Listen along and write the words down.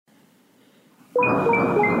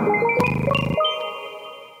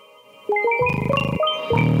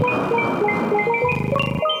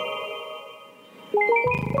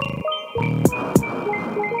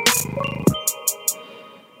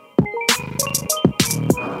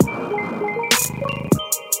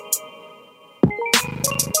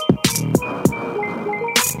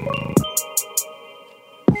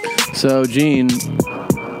So, Gene,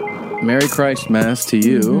 Merry Christmas to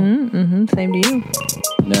you. Same to you.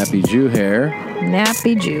 Nappy Jew hair.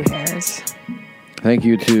 Nappy Jew hairs. Thank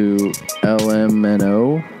you to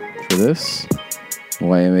LMNO for this.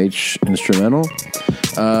 YMH instrumental.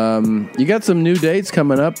 You got some new dates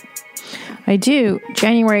coming up. I do.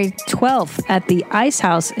 January 12th at the Ice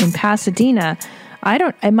House in Pasadena.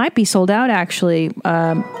 It might be sold out, actually.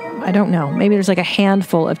 I don't know. Maybe there's like a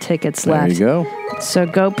handful of tickets left. There you go. So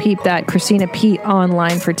go peep that. Christina P.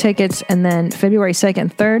 online for tickets. And then February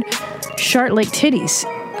 2nd, 3rd, Shart Lake Titties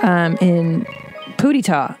in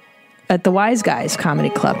Putita at the Wise Guys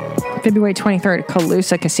Comedy Club. February 23rd,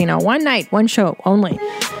 Calusa Casino. One night, one show only.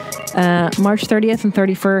 March 30th and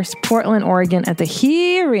 31st, Portland, Oregon at the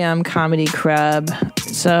Helium Comedy Club.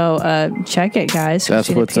 So check it, guys. That's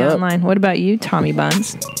Christina what's P. up. Online. What about you, Tommy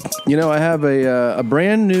Buns? You know, I have a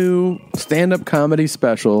brand new stand-up comedy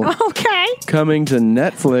special. Okay. Coming to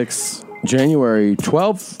Netflix January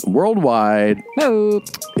 12th worldwide. Oh.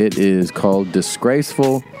 It is called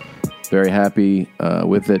Disgraceful. Very happy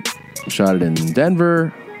with it. Shot it in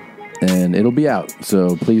Denver, and it'll be out.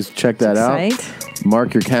 So please check that out.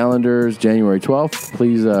 Mark your calendars, January 12th.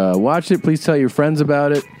 Please watch it. Please tell your friends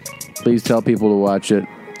about it. Please tell people to watch it.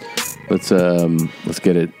 Let's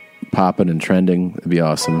get it popping and trending. It'd be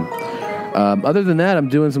awesome. Other than that, I'm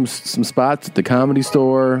doing some spots at the Comedy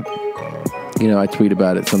Store. You know, I tweet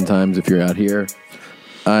about it sometimes if you're out here.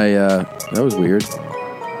 That was weird.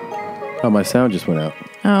 Oh, my sound just went out.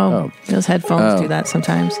 Oh. Those headphones do that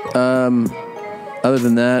sometimes. Other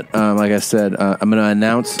than that, like I said, I'm going to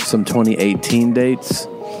announce some 2018 dates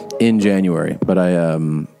in January. But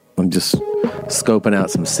I'm just scoping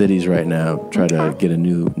out some cities right now. Try to get a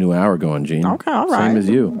new hour going, Gene. Okay, all right. Same as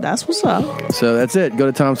you. That's what's up. So that's it. Go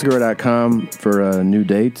to TomSegura.com for new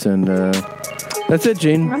dates, and that's it,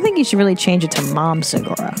 Gene. I think you should really change it to Mom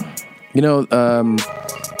Segura. You know,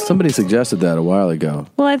 somebody suggested that a while ago.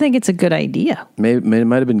 Well, I think it's a good idea. Maybe it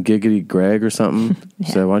might have been Giggity Greg or something. Yeah.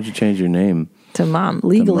 So why don't you change your name? To Mom,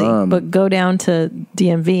 legally. To Mom. But go down to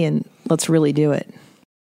DMV and let's really do it.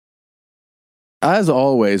 As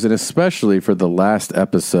always, and especially for the last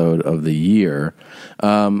episode of the year,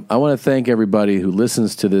 I want to thank everybody who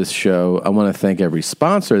listens to this show. I want to thank every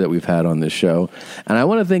sponsor that we've had on this show. And I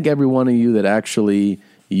want to thank every one of you that actually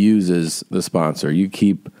uses the sponsor. You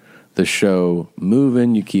keep the show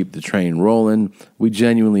moving. You keep the train rolling. We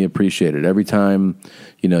genuinely appreciate it. Every time,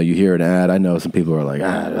 you know, you hear an ad, I know some people are like,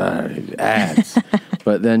 ads.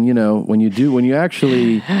 But then, you know, when you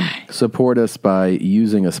actually support us by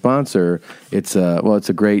using a sponsor, it's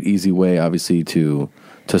a great, easy way, obviously, to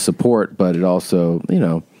support. But it also, you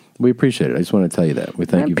know, we appreciate it. I just want to tell you that. We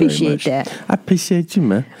thank you very much. I appreciate that. I appreciate you,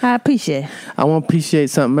 man. I appreciate it. I want to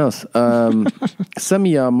appreciate something else. Some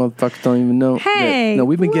of y'all motherfuckers don't even know. Hey. No,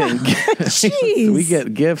 we've been getting gifts. We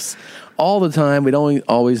get gifts all the time. We don't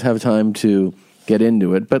always have time to get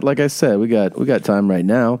into it. But like I said, we got time right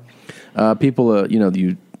now. People, you know,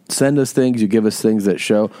 you send us things, you give us things that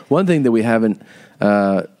show. One thing that we haven't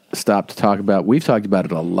stopped to talk about, we've talked about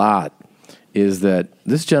it a lot, is that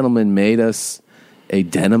this gentleman made us a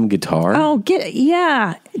denim guitar. Oh,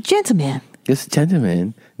 gentleman. This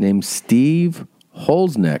gentleman named Steve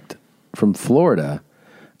Holznecht from Florida.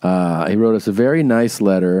 He wrote us a very nice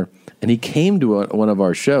letter, and he came to one of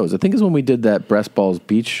our shows. I think it's when we did that Breast Balls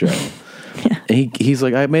Beach show. Yeah. And he's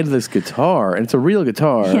like, I made this guitar, and it's a real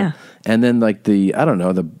guitar. Yeah. And then like the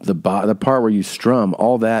part where you strum,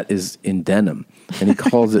 all that is in denim. And he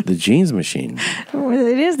calls it the jeans machine.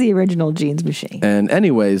 It is the original jeans machine. And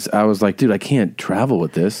anyways, I was like, dude, I can't travel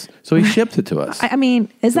with this. So he shipped it to us. I mean,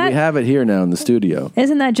 we have it here now in the studio.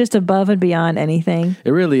 Isn't that just above and beyond anything?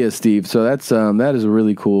 It really is, Steve. So that is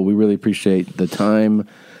really cool. We really appreciate the time,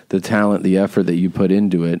 the talent, the effort that you put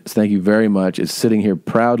into it. So thank you very much. It's sitting here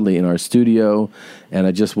proudly in our studio, and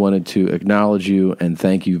I just wanted to acknowledge you and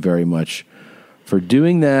thank you very much for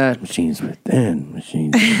doing that. Machines within. My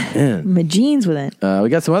jeans within. We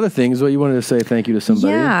got some other things. Well, you wanted to say thank you to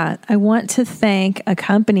somebody? Yeah, I want to thank a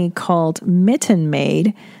company called Mitten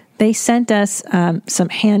Made. They sent us some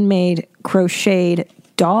handmade crocheted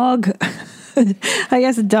dog,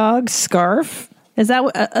 dog scarf. Is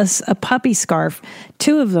that a puppy scarf?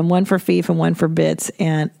 2 of them, one for Fief and one for Bits,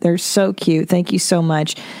 and they're so cute. Thank you so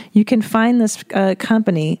much. You can find this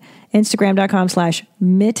company,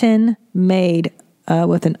 Instagram.com/mittenmade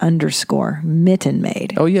with an underscore,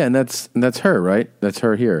 mittenmade. Oh yeah, and that's her, right? That's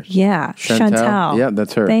her here. Yeah, Chantal. Yeah,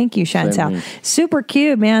 that's her. Thank you, Chantal. Super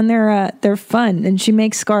cute, man. They're fun, and she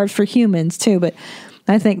makes scarves for humans too, but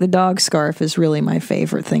I think the dog scarf is really my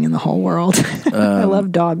favorite thing in the whole world. I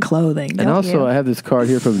love dog clothing. And also, I have this card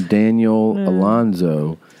here from Daniel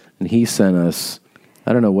Alonzo, and he sent us,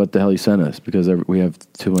 I don't know what the hell he sent us, because we have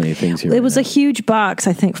too many things here. It was a huge box,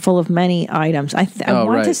 I think, full of many items. I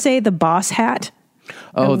want to say the boss hat.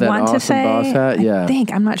 Oh, that awesome boss hat? Yeah.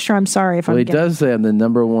 I'm not sure. I'm sorry if he does say I'm the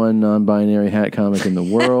 #1 non-binary hat comic in the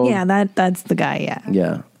world. Yeah, that's the guy, yeah.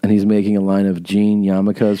 Yeah. And he's making a line of jean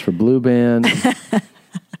yarmulkes for Blue Band.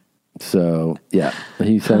 So, yeah,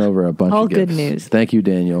 he sent over a bunch of gifts. All good news. Thank you,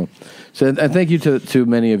 Daniel. So, and thank you to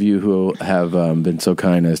many of you who have been so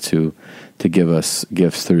kind as to give us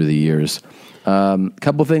gifts through the years.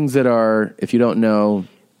 Couple things that are, if you don't know,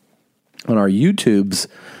 on our YouTubes,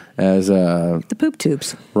 as the poop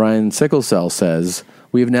tubes. Ryan Sicklesell says,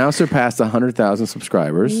 we have now surpassed 100,000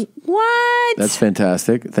 subscribers. What? That's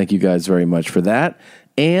fantastic. Thank you guys very much for that.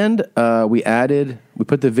 And we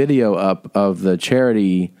put the video up of the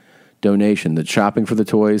charity donation, the shopping for the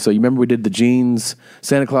toys. So you remember we did the jeans,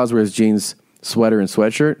 Santa Claus wears jeans, sweater, and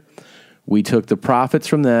sweatshirt. We took the profits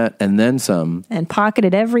from that and then some. And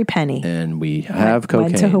pocketed every penny. And we have cocaine.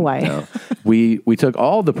 Went to Hawaii. No. We took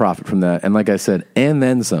all the profit from that, and like I said, and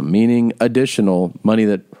then some, meaning additional money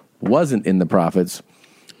that wasn't in the profits,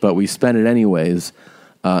 but we spent it anyways.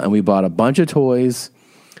 And we bought a bunch of toys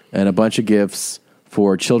and a bunch of gifts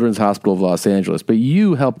for Children's Hospital of Los Angeles. But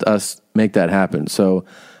you helped us make that happen. So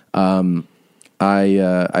I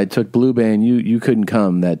took Blue Band. You couldn't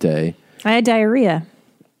come that day. I had diarrhea,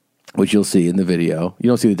 which you'll see in the video. You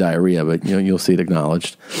don't see the diarrhea, but you'll see it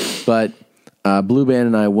acknowledged. But Blue Band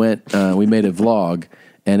and I went. We made a vlog,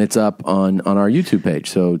 and it's up on our YouTube page.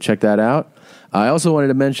 So check that out. I also wanted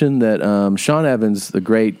to mention that Sean Evans, the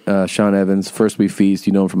great Sean Evans, First We Feast.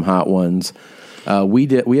 You know him from Hot Ones. We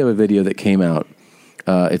have a video that came out.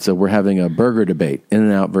 We're having a burger debate,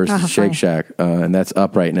 In-N-Out versus Shake Shack, and that's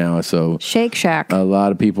up right now. So Shake Shack. A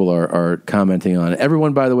lot of people are commenting on it.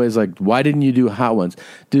 Everyone, by the way, is like, "Why didn't you do Hot Ones,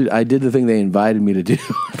 dude?" I did the thing they invited me to do.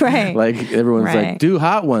 Right. Like everyone's like, "Do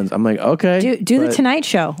Hot Ones." I'm like, "Okay." Do the Tonight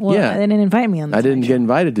Show. Well, yeah, they didn't invite me on. I didn't get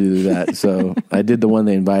invited to do that, so I did the one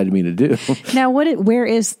they invited me to do. Now, where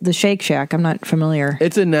is the Shake Shack? I'm not familiar.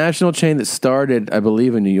 It's a national chain that started, I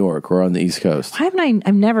believe, in New York or on the East Coast. Why haven't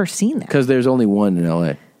I've never seen that? Because there's only one in LA.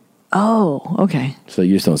 Oh, okay. So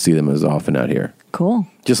you just don't see them as often out here. Cool.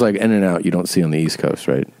 Just like In-N-Out, you don't see on the East Coast,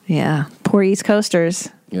 right? Yeah. Poor East Coasters.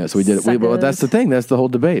 Yeah, so we did it. Well, that's the thing. That's the whole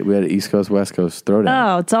debate. We had an East Coast, West Coast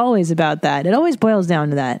throwdown. Oh, it's always about that. It always boils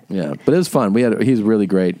down to that. Yeah, but it was fun. He's really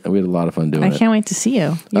great. We had a lot of fun doing it. I can't wait to see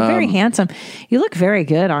you. You're very handsome. You look very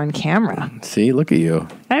good on camera. See, look at you.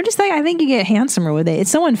 I think you get handsomer with it.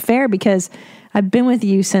 It's so unfair because I've been with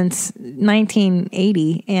you since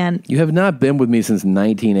 1980, and you have not been with me since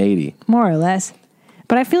 1980, more or less.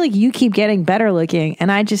 But I feel like you keep getting better looking,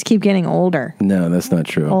 and I just keep getting older. No, that's not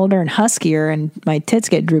true. Older and huskier, and my tits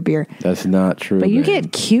get droopier. That's not true. But you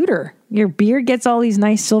get cuter. Your beard gets all these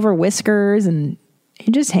nice silver whiskers, and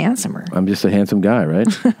you're just handsomer. I'm just a handsome guy, right?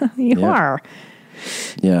 You are.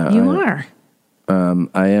 Yeah, you are.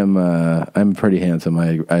 I am. I'm pretty handsome.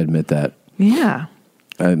 I admit that. Yeah.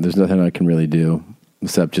 There's nothing I can really do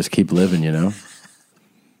except just keep living.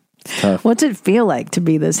 It's tough. What's it feel like to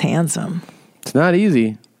be this handsome? It's not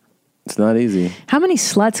easy. It's not easy. How many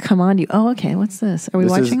sluts come on to you? Oh, okay. What's this? Are we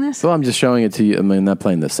watching this? Well, I'm just showing it to you. I mean, I'm not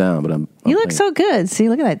playing the sound, but I'm you look so good. See,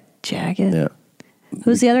 look at that jacket. Yeah.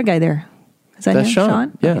 Who's the other guy there? Is that That's him?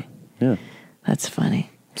 Sean? Yeah. Okay. Yeah. That's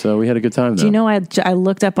funny. So we had a good time, though. Do you know, I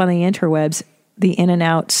looked up on the interwebs, the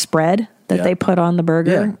In-N-Out spread that they put on the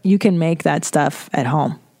burger. Yeah. You can make that stuff at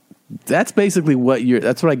home. That's basically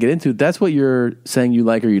that's what I get into. That's what you're saying you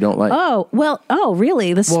like or you don't like. Oh, well,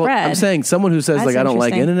 really, the spread. I'm saying someone who says, That's I don't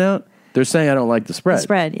like In-N-Out, they're saying I don't like the spread. The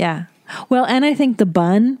spread, yeah. Well, and I think the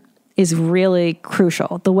bun is really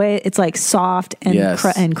crucial. The way it's like soft and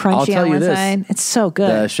and crunchy on one side. It's so good.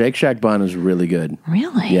 The Shake Shack bun is really good.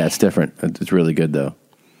 Really? Yeah, it's different. It's really good, though.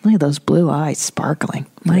 Look at those blue eyes sparkling.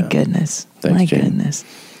 My goodness. Thanks, My Jane. goodness.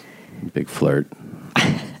 Big flirt.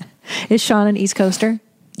 Is Sean an East Coaster?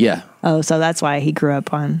 Yeah. Oh, so that's why he grew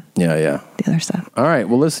up on the other stuff. All right.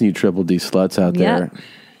 Well, listen, you Triple D sluts out there.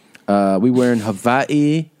 We were in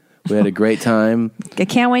Hawaii. We had a great time. I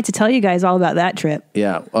can't wait to tell you guys all about that trip.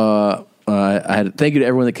 Yeah. Thank you to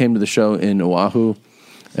everyone that came to the show in Oahu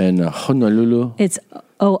and Honolulu. It's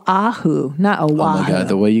Oahu, not Oahu. Oh my God,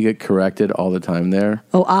 the way you get corrected all the time there.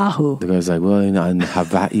 Oahu. The guy's like, well, on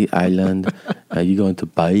Hawaii Island, you going to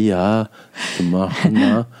Bahia, to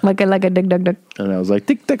Mahana. Like a dick, duck, duck. And I was like,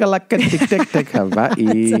 tick, tick, like a tick, tick, tick,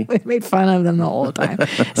 Hawaii. So we made fun of them the whole time.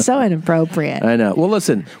 So inappropriate. I know. Well,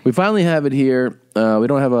 listen, we finally have it here. We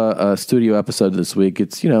don't have a studio episode this week.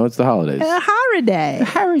 It's, it's the holidays. A holiday.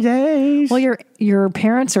 Holidays. Well, your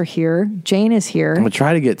parents are here. Jane is here. I'm going to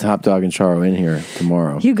try to get Top Dog and Charo in here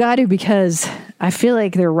tomorrow. You got to, because I feel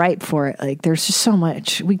like they're ripe for it. Like, there's just so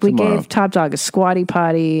much. We gave Top Dog a squatty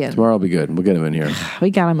potty. And tomorrow will be good. We'll get him in here. We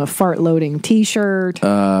got him a fart loading T-shirt.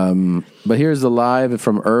 But here's the live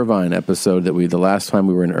from Irvine episode the last time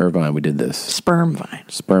we were in Irvine, we did this. Sperm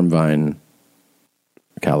Vine,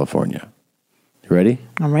 California. You ready?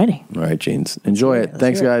 I'm ready. All right, Jeans. Enjoy it.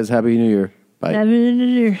 Thanks, guys. Happy New Year. Bye. Happy New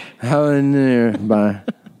Year. Happy New Year. Bye.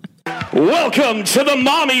 Welcome to the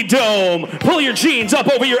Mommy Dome. Pull your jeans up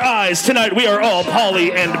over your eyes. Tonight we are all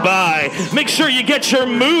Polly and Bi. Make sure you get your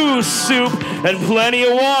moose soup and plenty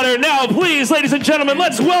of water. Now, please, ladies and gentlemen,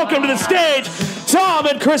 let's welcome to the stage Tom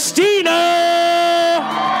and Christina.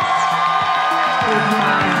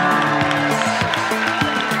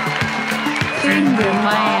 Finger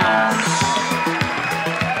my ass.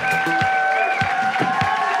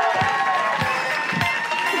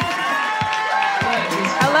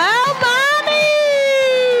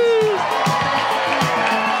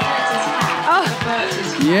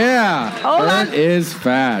 Yeah. Hold on. Bert is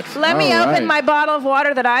fat. Let me open my bottle of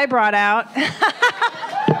water that I brought out.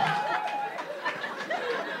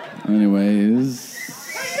 Anyways.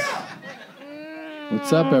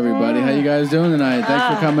 What's up, everybody? How you guys doing tonight?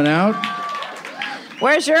 Thanks for coming out.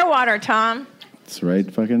 Where's your water, Tom? It's right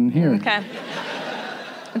fucking here. Okay.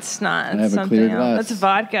 It's not. It's I have a something clear else. glass. It's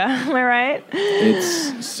vodka. Am I right?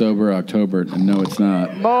 It's sober October. No, it's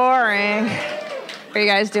not. Boring. Are you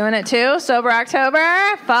guys doing it too? Sober October?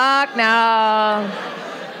 Fuck no.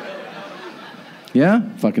 Yeah?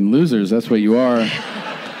 Fucking losers. That's what you are.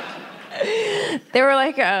 They were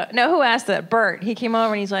like, no, who asked that? Bert. He came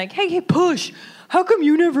over and he's like, hey, Push, how come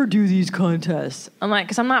you never do these contests? I'm like,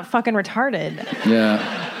 because I'm not fucking retarded. Yeah.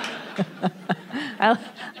 I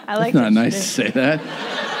like It's not nice to say that.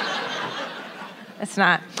 It's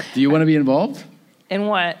not. Do you want to be involved? In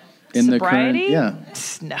what? In sobriety? the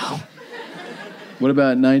current, No. What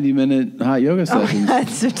about 90-minute hot yoga sessions?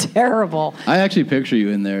 That's so terrible. I actually picture you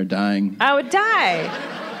in there dying. I would die.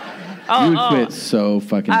 You would quit so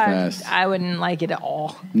fucking fast. I wouldn't like it at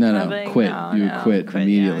all. No, Like, quit. no, You would no, quit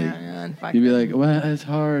immediately. Yeah, You'd be like, well, it's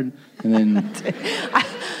hard. And then...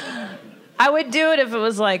 I would do it if it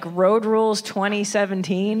was like Road Rules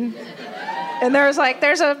 2017. And there's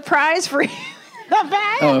a prize for you.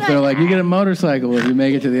 Oh, if they're like, you get a motorcycle if you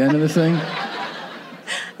make it to the end of this thing?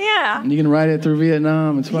 Yeah. And you can ride it through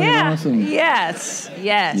Vietnam. It's fucking awesome. Yes.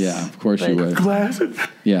 Yeah, of course you would.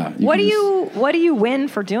 Yeah. What do you win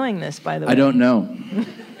for doing this, by the way? I don't know.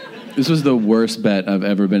 This was the worst bet I've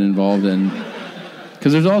ever been involved in.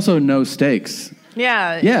 Because there's also no stakes.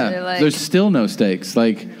 Yeah. Yeah, there's still no stakes.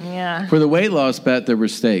 Like, for the weight loss bet, there were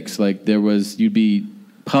stakes. Like, you'd be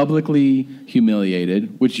publicly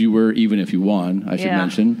humiliated, which you were even if you won, I should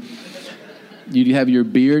mention. You'd have your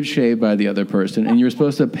beard shaved by the other person, and you're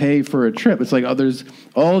supposed to pay for a trip. It's like, there's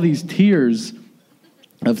all these tiers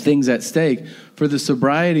of things at stake. For the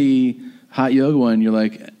sobriety hot yoga one, you're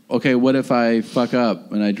like, okay, what if I fuck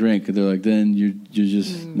up and I drink? And they're like, then you're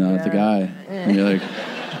just not the guy. And you're like,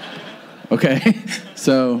 okay.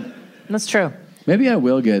 So that's true. Maybe I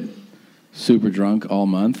will get super drunk all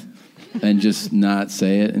month and just not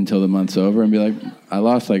say it until the month's over and be like, I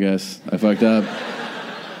lost, I guess. I fucked up.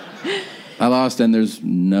 I lost, and there's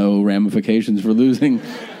no ramifications for losing.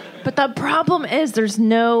 But the problem is it's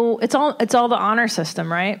all the honor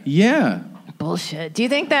system, right? Yeah. Bullshit. Do you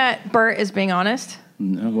think that Bert is being honest?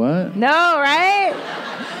 What? No, right?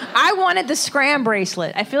 I wanted the scram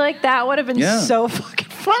bracelet. I feel like that would have been so fucking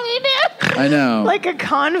funny, dude. I know. Like a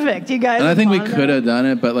convict, you guys. And I think we could have done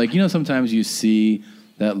it, but sometimes you see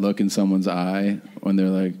that look in someone's eye when they're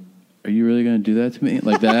like, are you really going to do that to me?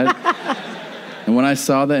 Like that. And when I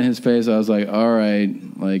saw that in his face, I was like, all right,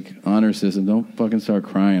 like, honor system, don't fucking start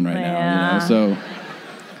crying right now. So,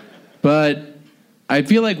 but I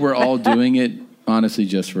feel like we're all doing it, honestly,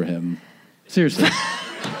 just for him. Seriously.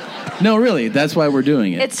 No, really, that's why we're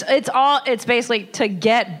doing it. It's basically to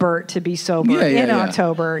get Bert to be sober in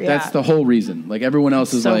October. Yeah. That's the whole reason. Like, everyone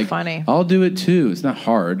else is so like, funny. I'll do it too. It's not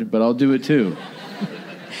hard, but I'll do it too.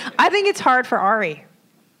 I think it's hard for Ari.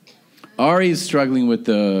 Ari's struggling with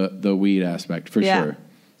the weed aspect, for sure.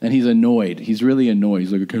 And he's annoyed. He's really annoyed.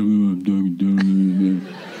 He's like, okay,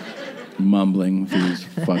 mumbling through his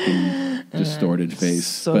fucking distorted face.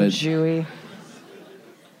 So but Jewy.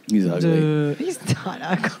 He's ugly. He's not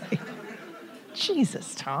ugly.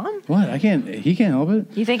 Jesus, Tom. What? He can't help it.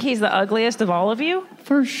 You think he's the ugliest of all of you?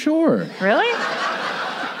 For sure. Really?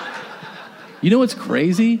 You know what's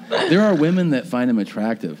crazy? There are women that find him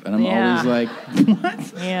attractive. And I'm always like,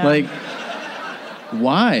 what? Yeah. Like,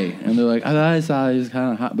 why? And they're like, I thought he was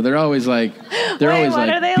kind of hot. But they're always like,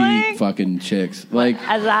 beat fucking chicks. Like,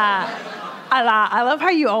 I love how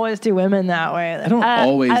you always do women that way. I don't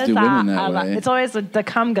always do women that way. It's always the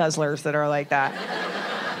cum guzzlers that are like that.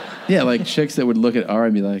 Yeah, like chicks that would look at Ari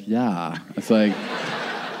and be like, yeah. It's like,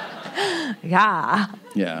 yeah.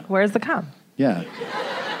 Yeah. Where's the cum? Yeah.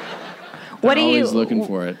 What are always you looking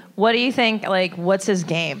for it? What do you think? Like, what's his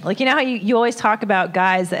game? Like, you know how you always talk about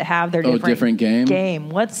guys that have their different game.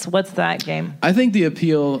 What's that game? I think the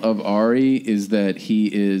appeal of Ari is that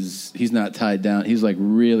he's not tied down. He's like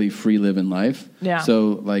really free living life. Yeah.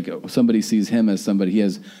 So like somebody sees him as somebody, he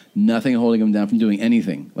has nothing holding him down from doing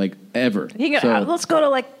anything, like ever. He can, let's go to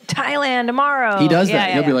like Thailand tomorrow. He does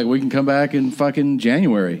that. He'll be like, we can come back in fucking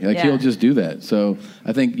January. Like he'll just do that. So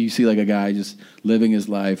I think you see like a guy just living his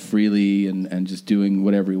life freely and just doing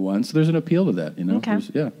whatever he wants. So there's an appeal to that, you know? Okay. I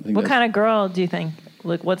think what kind of girl do you think?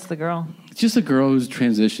 Like, what's the girl? It's just a girl who's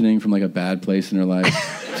transitioning from like a bad place in her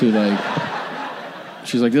life to like,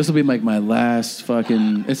 she's like, this will be like my last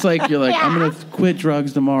fucking, it's like, you're like, I'm going to quit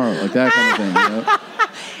drugs tomorrow. Like that kind of thing, you know?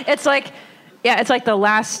 It's like the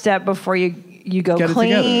last step before you go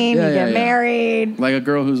clean, you get married. Like a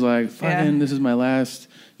girl who's like, fucking, this is my last,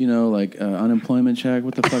 unemployment check.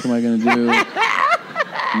 What the fuck am I going to do?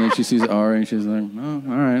 And then she sees Ari and she's like, oh,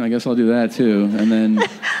 all right, I guess I'll do that too. And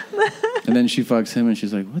then she fucks him and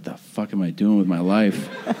she's like, what the fuck am I doing with my life?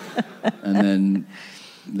 And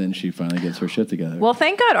then she finally gets her shit together. Well,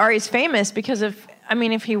 thank God Ari's famous because if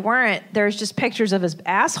he weren't, there's just pictures of his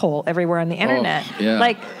asshole everywhere on the internet. Oh, yeah.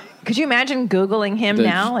 Like, could you imagine Googling him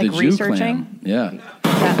now, like researching? Yeah.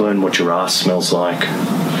 Learn what your ass smells like,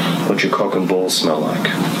 what your cock and balls smell like.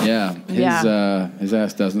 Yeah. His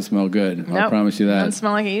ass doesn't smell good. Nope. I'll promise you that. Doesn't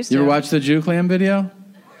smell like it used to. You ever watch the Jew Clam video?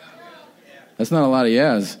 That's not a lot of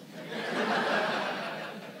yes.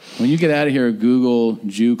 When you get out of here, Google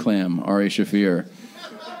Jew Clam, Ari Shaffir.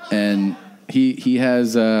 And he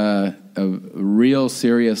has a real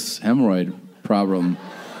serious hemorrhoid problem.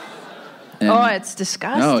 And it's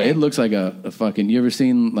disgusting. No, it looks like a fucking... You ever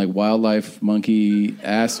seen like wildlife monkey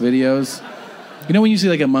ass videos? You know when you see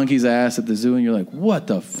like a monkey's ass at the zoo and you're like, what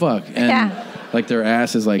the fuck? And like their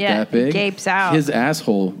ass is like that big. It gapes out. His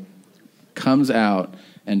asshole comes out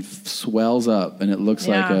and swells up and it looks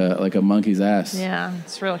like a monkey's ass. Yeah,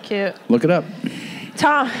 it's real cute. Look it up.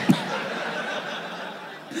 Tom...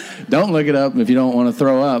 Don't look it up if you don't want to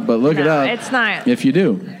throw up, but look it up. It's not. If you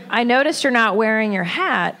do. I noticed you're not wearing your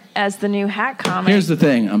hat as the new hat comic. Here's the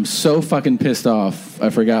thing. I'm so fucking pissed off. I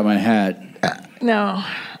forgot my hat. No.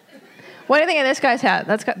 What do you think of this guy's hat?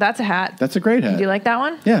 That's a hat. That's a great hat. Do you like that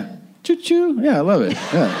one? Yeah. Choo-choo. Yeah, I love it.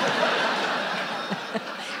 Yeah.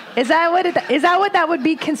 Is that what that would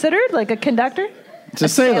be considered? Like a conductor? It's a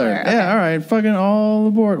sailor. Okay. Yeah, all right. Fucking all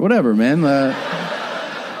aboard. Whatever, man.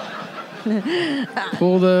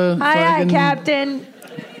 Pull the Aye, Captain.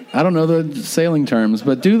 I don't know the sailing terms,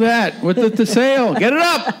 but do that with the sail. Get it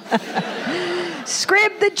up.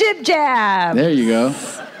 Scrib the jib jab. There you go.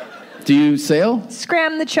 Do you sail?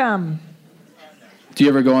 Scram the chum. Do you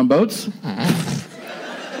ever go on boats?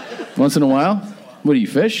 Once in a while? What do you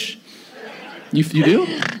fish? You do?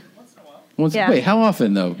 Wait, how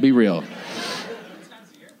often though? Be real.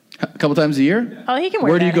 A couple times a year? Oh, he can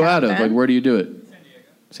wear Where do you that go hat, out of? man. Like where do you do it?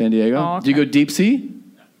 San Diego? Oh, okay. Do you go deep sea?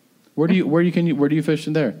 Where do you fish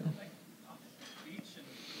in there?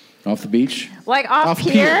 Off the beach? Like off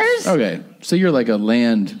piers? Okay. So you're like a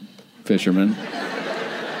land fisherman.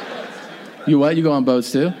 You what? You go on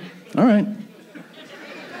boats too? All right.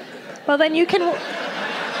 Well, then you can...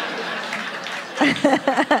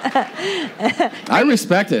 I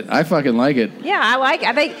respect it. I fucking like it. Yeah,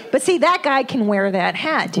 I think, but see, that guy can wear that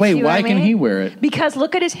hat. Wait, why can he wear it? Because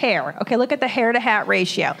look at his hair. Okay, look at the hair to hat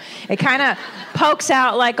ratio. It kind of pokes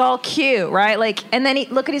out like all cute, right? Like, and then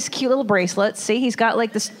look at his cute little bracelets. See, he's got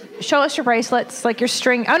like this. Show us your bracelets, like your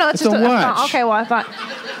string. Oh no, it's just a watch. Okay, well I thought.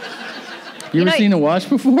 You ever seen a watch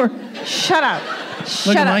before? Shut up.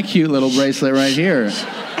 Look at my cute little bracelet right here.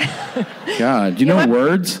 God, do you know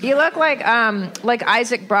words? You look like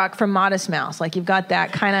Isaac Brock from Modest Mouse. Like you've got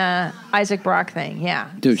that kind of Isaac Brock thing. Yeah.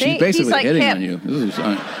 Dude, see? she's basically like hitting hip. on you. This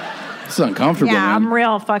is uncomfortable. Yeah, man. I'm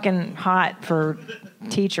real fucking hot for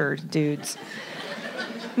teacher dudes.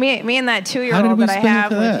 Me and that How did 2-year-old we that I spin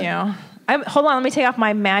have into with that? you. Hold on, let me take off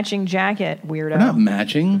my matching jacket, weirdo. We're not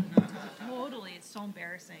matching. Totally, it's so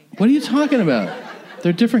embarrassing. What are you talking about?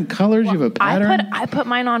 They're different colors. You have a pattern. I put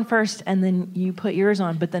mine on first, and then you put yours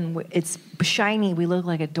on. But then it's shiny. We look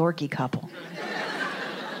like a dorky couple.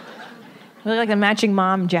 We look like a matching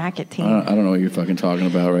mom jacket team. I don't know what you're fucking talking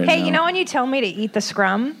about right now. Hey, you know when you tell me to eat the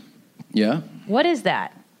scrum? Yeah. What is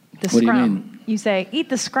that? The What do you scrum. mean? You say eat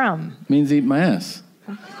the scrum. Means eat my ass.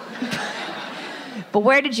 But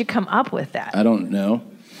where did you come up with that? I don't know.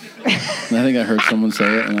 I think I heard someone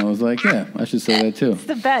say it, and I was like, yeah, I should say that too. It's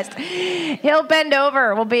the best. He'll bend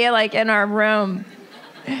over. We'll be like in our room,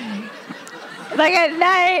 like at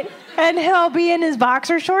night, and he'll be in his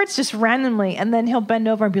boxer shorts just randomly, and then he'll bend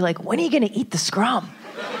over and be like, "When are you going to eat the scrum?"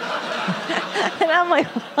 And I'm like,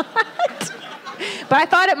 "What?" But I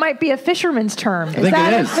thought it might be a fisherman's term. I think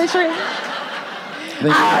it is.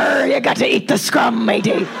 Arr, you got to eat the scrum,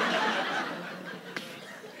 matey.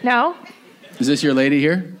 No? Is this your lady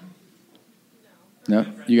here? No?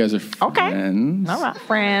 You guys are Okay. friends? All right,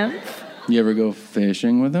 friends. You ever go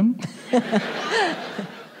fishing with them? You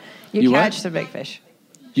You catch what? the big fish.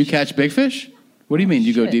 You catch big fish? What do you mean?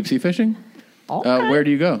 You go Shit. deep sea fishing? Okay. Where do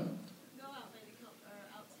you go?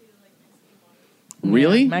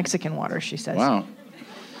 Really? Mexican water, she says. Wow.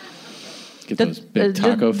 Get those big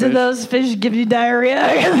taco fish. Do those fish give you diarrhea?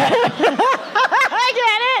 I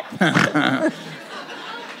get it.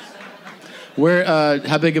 Where?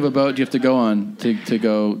 How big of a boat do you have to go on to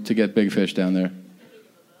get big fish down there?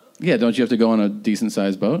 Yeah, don't you have to go on a decent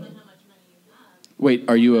sized boat? Wait,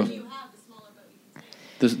 are you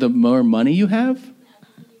the more money you have?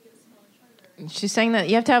 She's saying that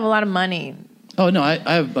you have to have a lot of money. Oh no, I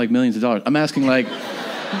have like millions of dollars. I'm asking like,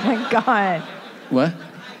 Oh my God. what?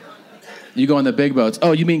 You go on the big boats?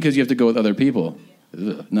 Oh, you mean because you have to go with other people?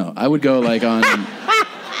 Ugh, no, I would go like on.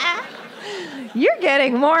 You're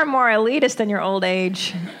getting more and more elitist in your old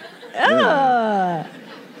age. Ugh.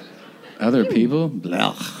 Other people?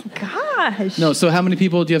 Blah. Gosh. No, so how many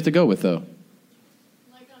people do you have to go with, though?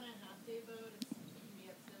 Like on a half-day boat, it can be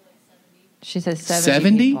up to like 70. She says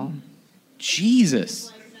 70? people.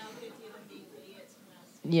 Jesus. Like now 50 of them being idiots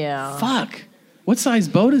from last Yeah. Fuck. What size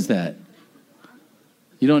boat is that?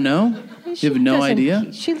 You don't know? She You have no doesn't-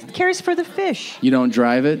 idea? She cares for the fish. You don't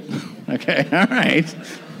drive it? Okay, all right.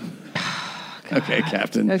 Okay,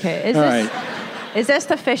 Captain. Okay, all right. is this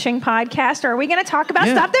the fishing podcast, or are we going to talk about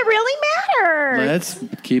Yeah. stuff that really matters? Let's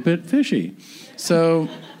keep it fishy. So,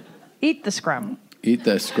 Eat the scrum. eat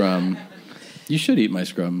the scrum. You should eat my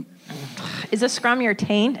scrum. Is the scrum your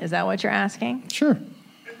taint? Is that what you're asking? Sure.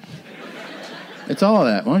 It's all of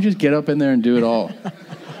that. Why don't you just get up in there and do it all?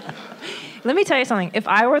 Let me tell you something. If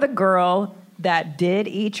I were the girl that did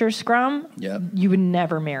eat your scrum, Yep. you would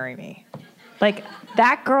never marry me. Like,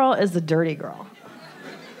 that girl is the dirty girl.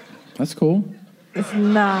 That's cool. It's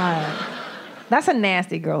not. That's a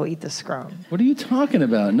nasty girl who eat the scrum. What are you talking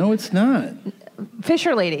about? No, it's not.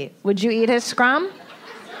 Fisher lady, would you eat his scrum?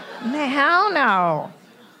 Hell no.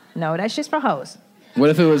 No, that's just for hoes. What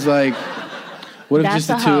if it was like, what if That's just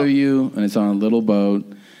the a two hoe. of you and it's on a little boat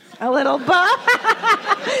A little butt.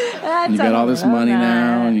 and you got all this money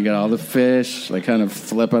now and you got all the fish like kind of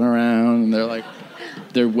flipping around and they're like,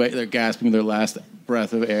 they're gasping their last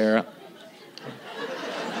breath of air.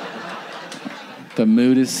 The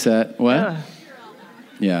mood is set. What? Ugh.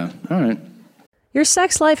 Yeah. All right. Your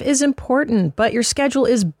sex life is important, but your schedule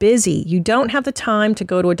is busy. You don't have the time to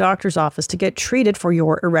go to a doctor's office to get treated for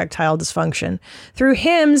your erectile dysfunction. Through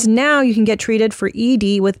HIMS, now you can get treated for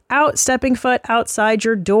ED without stepping foot outside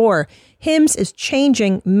your door. HIMS is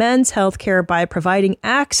changing men's health care by providing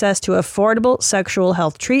access to affordable sexual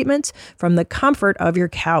health treatments from the comfort of your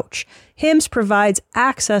couch. HIMS provides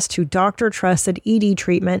access to doctor-trusted ED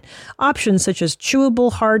treatment, options such as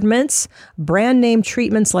chewable hard mints, brand-name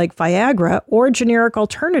treatments like Viagra, or generic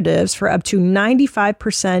alternatives for up to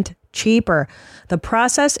 95% cheaper. The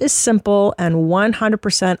process is simple and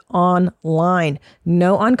 100% online.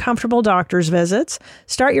 No uncomfortable doctor's visits.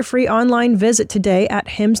 Start your free online visit today at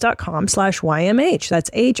hims.com/YMH. That's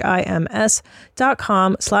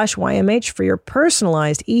HIMS.com/YMH for your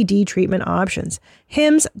personalized ED treatment options.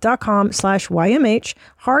 hims.com/YMH.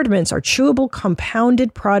 Hard mints are chewable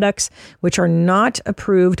compounded products which are not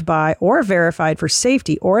approved by or verified for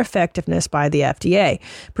safety or effectiveness by the FDA.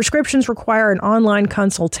 Prescriptions require an online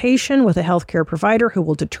consultation with a healthcare provider who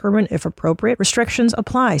will determine if appropriate. Restrictions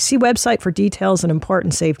apply. See website for details and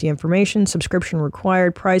important safety information. Subscription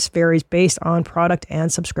required. Price varies based on product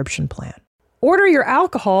and subscription plan. Order your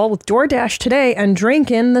alcohol with DoorDash today and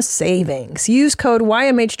drink in the savings. Use code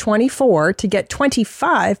YMH24 to get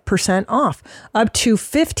 25% off, up to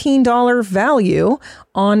 $15 value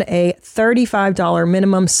on a $35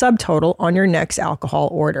 minimum subtotal on your next alcohol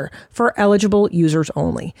order for eligible users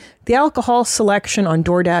only. The alcohol selection on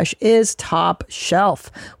DoorDash is top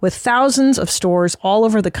shelf. With thousands of stores all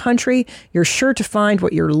over the country, you're sure to find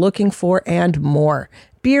what you're looking for and more.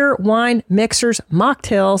 Beer, wine, mixers,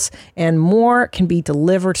 mocktails, and more can be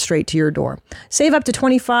delivered straight to your door. Save up to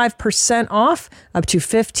 25% off, up to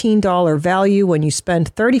 $15 value when you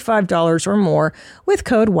spend $35 or more with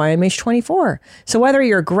code YMH24. So whether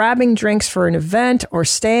you're grabbing drinks for an event or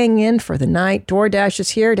staying in for the night, DoorDash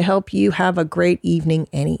is here to help you have a great evening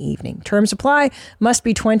any evening. Terms apply. Must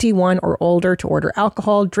be 21 or older to order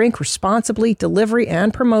alcohol. Drink responsibly. Delivery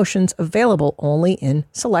and promotions available only in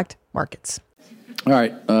select markets. All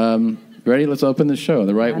right, ready? Let's open the show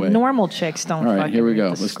the right way. Normal chicks don't. All right, here we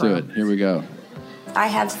go. fucking Let's do it. Here we go. I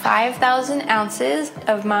have 5,000 ounces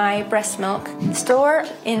of my breast milk stored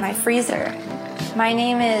in my freezer. My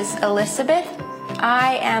name is Elizabeth.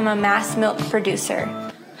 I am a mass milk producer.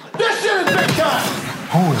 This shit is big time!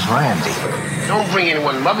 Who is Randy? Don't bring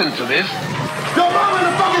anyone mother into this. Your mom in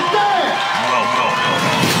the fucking stand!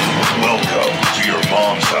 Welcome to your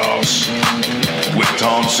mom's house with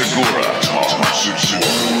Tom Segura,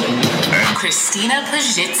 and Christina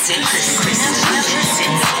Pajitsin.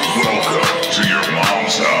 welcome to your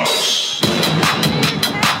mom's house.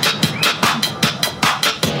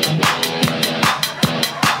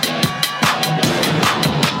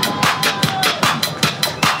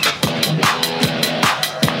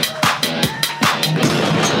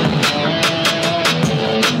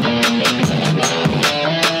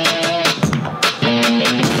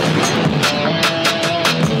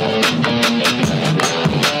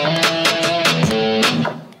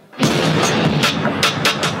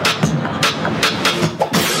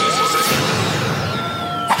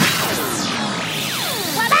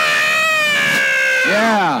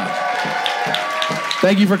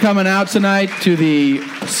 Thank you for coming out tonight to the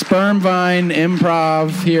Sperm Vine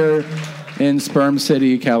Improv here in Sperm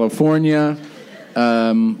City, California.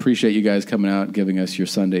 Appreciate you guys coming out and giving us your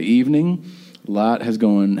Sunday evening. A lot has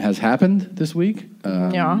happened this week.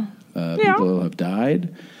 People have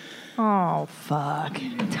died. Oh, fuck.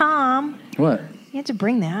 Tom. What? You had to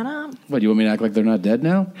bring that up? What, you want me to act like they're not dead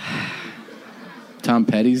now? Tom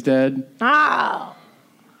Petty's dead. Oh.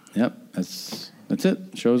 Yep, that's it.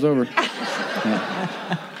 Show's over. Yeah.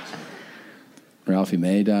 Ralphie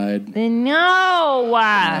May died. No.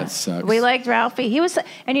 That sucks. We liked Ralphie. He was,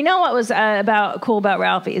 and you know what was cool about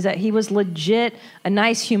Ralphie is that he was legit a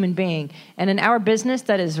nice human being. And in our business,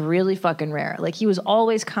 that is really fucking rare. Like, he was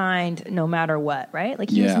always kind no matter what, right? Like,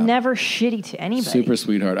 he was never shitty to anybody. Super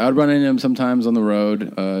sweetheart. I would run into him sometimes on the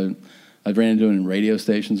road. I've ran into him in radio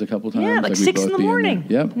stations a couple times. Yeah, like 6 in the morning.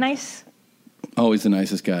 Yep. Nice. Always the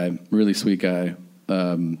nicest guy. Really sweet guy.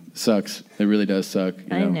 Sucks. It really does suck. You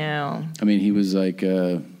know? I know. I mean, he was like,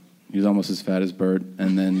 he was almost as fat as Bert.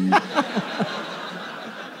 And then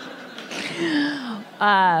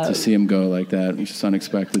to see him go like that, it's just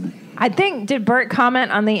unexpected. I think, did Bert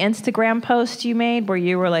comment on the Instagram post you made where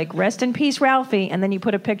you were like, rest in peace, Ralphie, and then you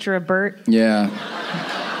put a picture of Bert? Yeah.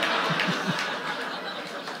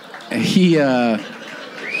 He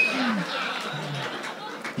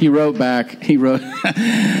wrote back.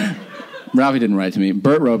 Ralphie didn't write to me.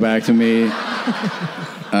 Bert wrote back to me.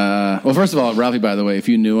 Well, first of all, Ralphie, by the way, if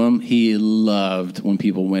you knew him, he loved when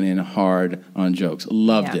people went in hard on jokes.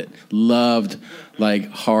 Loved it. Loved, like,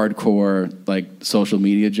 hardcore, like, social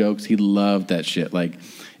media jokes. He loved that shit. Like,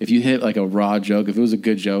 if you hit, like, a raw joke, if it was a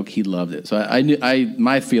good joke, he loved it. So I knew,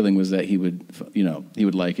 my feeling was that he would, he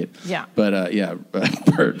would like it. Yeah. But,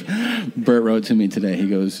 Bert wrote to me today. He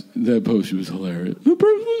goes, that post was hilarious. The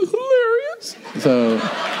post was hilarious. So...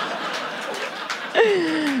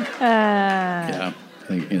 yeah, I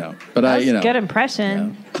think, but that was good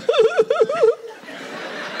impression. Yeah.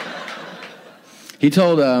 He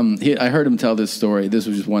told, I heard him tell this story. This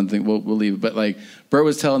was just one thing. We'll leave it. But like, Bert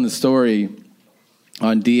was telling the story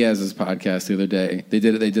on Diaz's podcast the other day. They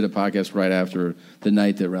did a podcast right after the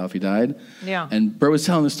night that Ralphie died. Yeah. And Bert was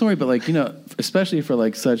telling the story, but like, especially for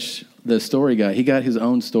like the story guy, he got his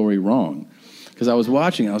own story wrong. Because I was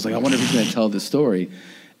watching, I was like, I wonder if he's going to tell this story.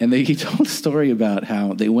 And he told a story about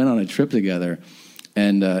how they went on a trip together,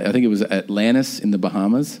 and I think it was Atlantis in the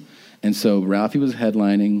Bahamas. And so Ralphie was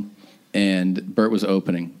headlining, and Bert was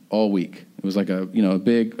opening all week. It was like a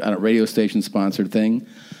big radio station sponsored thing.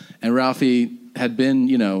 And Ralphie had been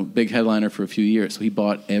big headliner for a few years, so he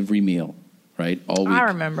bought every meal, right, all week. I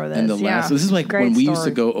remember this. And so this is like Great when we story. used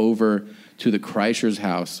to go over to the Kreischer's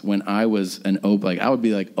house when I was I would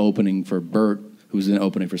be like opening for Bert, who was then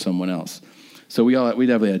opening for someone else. So we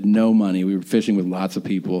definitely had no money. We were fishing with lots of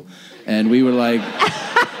people, and we were like,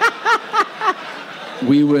 so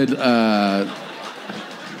we went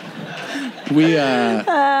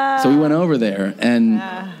over there,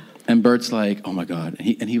 and Bert's like, oh my God,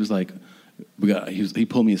 and he was like, he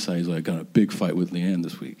pulled me aside. He's like, I got a big fight with Leanne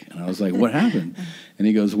this week, and I was like, what happened? And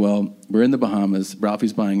he goes, well, we're in the Bahamas.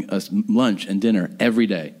 Ralphie's buying us lunch and dinner every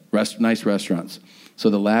day, nice restaurants. So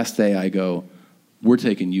the last day I go, we're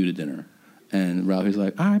taking you to dinner. And Ralphie's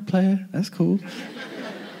like, all right, player, that's cool.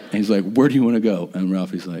 And he's like, where do you want to go? And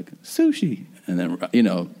Ralphie's like, sushi. And then,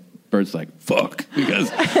 Bert's like, fuck.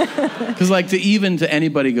 Because like to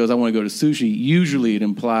anybody goes, I want to go to sushi, usually it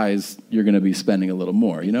implies you're going to be spending a little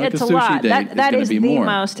more. It's a sushi lot. Date That is is going to be the more.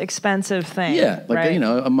 most expensive thing. Yeah, like, right?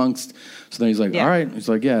 amongst. So then he's like, all right. He's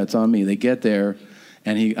like, yeah, it's on me. They get there,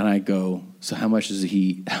 and I go, so how much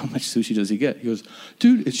sushi does he get? He goes,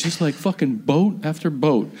 dude, it's just like fucking boat after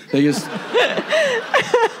boat. They just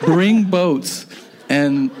bring boats,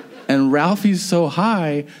 and Ralphie's so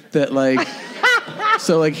high that like,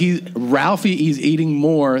 so like he's eating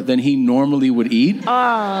more than he normally would eat.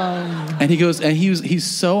 And he goes, and he's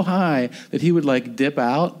so high that he would like dip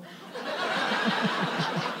out.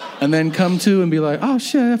 And then come to and be like, oh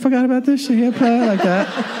shit, I forgot about this shit. Yeah, probably like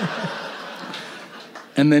that.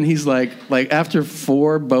 And then he's like after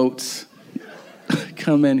 4 boats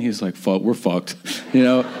come in, he's like, fuck, we're fucked,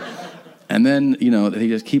 And then, they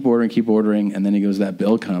just keep ordering, and then he goes, that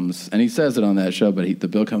bill comes, and he says it on that show, but the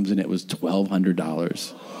bill comes in, it was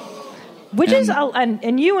 $1,200. Which is,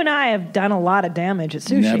 and you and I have done a lot of damage at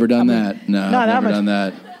sushi. Never done that. No, never done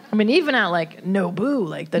that. I mean, even at like Nobu,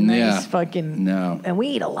 like the nice fucking... No. And we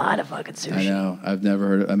eat a lot of fucking sushi. I know. I've never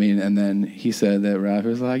heard of... I mean, and then he said that Ralph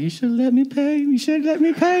was like, you should let me pay. You should let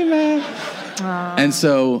me pay, man. And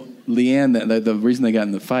so Leanne, the reason they got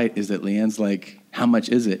in the fight is that Leanne's like, how much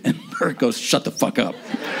is it? And Bert goes, shut the fuck up.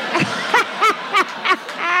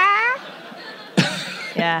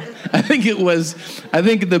 Yeah. I think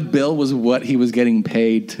the bill was what he was getting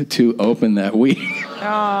paid to open that week.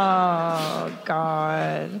 Oh,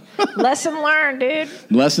 God. Lesson learned, dude.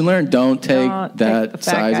 Lesson learned. Don't take that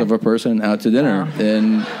size of a person out to dinner.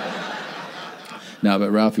 And no,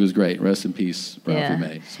 but Ralphie was great. Rest in peace, Ralphie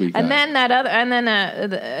May. Sweet guy. And then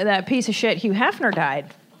that piece of shit Hugh Hefner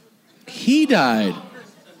died. He died.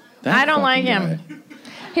 I don't like him.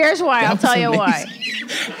 Here's why. I'll tell you why.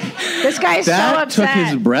 This guy's so upset. That took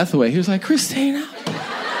his breath away. He was like, Christina.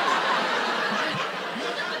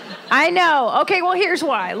 I know. Okay, well, here's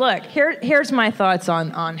why. Look, here's my thoughts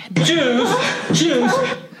on Jews.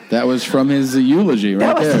 That was from his eulogy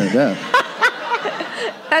right there. Yeah.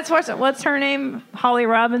 That's what's her name? Holly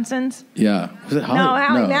Robinson's? Yeah. Was it Holly? No,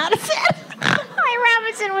 Hallie Madison. Holly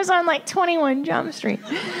Robinson was on like 21 Jump Street.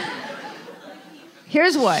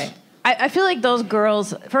 Here's why. I feel like those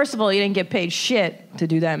girls, first of all, you didn't get paid shit to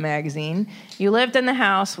do that magazine. You lived in the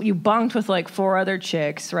house. You bunked with like 4 other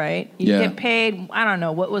chicks, right? You get paid, I don't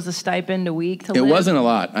know, what was the stipend a week to live? It wasn't a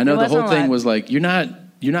lot. I know the whole thing was like, you're not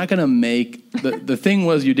going to make, the thing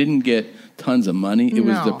was you didn't get tons of money. It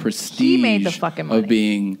was the prestige he made the fucking money. Of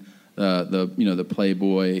being the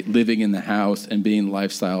playboy, living in the house and being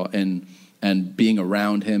lifestyle and being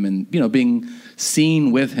around him and, being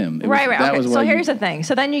seen with him. Right. Okay. So here's the thing.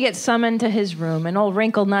 So then you get summoned to his room, and old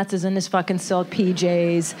Wrinkle Nuts is in his fucking silk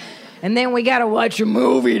PJs, and then we got to watch a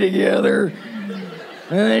movie together,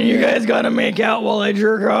 and then you guys got to make out while I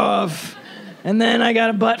jerk off, and then I got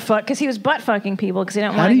to butt fuck, because he was butt fucking people because he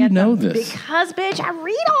didn't want to get them. How do you know this? Because, bitch, I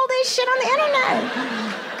read all this shit on the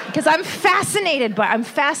internet. Because I'm fascinated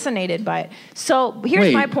by it. So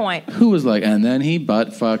here's my point. Who was like, and then he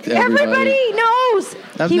butt fucked everybody? Everybody knows.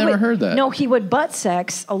 I've never heard that. No, he would butt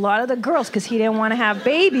sex a lot of the girls because he didn't want to have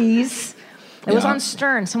babies. It was on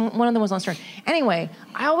Stern. One of them was on Stern. Anyway,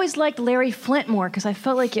 I always liked Larry Flint more because I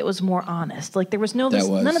felt like it was more honest. Like there was none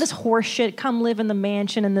of this horse shit. Come live in the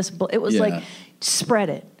mansion and this. It was like spread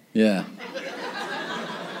it. Yeah.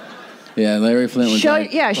 Yeah, Larry Flint was show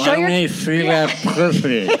like, your... let me see that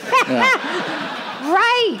pussy.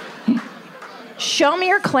 Right. Show me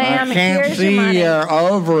your clam. I can't Here's see your money. your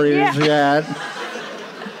ovaries yet.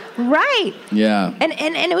 Right. Yeah. And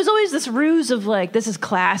it was always this ruse of like, this is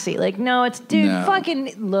classy. Like, no, it's, dude,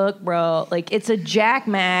 fucking look, bro. Like, it's a jack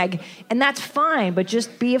mag, and that's fine, but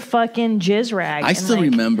just be a fucking jizz rag. I still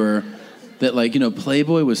remember that, like,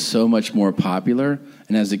 Playboy was so much more popular.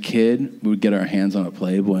 And as a kid, we would get our hands on a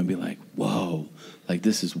Playboy and be like, whoa, like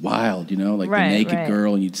this is wild, like the naked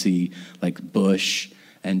girl, and you'd see like Bush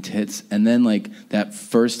and tits, and then like that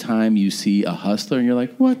first time you see a hustler, and you're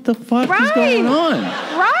like, what the fuck is going on?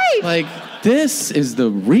 Right. Like, this is the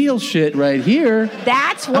real shit right here.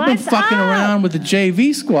 That's what's I've been fucking around with the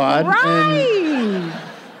JV squad. Right.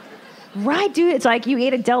 Right, dude. It's like you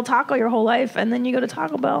ate a Del Taco your whole life, and then you go to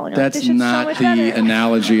Taco Bell. And That's not so the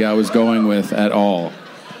analogy I was going with at all.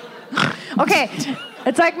 Okay.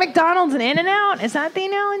 It's like McDonald's and In-N-Out. Is that the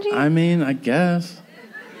analogy? I mean, I guess.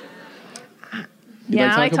 I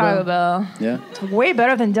like Taco Bell. Yeah. It's way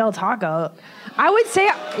better than Del Taco. I would say,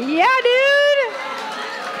 yeah, dude.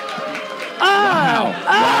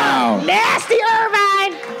 Wow. Nasty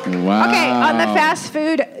Irvine. Wow. Okay, on the fast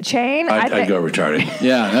food chain, I'd go retarded.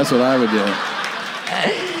 Yeah, that's what I would do.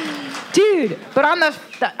 Dude, but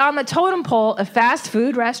on the totem pole of fast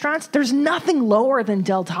food restaurants, there's nothing lower than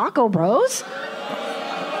Del Taco, bros.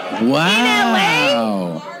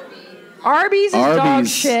 Wow. Arby's is dog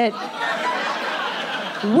shit.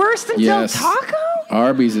 Worse than Del Taco?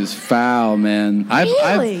 Arby's is foul, man.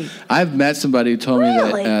 Really? I've met somebody who told me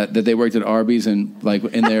that they worked at Arby's, and like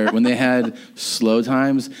when they had slow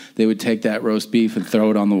times, they would take that roast beef and throw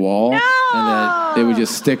it on the wall, and that it would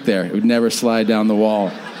just stick there. It would never slide down the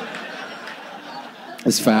wall.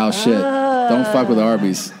 It's foul shit. Don't fuck with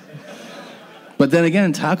Arby's. But then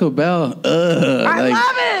again, Taco Bell, I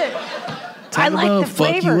love it. Taco I like Bell the fuck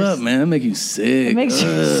flavors. you up, man. That make you sick. It makes you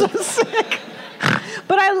so sick.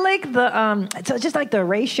 But I like the so just like the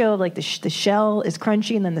ratio, like the shell is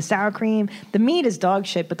crunchy and then the sour cream. The meat is dog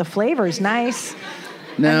shit, but the flavor is nice.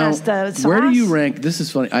 Now, the where do sauce. you rank? This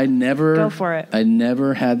is funny. Go for it. I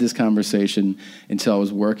never had this conversation until I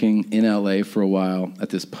was working in LA for a while at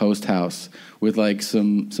this post house with like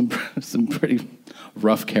some pretty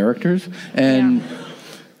rough characters, and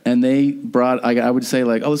they brought. I would say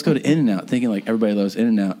like, oh, let's go to In-N-Out, thinking like everybody loves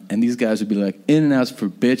In-N-Out, and these guys would be like, In-N-Out's for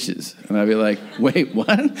bitches, and I'd be like, wait,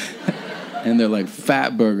 what? And they're like,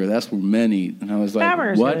 fat burger, that's where men eat. And I was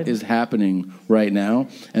like, what is happening right now?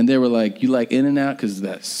 And they were like, you like In-N-Out because of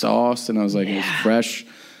that sauce? And I was like, it's fresh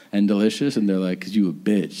and delicious. And they're like, because you a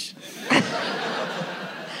bitch.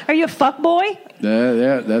 Are you a fuck boy?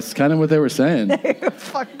 Yeah, that's kind of what they were saying.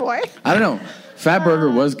 Fuck boy. I don't know. Fat burger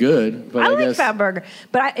was good, but I like guess fat burger,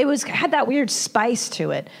 but it had that weird spice to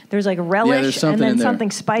it. There's like relish and then something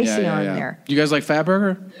spicy on there. You guys like fat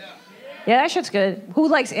burger? Yeah, that shit's good. Who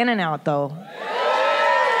likes In-N-Out though?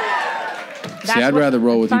 See, I'd rather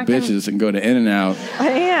roll with you bitches and go to In-N-Out.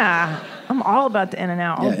 Yeah, I'm all about the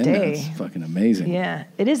In-N-Out all day. In-N-Out's fucking amazing. Yeah,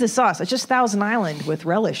 it is the sauce. It's just Thousand Island with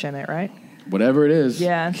relish in it, right? Whatever it is,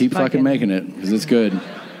 keep fucking making it because it's good.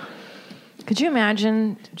 Could you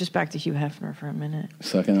imagine, just back to Hugh Hefner for a minute.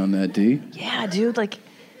 Sucking on that D? Yeah, dude, like,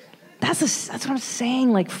 that's what I'm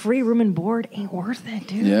saying. Like, free room and board ain't worth it,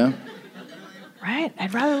 dude. Yeah. Right?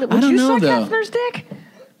 I'd rather, would you suck Hefner's dick?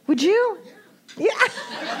 Would you? Yeah.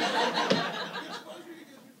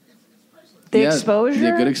 Exposure?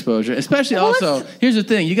 Yeah, good exposure. Especially also, here's the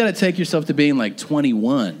thing, you got to take yourself to being like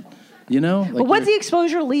 21, you know? Like but what's the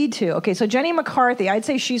exposure lead to? Okay, so Jenny McCarthy, I'd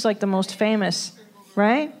say she's like the most famous,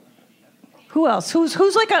 right? Who else? Who's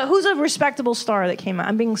a respectable star that came out?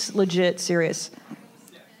 I'm being legit serious.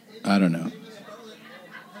 I don't know.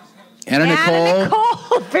 Anna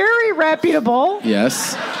Nicole, very reputable.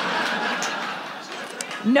 Yes.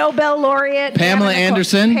 Nobel laureate. Pamela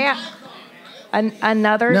Anderson.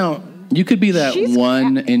 Another. No, you could be that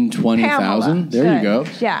one in 20,000. There you go.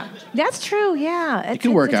 Yeah, that's true. Yeah, it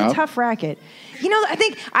could work out. It's a tough racket. You know, I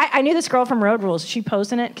think I knew this girl from Road Rules. She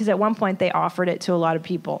posed in it because at one point they offered it to a lot of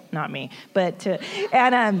people, not me, but they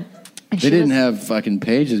didn't have fucking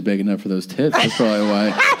pages big enough for those tits. That's probably why.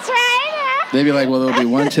 That's right. They'd be like, well, there'll be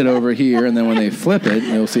one tit over here, and then when they flip it,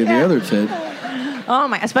 you'll see the other tit. Oh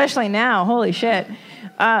my! Especially now, holy shit!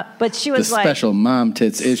 But she was the special mom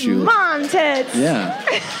tits issue. Mom tits. Yeah.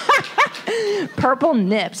 Purple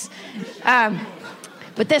nips.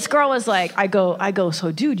 But this girl was like, I go,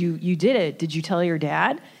 so dude, you did it. Did you tell your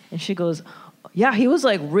dad? And she goes, yeah, he was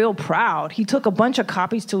like real proud. He took a bunch of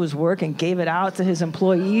copies to his work and gave it out to his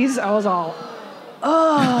employees. I was all,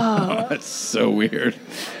 oh. That's so weird.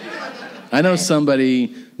 I know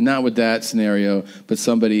somebody, not with that scenario, but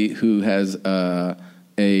somebody who has a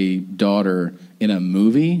daughter in a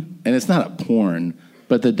movie, and it's not a porn,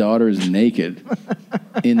 but the daughter is naked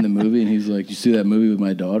in the movie, and he's like, you see that movie with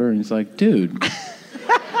my daughter? And he's like, dude.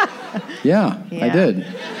 Yeah, I did.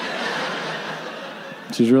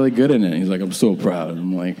 She's really good in it. He's like, I'm so proud. And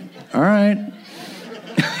I'm like, all right.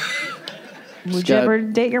 Would you ever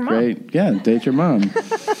date your mom? Great. Yeah, date your mom.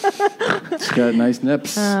 She's got nice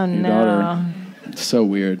nips. Oh, your no. daughter. So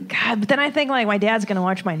weird. God, but then I think like my dad's gonna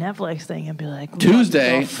watch my Netflix thing and be like,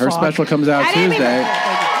 Tuesday. Her special comes out Tuesday.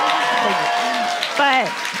 But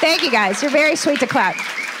thank you guys. You're very sweet to clap.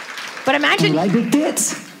 But imagine you like big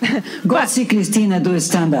tits. Go see Christina do a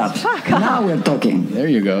stand up. Now we're talking. There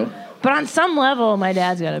you go. But on some level, my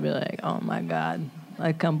dad's got to be like, oh my God,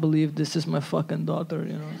 I can't believe this is my fucking daughter,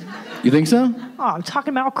 you know. You think so? Oh, I'm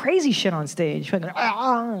talking about crazy shit on stage.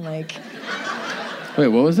 Like, wait,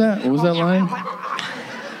 what was that? What was that line?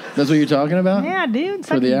 That's what you're talking about? Yeah, dude.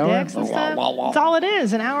 For the hour? Dicks and stuff. That's all it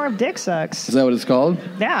is. An hour of dick sucks. Is that what it's called?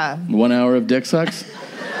 Yeah. 1 hour of dick sucks?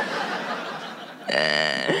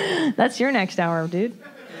 That's your next hour, dude.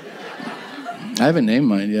 I haven't named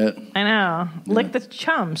mine yet. I know. Lick the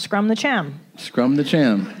chum. Scrum the chum. Scrum the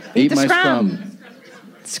cham. Eat my scrum.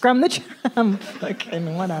 Scrum the chum.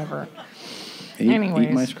 Fucking whatever. Anyways.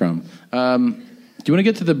 Eat my scrum. Do you want to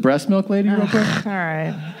get to the breast milk lady real quick? All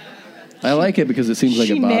right. I like it because it seems like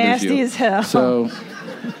it bothers nasty you. As hell. So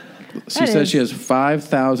she says she has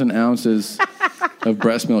 5,000 ounces of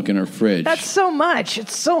breast milk in her fridge. That's so much.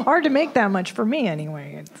 It's so hard to make that much for me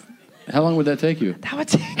anyway. How long would that take you? That would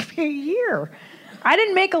take me a year. I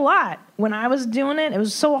didn't make a lot. When I was doing it, it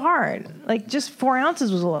was so hard. Like, just 4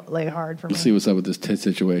 ounces was like hard for me. Let's see what's up with this tit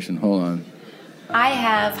situation. Hold on. I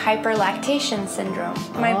have hyperlactation syndrome.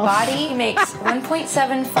 My body makes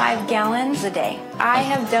 1.75 gallons a day. I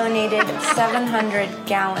have donated 700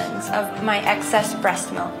 gallons of my excess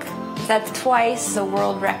breast milk. That's twice the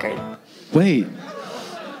world record. Wait.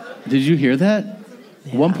 Did you hear that?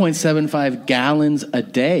 Yeah. 1.75 gallons a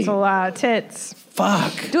day. That's a lot of tits.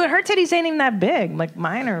 Fuck. Dude, her titties ain't even that big. Like,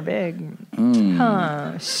 mine are big.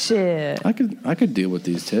 Huh, shit. I could deal with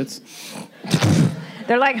these tits.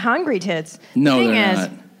 They're like hungry tits. No, they're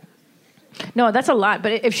not. No, that's a lot.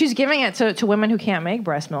 But if she's giving it to women who can't make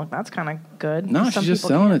breast milk, that's kind of good. No, she's just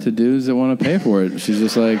selling it to dudes that want to pay for it. She's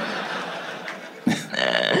just like,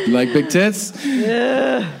 you like big tits?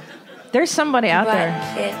 Yeah. There's somebody out there.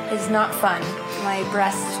 It is not fun. My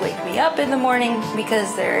breasts wake me up in the morning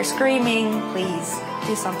because they're screaming. Please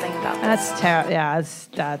do something about this.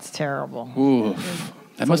 That's terrible. Oof.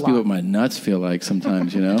 That must be what my nuts feel like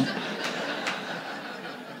sometimes, you know?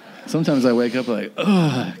 Sometimes I wake up like,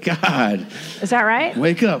 oh, God. Is that right?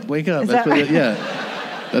 Wake up.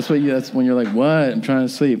 That's when you're like, what? I'm trying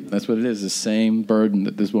to sleep. That's what it is, the same burden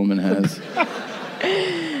that this woman has.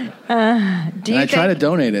 I try to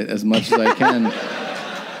donate it as much as I can.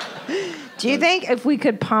 Do you think if we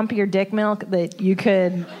could pump your dick milk that you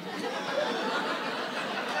could...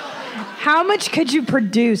 How much could you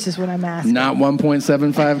produce is what I'm asking. Not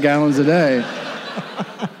 1.75 gallons a day.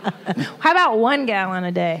 How about 1 gallon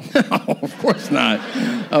a day? Of course not.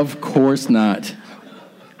 Of course not.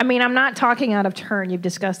 I mean, I'm not talking out of turn. You've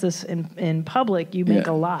discussed this in public. You make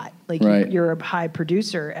a lot. Like, right. You're a high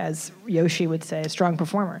producer, as Yoshi would say, a strong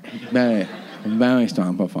performer. Very, very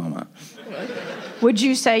strong performer. Would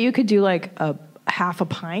you say you could do like a half a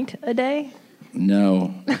pint a day?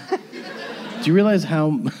 No. Do you realize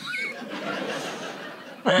how...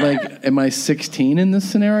 like, am I 16 in this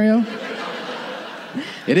scenario?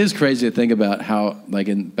 It is crazy to think about how, like,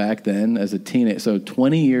 back then, as a teenager, so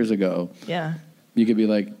 20 years ago, you could be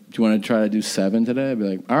like, do you want to try to do 7 today? I'd be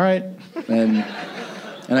like, all right. And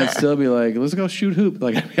I'd still be like, let's go shoot hoop.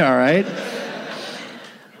 Like, I'd be all right.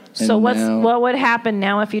 So what would happen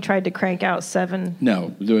now if you tried to crank out 7? No.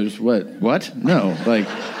 What? No. Like,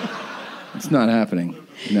 it's not happening.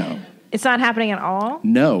 No. It's not happening at all?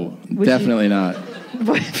 No. Definitely not.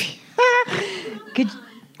 What if you...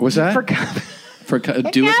 What's that? For cum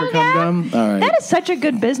gum? All right. That is such a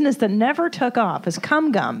good business that never took off, is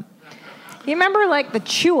cum gum. You remember like the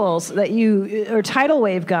Chewels or tidal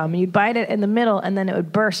wave gum, you'd bite it in the middle and then it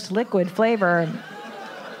would burst liquid flavor.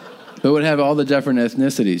 But it would have all the different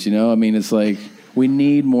ethnicities, you know? I mean, it's like, we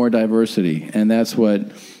need more diversity. And that's what,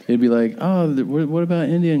 it'd be like, oh, what about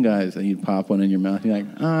Indian guys? And you'd pop one in your mouth. You're like,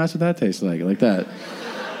 oh, that's what that tastes like that.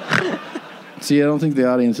 See, I don't think the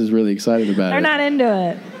audience is really excited about it. They're not into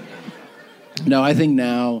it. No, I think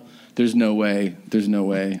now there's no way. There's no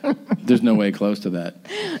way close to that.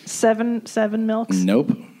 7 milks?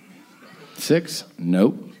 Nope. 6?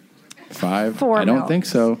 Nope. 5? 4 I don't milks. think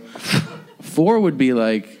so. 4 would be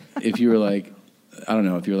like, if you were like, I don't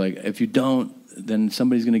know, if you're like, if you don't, then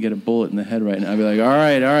somebody's going to get a bullet in the head right now. I'd be like, all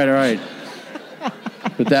right.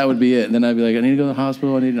 But that would be it. And then I'd be like, I need to go to the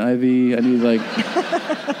hospital. I need an IV. I need like...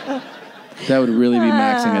 That would really be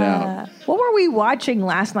maxing it out. What were we watching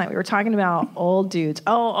last night? We were talking about old dudes.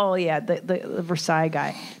 Oh yeah, the Versailles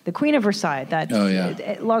guy, the Queen of Versailles.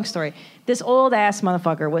 Long story. This old ass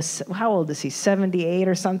motherfucker was, how old is he? 78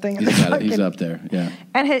 or something. He's up there. Yeah.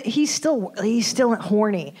 And he's still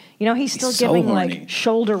horny. You know, he's still giving like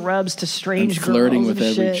shoulder rubs to strange and flirting girls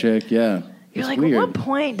with every chick. Yeah. You're like, weird. at what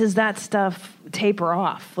point does that stuff taper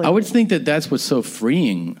off? Like, I would think that's what's so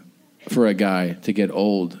freeing for a guy to get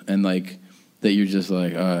old and like that you're just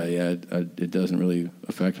like, it doesn't really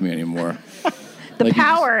affect me anymore. The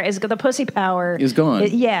power is the pussy power is gone.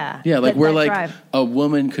 Yeah, like where like drive. A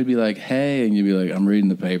woman could be like, hey, and you'd be like, I'm reading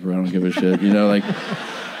the paper, I don't give a shit. You know, like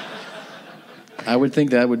I would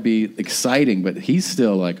think that would be exciting, but he's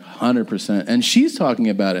still like 100%. And she's talking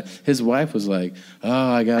about it. His wife was like,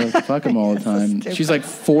 oh, I gotta fuck him all the time. She's like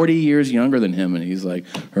 40 years younger than him, and he's like,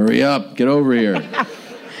 hurry up, get over here.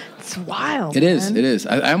 It's wild. It is.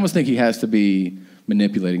 I almost think he has to be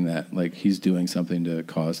manipulating that, like he's doing something to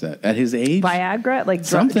cause that at his age. Viagra, like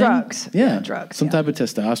something. drugs. Yeah, drugs. Some type of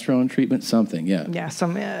testosterone treatment. Something. Yeah. Yeah,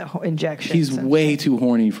 some injection. He's way too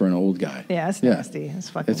horny for an old guy. Yeah, it's nasty. It's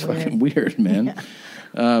fucking weird, man.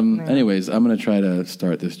 Yeah. Anyways, I'm gonna try to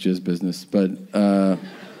start this jizz business, but I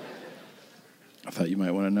thought you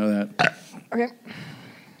might want to know that. Okay.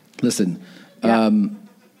 Listen, do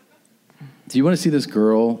you want to see this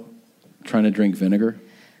girl trying to drink vinegar?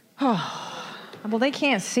 Well, they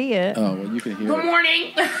can't see it. Oh, well, you can hear Good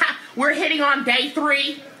morning. We're hitting on day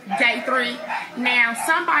three. Now,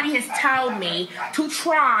 somebody has told me to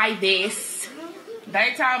try this.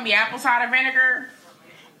 They told me apple cider vinegar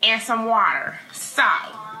and some water. So,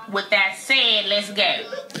 with that said, let's go.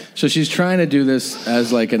 So she's trying to do this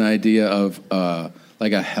as like an idea of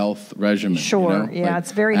like a health regimen. Sure, you know? yeah,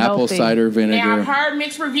 it's very apple healthy. cider vinegar. Now, I've heard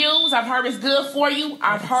mixed reviews. I've heard it's good for you.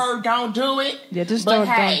 I've heard don't do it. Yeah, just but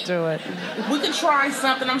don't do it. If we can try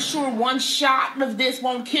something, I'm sure one shot of this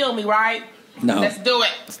won't kill me, right? No. Let's do it.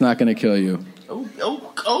 It's not going to kill you.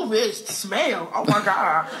 Oh, this smell. Oh, my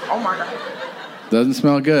God. Oh, my God. Doesn't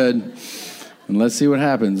smell good. And let's see what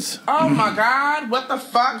happens. Oh, my God. What the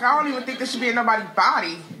fuck? I don't even think this should be in nobody's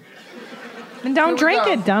body. Then don't drink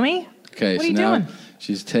it, dummy. Okay, what so are you now doing?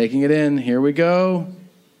 She's taking it in. Here we go.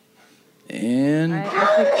 And...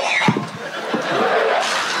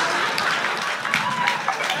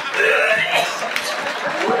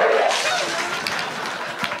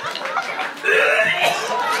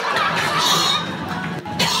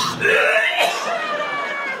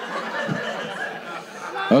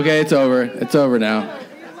 Okay, it's over. It's over now.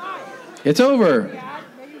 It's over.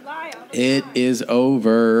 It is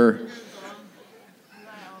over.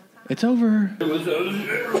 It's over.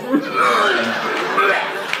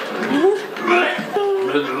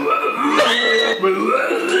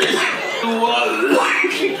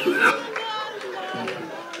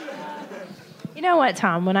 You know what,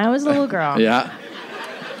 Tom? When I was a little girl, Yeah.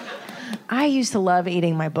 I used to love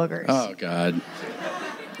eating my boogers. Oh, God.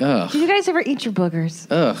 Ugh. Did you guys ever eat your boogers?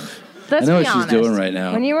 Ugh. Let's I know be what honest. she's doing right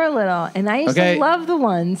now. When you were little, and I used Okay. to love the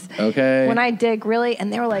ones when I dig really,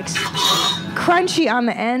 and they were like crunchy on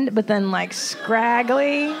the end, but then like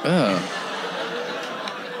scraggly. Ugh.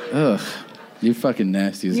 Ugh. You fucking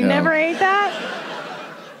nasty as You hell. never ate that?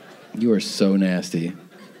 You are so nasty.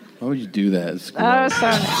 Why would you do that? It's Oh, gross. so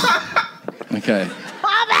nasty. Okay.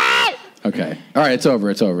 Stop it! Okay. All right, it's over.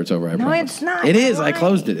 It's over. It's over. I No, promise. it's not. It is. You're I right.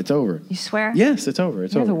 closed it. It's over. You swear? Yes, it's over.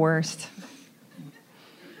 It's You're over. the worst.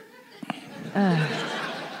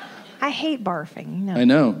 I hate barfing. You know. I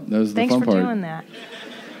know. That was the Thanks fun for part. doing that.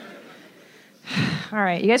 All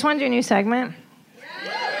right, you guys want to do a new segment?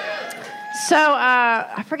 So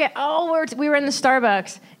I forget. Oh, we were in the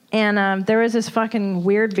Starbucks, and there was this fucking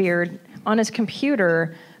weird beard on his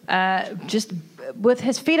computer, just with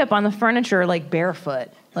his feet up on the furniture, like barefoot,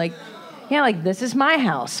 like this is my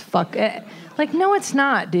house. Fuck it. Like, no, it's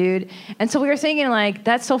not, dude. And so we were thinking, like,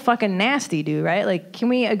 that's so fucking nasty, dude, right? Like, can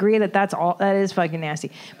we agree that that is fucking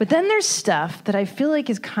nasty? But then there's stuff that I feel like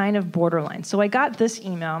is kind of borderline. So I got this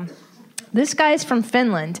email. This guy's from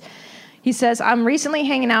Finland. He says, I'm recently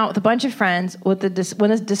hanging out with a bunch of friends when the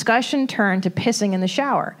discussion turned to pissing in the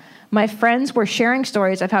shower. My friends were sharing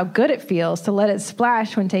stories of how good it feels to let it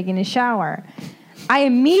splash when taking a shower. I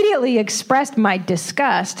immediately expressed my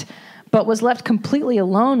disgust, but was left completely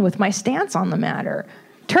alone with my stance on the matter.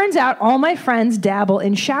 Turns out all my friends dabble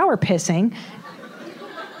in shower pissing,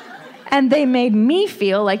 and they made me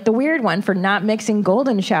feel like the weird one for not mixing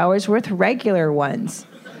golden showers with regular ones.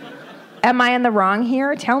 Am I in the wrong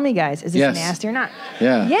here? Tell me, guys. Is this Yes. nasty or not?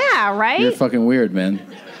 Yeah. Yeah, right? You're fucking weird, man.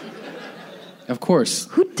 Of course.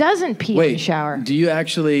 Who doesn't pee in the shower? Do you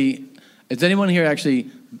actually... Does anyone here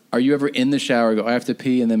actually are you ever in the shower, go, I have to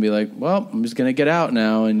pee, and then be like, well, I'm just going to get out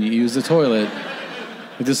now, and you use the toilet?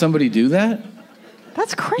 Like, does somebody do that?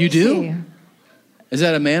 That's crazy. You do? Is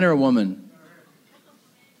that a man or a woman?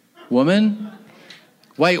 Woman?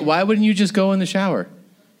 Why wouldn't you just go in the shower?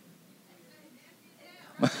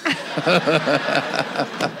 That's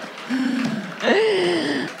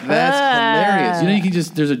hilarious. You know, you can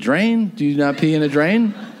just, there's a drain. Do you not pee in a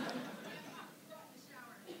drain?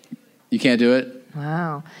 You can't do it?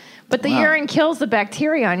 Wow. But the urine kills the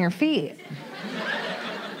bacteria on your feet.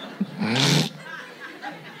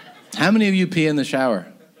 How many of you pee in the shower?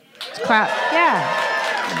 Yeah.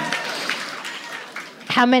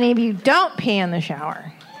 How many of you don't pee in the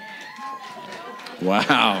shower?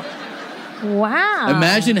 Wow. Wow.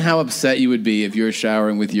 Imagine how upset you would be if you were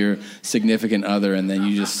showering with your significant other and then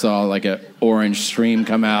you just saw like an orange stream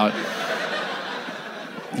come out.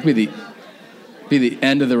 It'd be the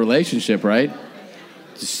end of the relationship, right?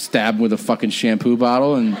 Just stab him with a fucking shampoo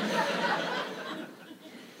bottle and...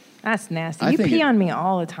 That's nasty. You pee on me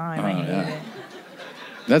all the time. I hate it.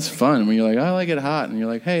 That's fun when you're like, I like it hot. And you're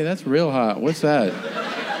like, hey, that's real hot. What's that?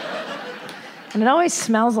 And it always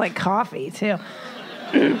smells like coffee, too.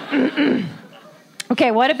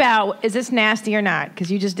 Okay, what about, is this nasty or not?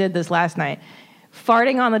 Because you just did this last night.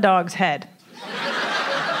 Farting on the dog's head.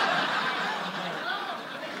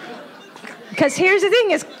 Because here's the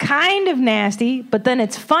thing, it's kind of nasty, but then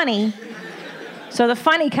it's funny. So the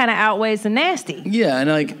funny kind of outweighs the nasty. Yeah, and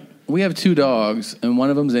like, we have 2 dogs, and one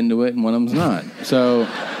of them's into it, and one of them's not. So...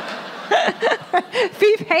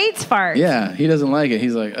 Beef hates farts. Yeah, he doesn't like it.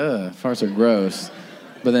 He's like, ugh, farts are gross.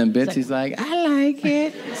 But then Bitsy's like, I like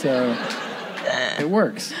it. So it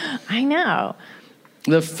works. I know.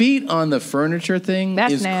 The feet on the furniture thing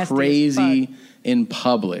is crazy in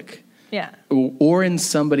public. Yeah. Or in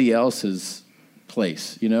somebody else's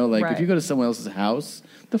place. You know, like Right. if you go to someone else's house,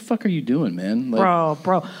 the fuck are you doing, man? Like,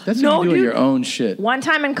 bro. That's what you're doing your own shit. One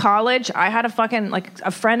time in college, I had a fucking, like,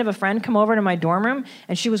 a friend of a friend come over to my dorm room,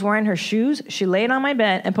 and she was wearing her shoes. She laid on my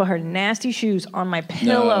bed and put her nasty shoes on my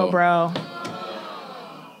pillow, bro.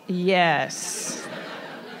 Yes.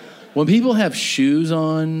 When people have shoes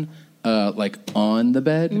on, like on the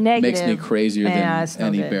bed, makes me crazier than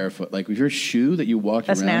any barefoot. Like with your shoe that you walk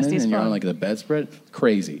around in and you're on like the bedspread,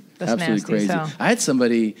 crazy. That's absolutely nasty, crazy. so. I had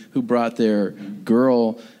somebody who brought their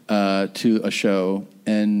girl to a show,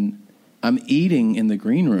 and I'm eating in the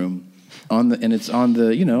green room and it's on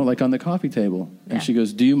the, you know, like on the coffee table. And she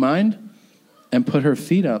goes, do you mind? And put her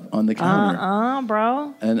feet up on the counter.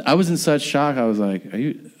 Bro. And I was in such shock. I was like, are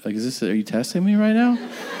you testing me right now?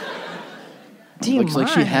 Do you Looks mind?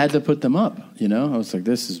 like she had to put them up, you know? I was like,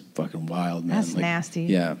 this is fucking wild, man. That's like, nasty.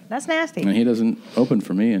 Yeah. That's nasty. And he doesn't open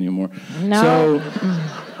for me anymore. No. So,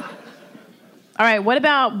 all right, what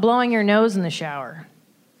about blowing your nose in the shower?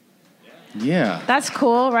 yeah. That's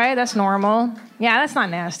cool, right? That's normal. Yeah, that's not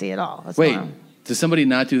nasty at all. That's Wait, normal. does somebody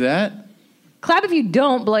not do that? Clap if you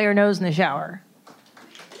don't blow your nose in the shower.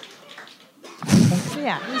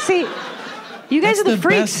 Yeah. See, you guys That's are the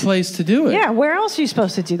freaks. Best place to do it. Yeah, where else are you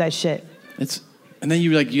supposed to do that shit? And then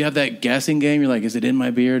you have that guessing game. You're like, is it in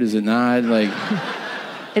my beard? Is it not? Like,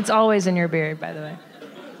 it's always in your beard, by the way.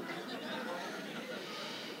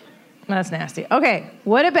 That's nasty. Okay,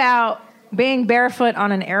 what about being barefoot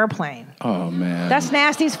on an airplane? oh man, That's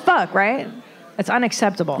nasty as fuck, right? It's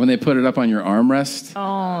unacceptable. when they put it up on your armrest.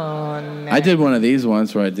 Oh, no. I did one of these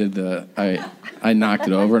once where I knocked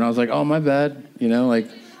it over and I was like, oh my bad, you know, like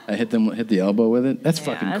I hit the elbow with it. That's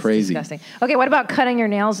fucking That's crazy. disgusting. Okay, what about cutting your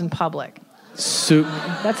nails in public?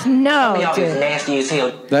 That's nasty as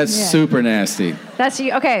hell. That's super nasty. That's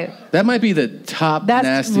okay. That might be the top That's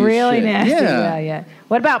nasty really shit. nasty. Yeah. Yeah.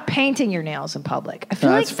 What about painting your nails in public? I feel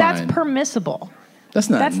like That's that's fine. permissible. That's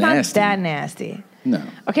not That's nasty. not that nasty. No.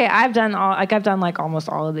 Okay, I've done almost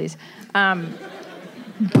all of these. Putting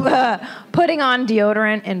on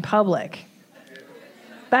deodorant in public.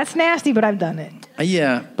 That's nasty, but I've done it.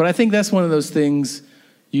 Yeah, but I think that's one of those things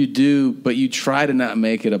you do, but you try to not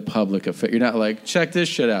make it a public affair. You're not like, check this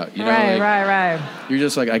shit out. You know, Right. You're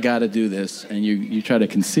just like, I got to do this, and you try to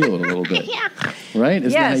conceal it a little bit. Yeah. Right?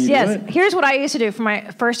 Isn't that how you do it? Here's what I used to do for my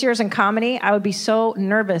first years in comedy. I would be so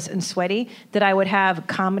nervous and sweaty that I would have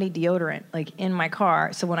comedy deodorant like in my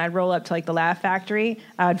car. So when I'd roll up to like the Laugh Factory,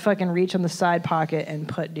 I would fucking reach on the side pocket and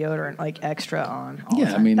put deodorant like extra on. All the Yeah,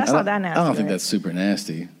 I time. mean, that's not that nasty. I don't think right? that's super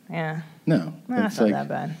nasty. Yeah. No. That's not that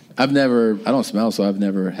bad. I don't smell, so I've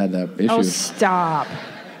never had that issue. Oh, stop.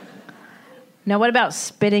 Now, what about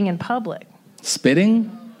spitting in public?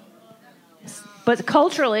 Spitting? But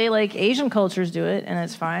culturally, like Asian cultures do it, and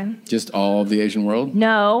it's fine. Just all of the Asian world?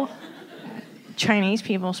 No. Chinese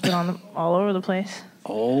people spit on them all over the place.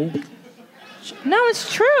 Oh. No,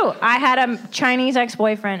 it's true. I had a Chinese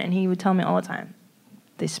ex-boyfriend, and he would tell me all the time,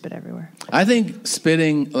 they spit everywhere. I think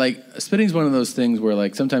spitting is one of those things where,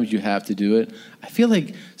 like, sometimes you have to do it. I feel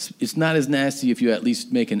like it's not as nasty if you at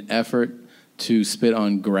least make an effort to spit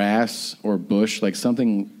on grass or bush, like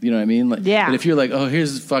something, you know what I mean? Like, yeah. But if you're like, oh,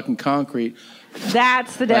 here's fucking concrete.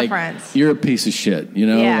 That's the like, difference. You're a piece of shit, you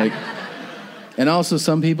know? Yeah. Like, and also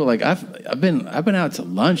some people, like, I've been out to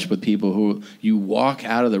lunch with people who you walk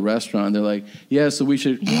out of the restaurant and they're like, yeah, so we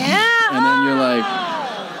should. Yeah. And then you're like,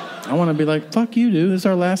 I want to be like, fuck you, dude. This is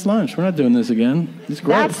our last lunch. We're not doing this again. It's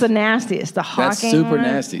gross. That's the nastiest. The hawking. That's super one.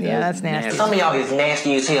 nasty. Yeah, that's nasty. Some of y'all is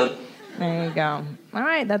nasty as hell. There you go. All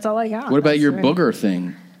right, that's all I got. What about That's your right. booger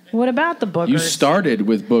thing? What about the boogers? You started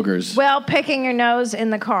with boogers. Well, picking your nose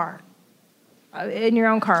in the car. In your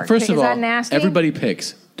own car. First of Is all, that nasty? everybody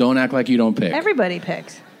picks. Don't act like you don't pick. Everybody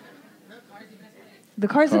picks. The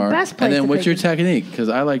car's the best place And then to what's pick your it. technique? Because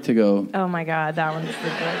I like to go, Oh, my God. That one's the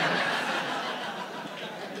good.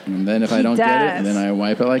 and then if I He don't get it, does. then I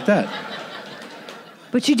wipe it like that.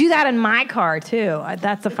 But you do that in my car, too.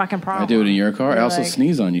 That's the fucking problem. I do it in your car. I You're also like-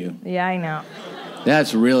 sneeze on you. Yeah, I know.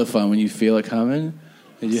 That's really fun when you feel it coming.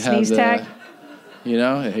 And you Sneeze have the, tag? You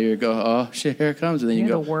know, here you go. Oh, shit, here it comes. And then you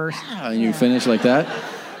You're go, the worst. "Ah," and you finish like that.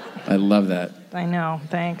 I love that. I know.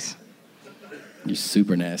 Thanks. You're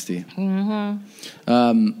super nasty.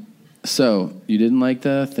 Mm-hmm. So, you didn't like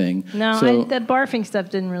the thing. No, So, that barfing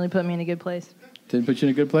stuff didn't really put me in a good place. didn't put you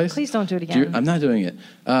in a good place? Please don't do it again. I'm not doing it.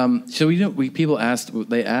 So people asked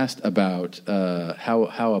about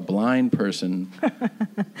how a blind person,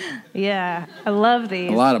 Yeah, I love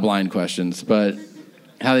these. a lot of blind questions, but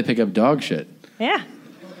how they pick up dog shit, Yeah.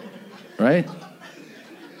 right?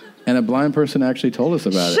 And a blind person actually told us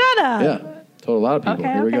about it. Shut up. Yeah, told a lot of people.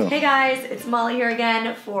 Here we go. Hey guys, it's Molly here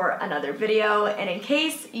again for another video, and in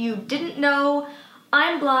case you didn't know,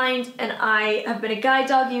 I'm blind and I have been a guide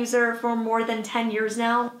dog user for more than 10 years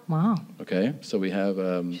now. Wow. Okay, so we have...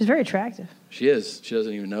 She's very attractive. She is. She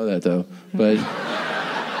doesn't even know that, though. But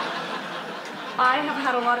I have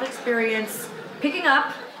had a lot of experience picking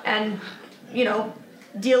up and,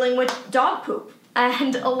 dealing with dog poop.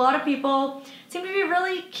 And a lot of people seem to be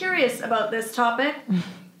really curious about this topic.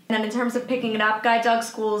 And in terms of picking it up, guide dog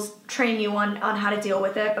schools train you on how to deal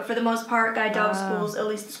with it. But for the most part, guide dog schools, at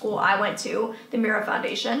least the school I went to, the Mira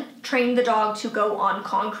Foundation, train the dog to go on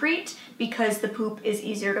concrete because the poop is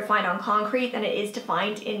easier to find on concrete than it is to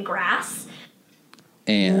find in grass.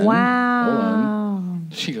 and Wow. hold on.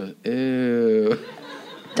 She goes, ew.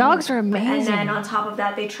 Dogs are amazing. And then on top of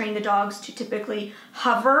that, they train the dogs to typically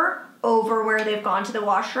hover over where they've gone to the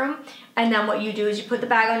washroom. And then what you do is you put the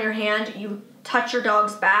bag on your hand, you touch your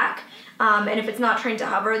dog's back, and if it's not trained to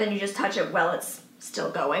hover, then you just touch it while it's still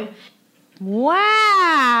going.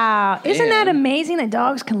 Wow. Isn't that And amazing that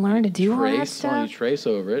dogs can learn to do all that Trace, stuff? you trace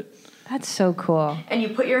over it. That's so cool. And you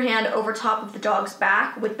put your hand over top of the dog's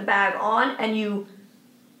back with the bag on, and you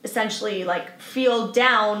essentially feel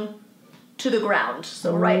down to the ground.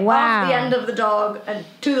 So right off the end of the dog and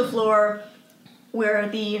to the floor where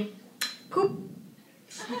the poop.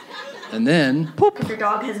 And then... If your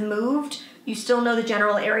dog has moved, you still know the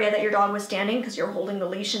general area that your dog was standing because you're holding the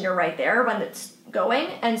leash and you're right there when it's going.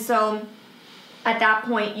 And so at that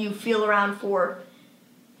point, you feel around for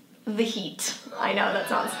the heat. I know that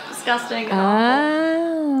sounds disgusting and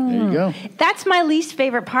awful. There you go. That's my least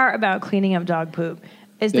favorite part about cleaning up dog poop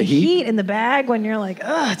is the heat in the bag when you're like,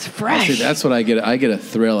 oh, it's fresh. Actually, that's what I get. I get a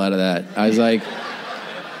thrill out of that. I was like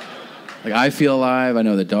I feel alive. I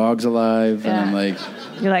know the dog's alive. And I'm like...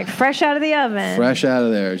 You're like fresh out of the oven. Fresh out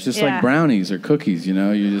of there. It's just like brownies or cookies, you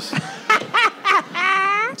know? You just...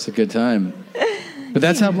 It's a good time. But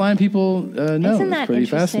that's how blind people know. Isn't that it's pretty interesting?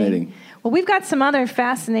 fascinating. Well, we've got some other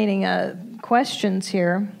fascinating questions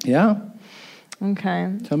here. Yeah?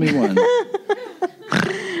 Okay. Tell me one.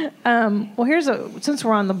 Well, since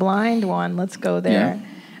we're on the blind one, let's go there.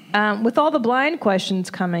 Yeah. With all the blind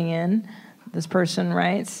questions coming in, this person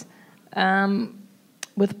writes,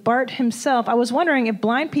 with Bart himself, I was wondering if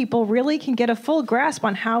blind people really can get a full grasp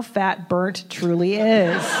on how fat Bert truly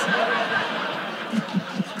is.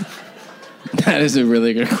 That is a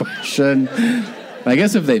really good question. I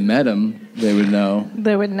guess if they met him, they would know.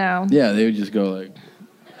 They would know. Yeah, they would just go like...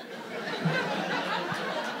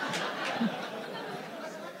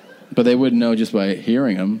 But they wouldn't know just by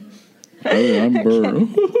hearing him. Oh, I'm Bert.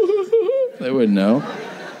 They wouldn't know.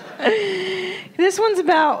 This one's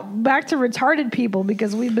about back to retarded people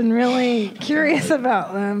because we've been really curious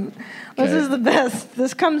about them. This is the best.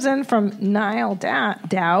 This comes in from Niall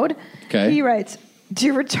Dowd. Okay. He writes,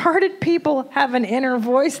 do retarded people have an inner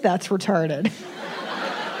voice that's retarded?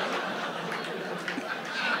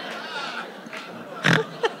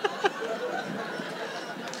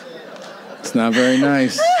 It's not very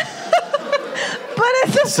nice. But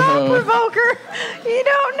it's a thought provoker. You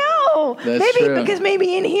don't know. That's maybe true. Because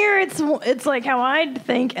maybe in here it's like how I'd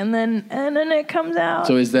think, and then it comes out.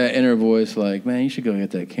 So is that inner voice like, man, you should go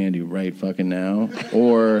get that candy right fucking now?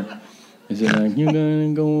 Or is it like, you're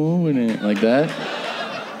gonna go over it like that?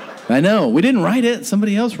 I know. We didn't write it.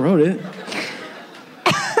 Somebody else wrote it.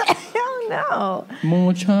 Hell no.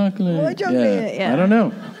 More chocolate. More chocolate, yeah. I don't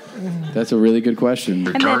know. That's a really good question.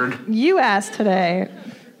 And then you asked today.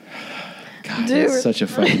 God, that's such a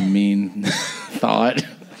fucking mean thought.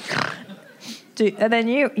 And then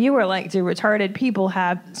you were like, do retarded people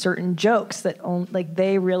have certain jokes that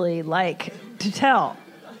they really like to tell?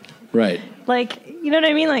 Right. Like, you know what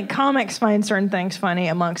I mean? Like, comics find certain things funny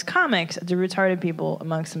amongst comics, do retarded people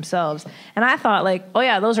amongst themselves. And I thought, like, oh,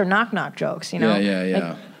 yeah, those are knock-knock jokes, you know?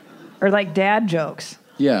 Yeah. Or, like, dad jokes.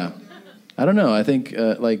 Yeah. I don't know. I think,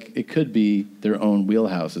 it could be their own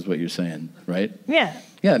wheelhouse is what you're saying, right? Yeah.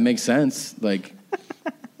 Yeah, it makes sense. Like,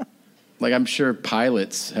 I'm sure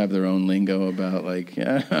pilots have their own lingo about,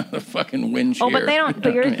 the fucking wind shear. Oh, but they don't.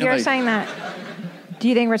 But you're Like, saying that. Do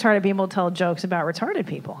you think retarded people tell jokes about retarded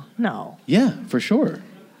people? No. Yeah, for sure.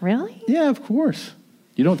 Really? Yeah, of course.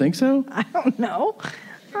 You don't think so? I don't know.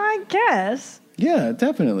 I guess. Yeah,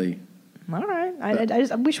 definitely. All right.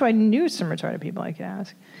 I wish I knew some retarded people I could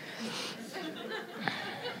ask.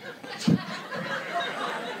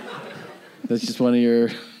 That's just one of your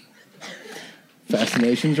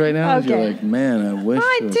fascinations right now? Okay. You're like, man, I wish.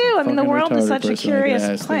 I do. I mean, the world is such a curious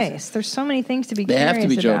place. place. There's so many things to be They curious about. have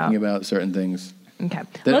to be joking about certain things. Okay.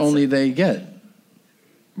 That only they get.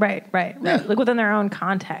 Right. Yeah. Like within their own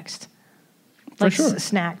context. For Like sure.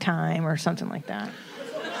 snack time or something like that.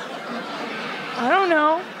 I don't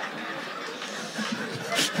know.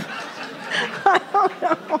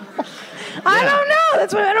 I don't know.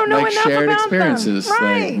 That's what I don't know like enough shared about experiences. them.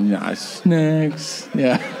 Right. Like, snacks.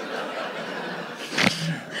 Yeah.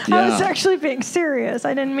 I was actually being serious.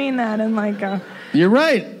 I didn't mean that in like a... You're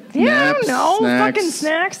right. Yeah, Naps, I don't know. snacks, Fucking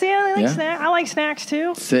snacks. Yeah, I like Yeah. snacks. I like snacks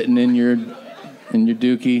too. sitting in your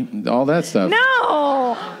dookie, all that stuff. No.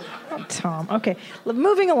 Oh, Tom. Okay.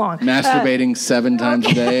 Moving along. Masturbating 7 times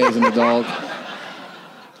a day as an adult.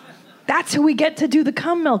 That's who we get to do the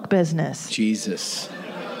cum milk business. Jesus.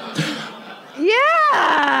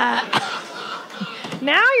 Yeah.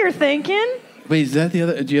 Now you're thinking. Wait, is that the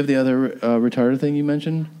other? Do you have the other retarded thing you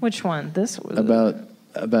mentioned? Which one? This was about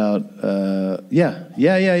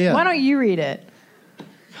yeah. Why don't you read it?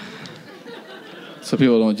 So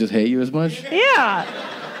people don't just hate you as much? Yeah.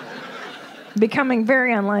 Becoming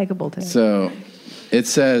very unlikable to me. So it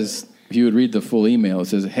says, if you would read the full email, it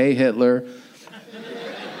says, "Hey Hitler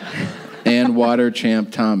and water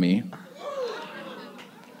champ Tommy.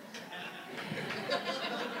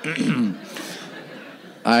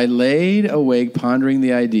 I laid awake pondering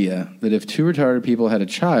the idea that if 2 retarded people had a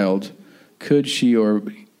child, could she or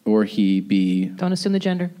he be... Don't assume the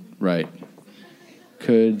gender. Right.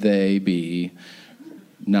 Could they be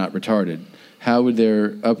not retarded? How would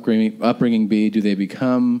their upbringing be? Do they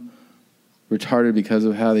become retarded because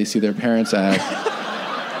of how they see their parents act?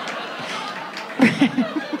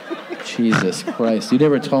 Jesus Christ. You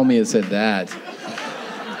never told me it said that.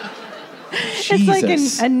 It's like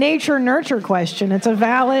a nature-nurture question. It's a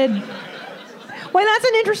valid... Wait, that's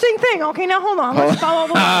an interesting thing. Okay, now hold on. Let's follow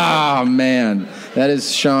the... Oh, man. That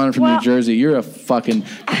is Sean from New Jersey. You're a fucking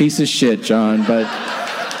piece of shit, John, but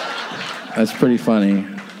that's pretty funny.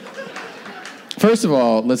 First of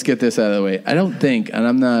all, let's get this out of the way. I don't think, and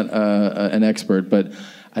I'm not an expert, but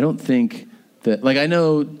I don't think that... Like, I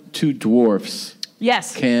know 2 dwarfs...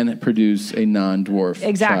 Yes. Can produce a non-dwarf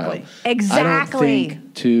Exactly. child. Exactly. I don't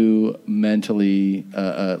think 2 mentally,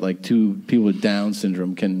 2 people with Down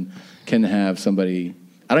syndrome can have somebody.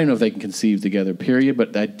 I don't even know if they can conceive together. Period.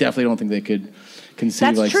 But I definitely don't think they could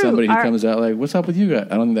conceive That's true. somebody who comes out like, "What's up with you guys?"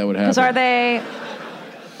 I don't think that would happen. Because are they?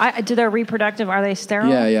 Do their reproductive? Are they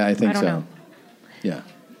sterile? Yeah, I think don't so. know. Yeah.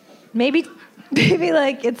 Maybe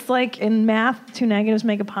like it's like in math, 2 negatives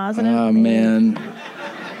make a positive. Oh man.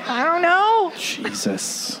 I don't know.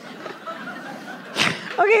 Jesus.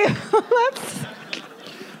 Okay,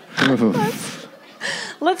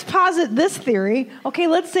 let's posit this theory. Okay,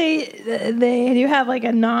 let's say they do have like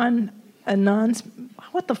a non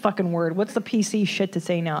what the fucking word? What's the PC shit to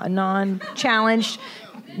say now? A non-mentally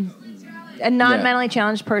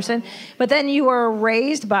challenged person. But then you were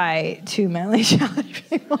raised by 2 mentally challenged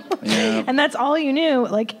people. Yeah. And that's all you knew.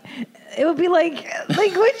 Like it would be like would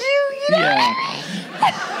you know? Yeah.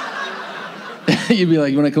 You'd be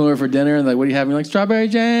like, you want to come over for dinner? And like, what do you have? And you're like, strawberry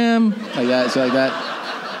jam. Like that, shit like that.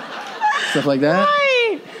 Stuff like that.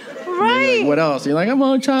 Right. Like, what else? You're like, I'm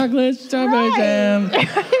on chocolate, strawberry jam.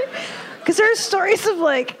 Because there's stories of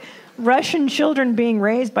like Russian children being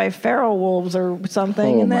raised by feral wolves or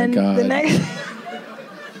something, Oh, and then my God. the next.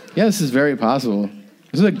 Yeah, this is very possible.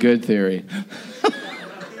 This is a good theory.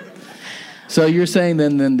 So you're saying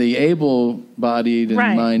then the able-bodied and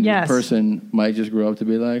minded person might just grow up to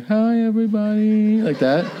be like, hi, everybody, like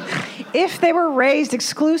that? If they were raised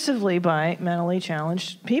exclusively by mentally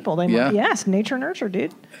challenged people, they might. Yes, nature nurture,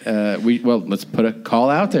 dude. Let's put a call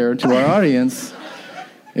out there to our audience.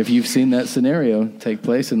 If you've seen that scenario take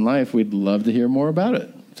place in life, we'd love to hear more about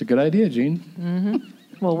it. It's a good idea, Gene. Mm-hmm.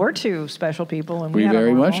 Well, we're two special people, and we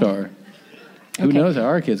very much are. Who Okay. knows how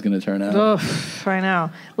our kid's going to turn out? Ugh, I know.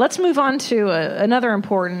 Let's move on to another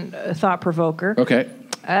important thought provoker. Okay.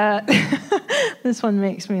 This one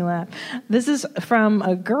makes me laugh. This is from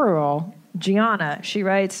a girl, Gianna. She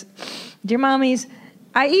writes, "Dear mommies,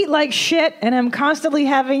 I eat like shit and I'm constantly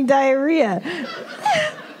having diarrhea.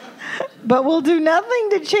 But will do nothing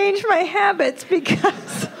to change my habits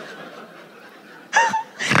because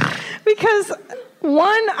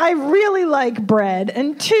one, I really like bread,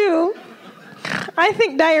 and two, I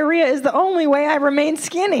think diarrhea is the only way I remain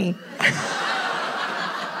skinny."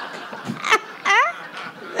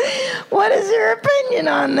 What is your opinion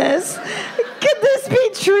on this? Could this be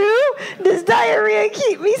true? Does diarrhea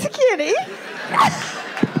keep me skinny?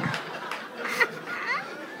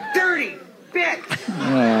 Dirty bitch.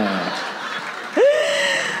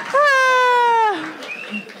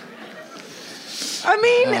 I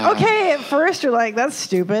mean, okay, at first you're like, that's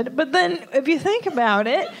stupid. But then if you think about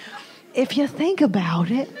it,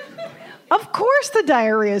 of course the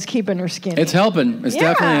diarrhea is keeping her skinny. It's helping. It's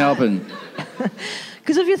definitely helping.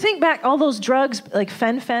 Because if you think back, all those drugs, like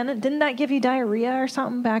fen-phen, didn't that give you diarrhea or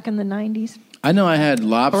something back in the 90s? I know I had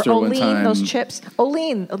lobster or one time. Those chips.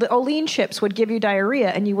 The Olean chips would give you diarrhea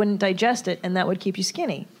and you wouldn't digest it, and that would keep you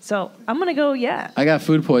skinny. So I'm going to go, yeah. I got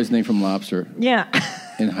food poisoning from lobster. Yeah.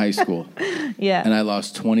 In high school. Yeah. And I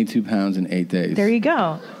lost 22 pounds in 8 days. There you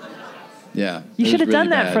go. Yeah. You should have really done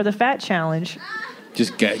that bad. for the fat challenge.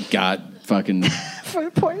 Just got fucking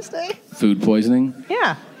Food poisoning. food poisoning.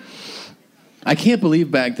 Yeah. I can't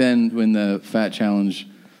believe back then when the fat challenge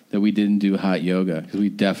that we didn't do hot yoga, because we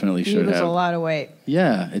definitely should You lose have. a lot of weight.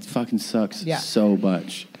 Yeah, it fucking sucks so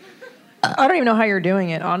much. I don't even know how you're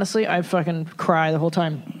doing it. Honestly, I fucking cry the whole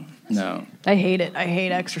time. No. I hate it. I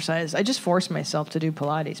hate exercise. I just force myself to do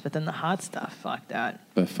Pilates, but then the hot stuff, fuck that.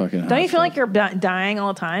 But fucking Don't you feel like you're dying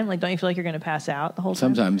all the time? Like, don't you feel like you're going to pass out the whole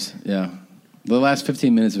time? Sometimes, yeah. The last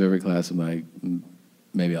 15 minutes of every class, I'm like,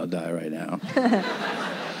 maybe I'll die right now.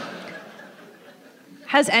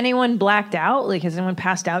 Has anyone blacked out? Like, has anyone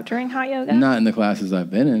passed out during hot yoga? Not in the classes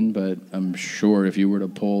I've been in, but I'm sure if you were to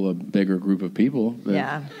poll a bigger group of people.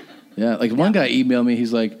 Yeah. Yeah, like one guy emailed me,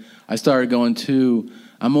 he's like, I started going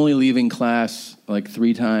I'm only leaving class like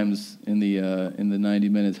 3 times in the 90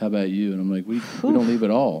 minutes. How about you? And I'm like, we don't leave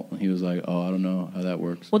at all. And he was like, oh, I don't know how that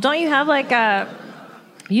works. Well, don't you have like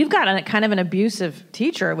you've got a kind of an abusive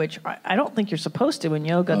teacher, which I don't think you're supposed to in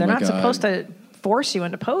yoga. Oh They're my not God. supposed to force you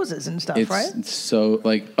into poses and stuff, right? It's so,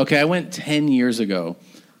 like, okay, I went 10 years ago.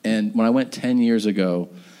 And when I went 10 years ago,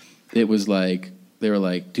 it was like, they were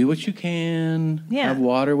like, do what you can. Yeah. Have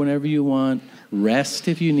water whenever you want. Rest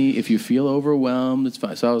if you need. If you feel overwhelmed, it's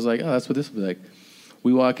fine. So I was like, oh, that's what this will be like.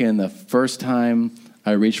 We walk in. The first time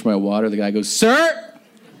I reach for my water, the guy goes, sir!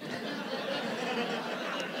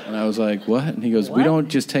 And I was like, what? And he goes, we don't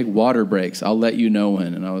just take water breaks. I'll let you know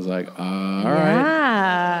when. And I was like, all right.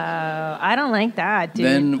 Wow. I don't like that, dude.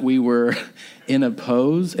 Then we were in a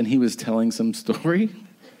pose, and he was telling some story.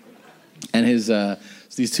 And these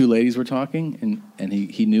 2 ladies were talking, and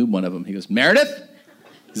he knew one of them. He goes, Meredith,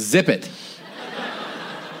 zip it.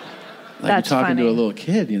 Like That's you're talking funny. to a little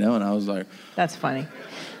kid, you know? And I was like... That's funny.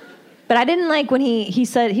 But I didn't like when he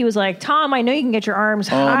said, he was like, Tom, I know you can get your arms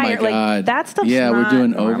Oh, higher. my God. Like, that stuff's yeah, not we're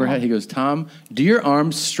doing normal. overhead. He goes, Tom, do your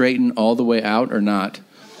arms straighten all the way out or not?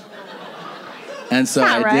 And so Not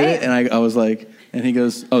I did right. it, and I was like... And he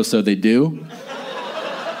goes, oh, so they do?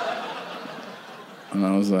 And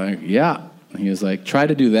I was like, yeah. And he was like, try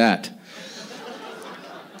to do that.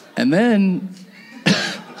 And then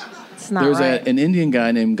It's not there was right. an Indian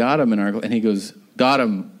guy named Gautam in our... And he goes,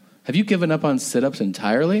 Gautam, have you given up on sit-ups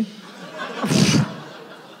entirely?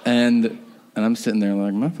 and I'm sitting there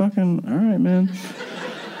like, my fucking... All right, man.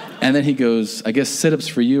 And then he goes, I guess sit-ups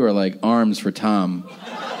for you are like arms for Tom.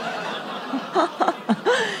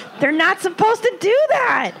 They're not supposed to do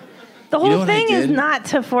that. The You know whole what I thing is did? not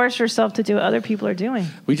to force yourself to do what other people are doing.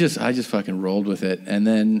 I just fucking rolled with it. And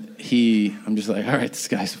then I'm just like, all right, this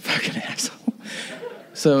guy's a fucking asshole.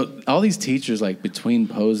 So all these teachers, like between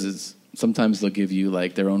poses, sometimes they'll give you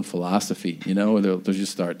like their own philosophy, you know, or they'll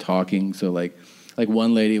just start talking. So like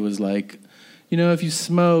one lady was like, you know, if you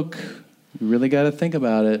smoke, you really got to think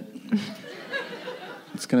about it.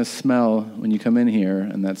 It's going to smell when you come in here,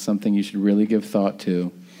 and that's something you should really give thought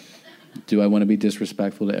to. Do I want to be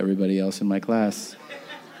disrespectful to everybody else in my class?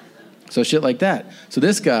 So shit like that. So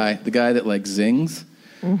this guy, the guy that like zings,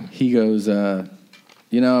 he goes,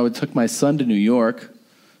 you know, I took my son to New York,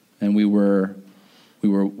 and we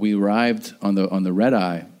arrived on the red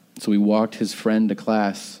eye. So we walked his friend to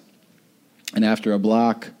class, and after a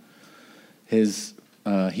block,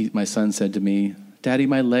 my son said to me, "Daddy,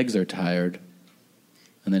 my legs are tired."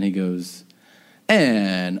 And then he goes,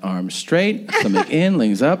 and arms straight, stomach in,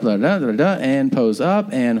 legs up, blah, blah, blah, blah, and pose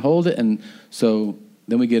up, and hold it. And so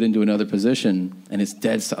then we get into another position, and it's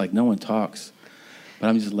dead, like no one talks. But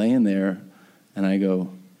I'm just laying there, and I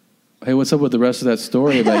go, "Hey, what's up with the rest of that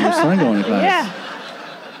story about your son going to class?" Yeah.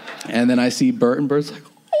 And then I see Bert, and Bert's like,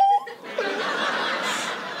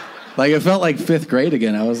 like it felt like 5th grade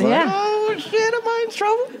again. I was like, oh, shit, am I in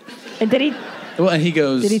trouble? And did he... Well, and he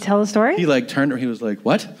goes... Did he tell the story? He like turned, he was like,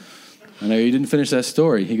 what? I know you didn't finish that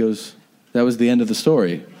story. He goes, that was the end of the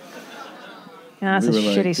story. Yeah, that's a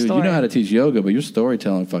shitty Dude, story. you know how to teach yoga, but your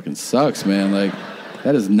storytelling fucking sucks, man. Like,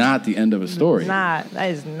 that is not the end of a story. That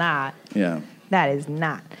is not. Yeah. That is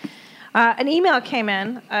not. An email came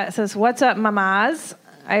in. It says, "What's up, mamas?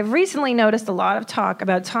 I've recently noticed a lot of talk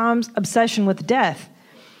about Tom's obsession with death,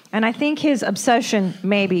 and I think his obsession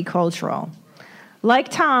may be cultural. Like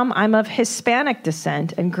Tom, I'm of Hispanic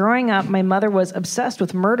descent, and growing up, my mother was obsessed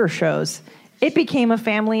with murder shows. It became a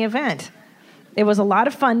family event. It was a lot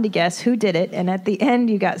of fun to guess who did it, and at the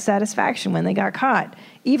end, you got satisfaction when they got caught.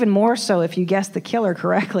 Even more so if you guessed the killer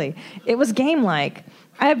correctly. It was game-like.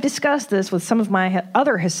 I have discussed this with some of my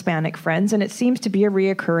other Hispanic friends, and it seems to be a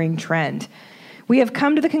reoccurring trend. We have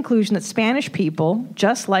come to the conclusion that Spanish people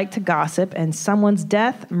just like to gossip, and someone's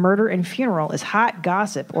death, murder, and funeral is hot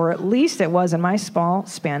gossip, or at least it was in my small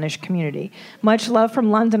Spanish community. Much love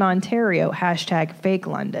from London, Ontario, #fake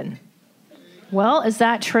London." Well, is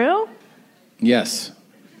that true? Yes.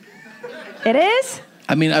 It is?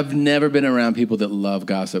 I mean, I've never been around people that love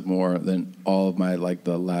gossip more than all of my, like,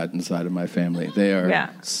 the Latin side of my family. They are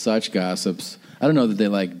such gossips. I don't know that they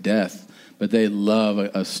like death, but they love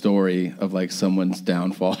a story of like someone's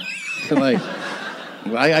downfall. Like,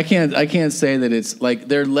 I can't say that it's like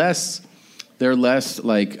they're less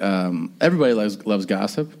like everybody loves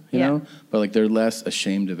gossip, you know, but like they're less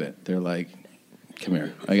ashamed of it. They're like, come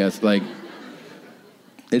here, I guess, like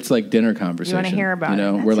it's like dinner conversation. You want to hear about it,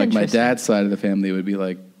 That's where like my dad's side of the family would be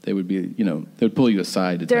like. They would be, you know, they would pull you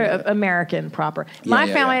aside. They're American proper.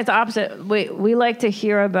 My family is the opposite. We like to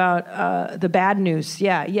hear about the bad news.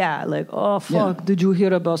 Yeah. Like, oh, fuck, did you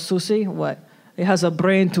hear about Susie? What? He has a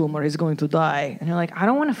brain tumor. He's going to die. And you're like, I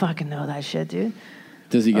don't want to fucking know that shit, dude.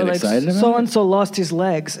 Does he get excited about it? So-and-so lost his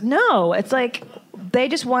legs. No, it's like they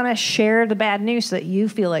just want to share the bad news so that you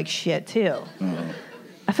feel like shit, too. Oh.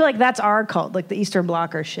 I feel like that's our cult. Like the Eastern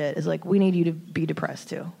Blocker shit is like, we need you to be depressed,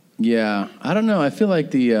 too. Yeah, I don't know. I feel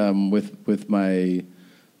like the with my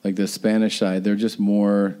like the Spanish side, they're just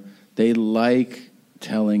more. They like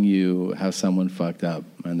telling you how someone fucked up,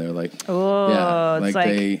 and they're like,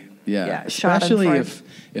 especially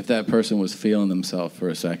if that person was feeling themselves for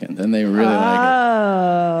a second, then they really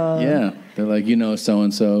like it. Yeah, they're like, you know, so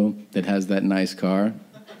and so that has that nice car.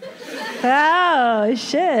 Oh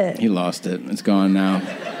shit! He lost it. It's gone now.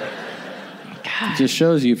 It just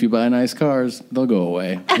shows you if you buy nice cars, they'll go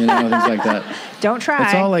away. You know, things like that. Don't try.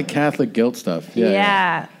 It's all like Catholic guilt stuff.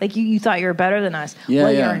 Yeah. Like you thought you were better than us. Yeah,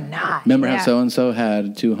 well, you're not. Remember how so-and-so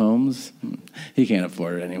had 2 homes? He can't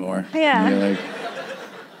afford it anymore. Yeah. And you're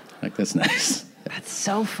like, that's nice. That's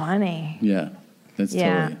so funny. Yeah. That's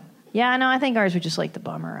totally. Yeah, no, I think ours were just like the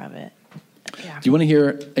bummer of it. Yeah. Do you want to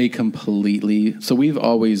hear a completely... So we've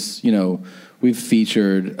always, you know... We've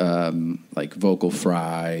featured like vocal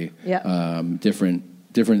fry,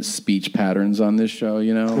 different speech patterns on this show,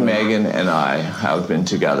 you know? Megan and I have been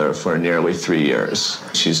together for nearly 3 years.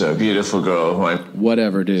 She's a beautiful girl who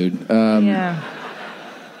Whatever, dude.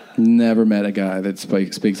 Never met a guy that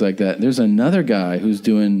speaks like that. There's another guy who's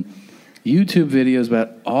doing YouTube videos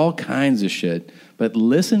about all kinds of shit. But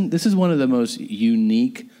listen, this is one of the most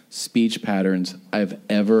unique speech patterns I've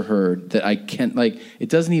ever heard that I can't, like, it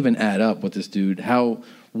doesn't even add up with this dude.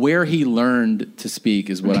 Where he learned to speak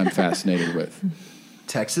is what I'm fascinated with.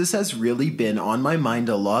 Texas has really been on my mind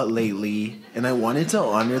a lot lately, and I wanted to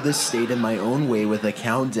honor the state in my own way with a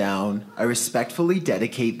countdown. I respectfully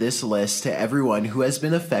dedicate this list to everyone who has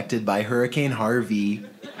been affected by Hurricane Harvey.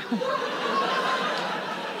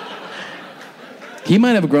 He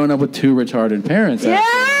might have grown up with 2 retarded parents. Yeah!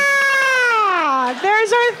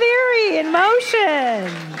 There's our theory in motion.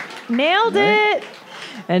 Nailed it.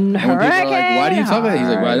 And And when people are like, why do you talk like that? He's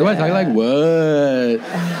like, why do I talk like what?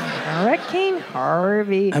 Hurricane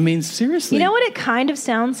Harvey. I mean, seriously. You know what it kind of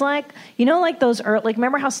sounds like? You know, like those,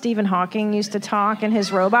 remember how Stephen Hawking used to talk in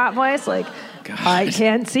his robot voice? Like, I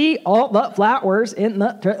can see all the flowers in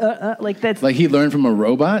the, like that's. Like he learned from a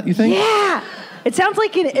robot, you think? Yeah. It sounds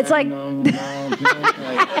like it's like.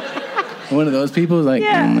 One of those people is like,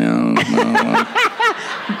 no.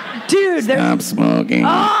 Dude, stop smoking.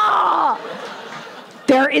 Oh!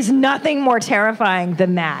 There is nothing more terrifying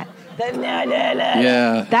than that.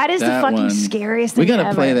 Yeah. That is the fucking one. scariest thing We got to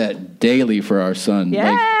ever. play that daily for our son.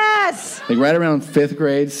 Yes. Like right around 5th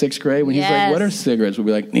grade, 6th grade, when he's like, Yes. what are cigarettes? We'll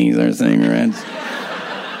be like, these are cigarettes.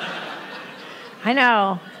 I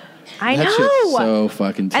know. I That know. shit's so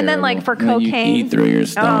fucking terrible. And then like for And then cocaine. you eat through your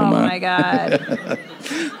stomach. Oh my God.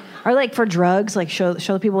 Or like for drugs, like show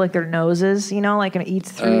people like their noses, you know, like and it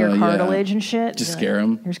eats through your cartilage and shit. Just Like, scare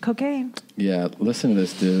them. Here's cocaine. Yeah, listen to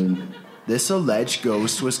this dude. This alleged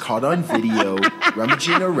ghost was caught on video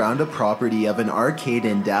rummaging around a property of an arcade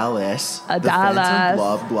in Dallas. The phantom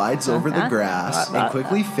blob glides over the grass and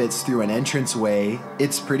quickly fits through an entranceway.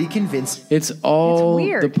 It's pretty convincing. It's all It's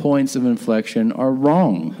weird. the points of inflection are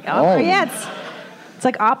wrong. All of them. Yeah, it's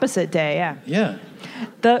like opposite day, yeah. Yeah.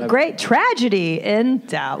 The great tragedy in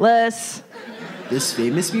Dallas. This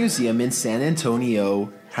famous museum in San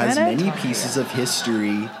Antonio has many pieces of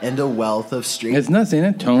history and a wealth of strange. It's not San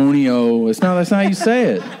Antonio. That's not how you say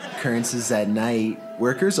it. Occurrences at night.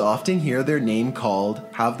 Workers often hear their name called,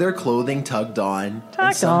 have their clothing tugged on,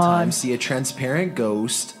 and sometimes see a transparent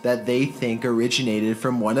ghost that they think originated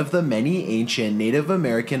from one of the many ancient Native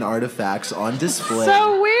American artifacts on display.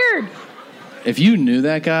 So weird. If you knew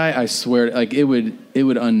that guy, I swear, like it would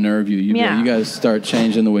unnerve you. You'd be like, you guys start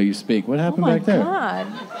changing the way you speak. What happened back there? God.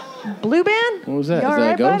 Blue band? What was that? You Is all that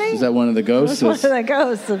right, a ghost? buddy? Is that one of the ghosts One of that's the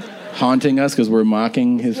ghosts. haunting us because we're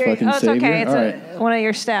mocking his fucking it's savior? okay. It's All right. one of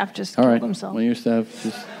your staff just All killed right. himself. One of your staff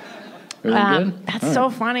just. Everything good? That's All so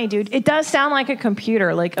right. funny, dude. It does sound like a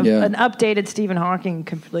computer, like an updated Stephen Hawking,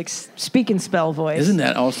 like speak and spell voice. Isn't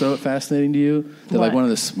that also fascinating to you? That like What? one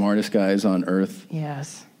of the smartest guys on earth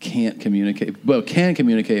Yes. can't communicate. Well, can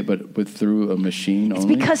communicate, but through a machine It's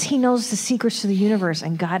only. because he knows the secrets to the universe,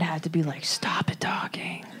 and God had to be like, stop it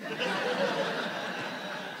talking.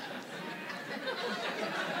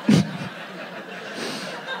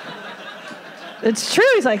 It's true.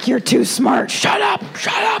 He's like, you're too smart. Shut up.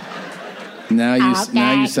 Shut up. Now you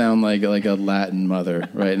Okay. sound like a Latin mother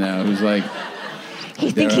right now who's like. He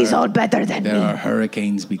think he's all better than There me. are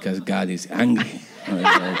hurricanes because God is angry.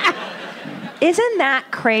 Isn't that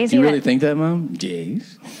crazy? You really that think that, Mom?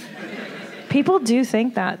 Jeez. people do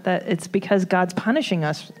think that it's because God's punishing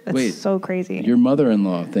us? It's Wait, so crazy. Your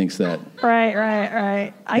mother-in-law thinks that.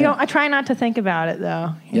 Right. I try not to think about it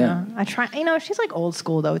though. You know? I try. You know, she's like old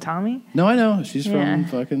school though, Tommy. No, I know. She's from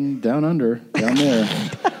fucking down under, down there.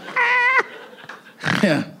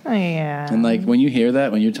 Yeah. Oh, yeah. And like when you hear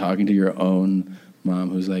that, when you're talking to your own mom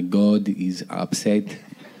who's like, God is upset.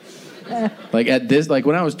 Like at this, like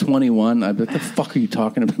when I was 21, I'd be like, the fuck are you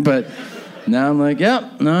talking about? But now I'm like, yeah,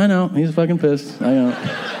 no, I know. He's fucking pissed. I know.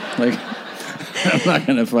 Like, I'm not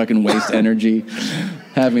going to fucking waste energy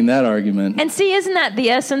having that argument. And see, isn't that the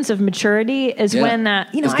essence of maturity? Is when you know,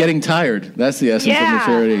 it's getting tired. That's the essence of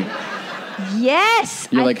maturity. Yes,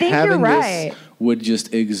 You're I like, think having you're right. this would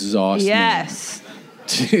just exhaust me. Yes.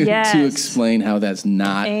 To explain how that's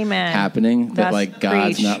not happening. That That's like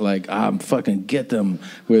God's preach. not like, I'm fucking get them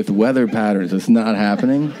with weather patterns. It's not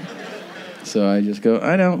happening. So I just go,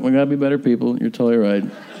 I know, we gotta be better people. You're totally right.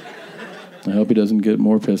 I hope he doesn't get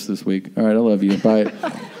more pissed this week. All right, I love you. Bye.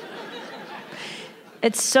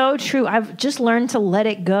 It's so true. I've just learned to let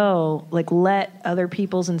it go, like let other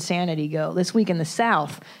people's insanity go. This week in the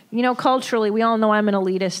South, you know, culturally, we all know I'm an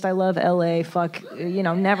elitist. I love LA. Fuck, you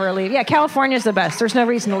know, never leave. Yeah, California's the best. There's no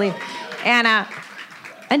reason to leave.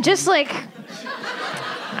 And just like,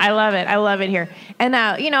 I love it. I love it here. And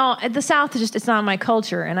you know, the South is it's not my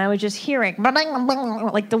culture. And I was just hearing,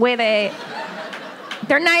 like the way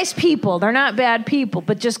they're nice people. They're not bad people,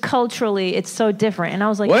 but just culturally, it's so different. And I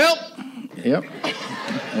was like, well, yep.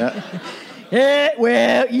 Yeah,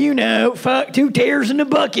 well, you know, fuck 2 tears in the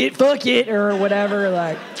bucket, fuck it, or whatever.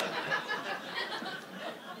 Like,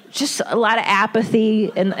 just a lot of apathy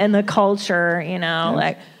in the culture, you know.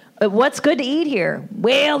 Like, what's good to eat here?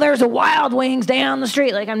 Well, there's a Wild Wings down the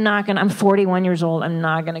street. Like, I'm 41 years old. I'm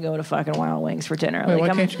not gonna go to fucking Wild Wings for dinner. Wait, like,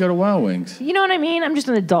 why can't you go to Wild Wings? You know what I mean? I'm just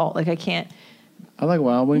an adult. Like, I can't. I like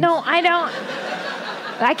Wild Wings. No, I don't.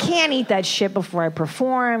 I can't eat that shit before I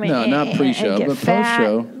perform. No, not pre-show, but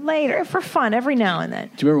post-show. Later, for fun, every now and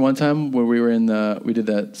then. Do you remember one time where we were we did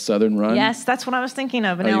that Southern run? Yes, that's what I was thinking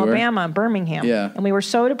of in you were? Alabama, Birmingham. Yeah. And we were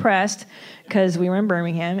so depressed because we were in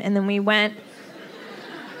Birmingham, and then we went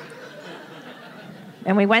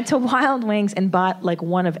to Wild Wings and bought like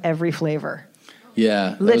one of every flavor.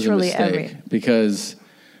 Yeah, literally that was a mistake, because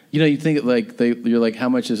you think like you're like, how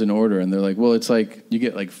much is an order, and they're like, well, it's like you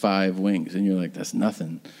get like 5 wings, and you're like, that's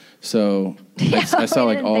nothing. So I saw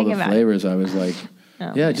like all the flavors. I was like,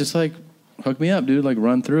 just like hook me up, dude. Like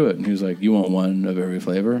run through it. And he was like, you want one of every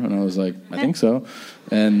flavor? And I was like, I think so.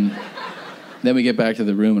 And then we get back to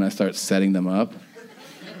the room, and I start setting them up.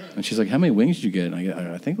 And she's like, how many wings did you get?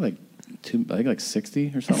 And I think like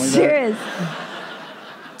 60 or something like that. Serious.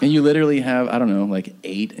 And you literally have, I don't know, like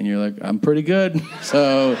 8, and you're like, I'm pretty good.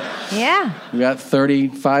 So yeah, we got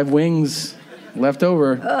 35 wings left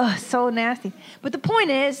over. Ugh, so nasty. But the point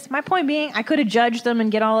is, my point being, I could have judged them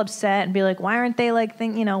and get all upset and be like, why aren't they like,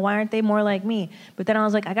 why aren't they more like me? But then I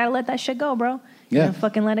was like, I got to let that shit go, bro. Yeah.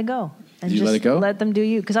 Fucking let it go. And Did you just let it go? Let them do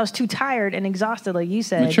you. Because I was too tired and exhausted, like you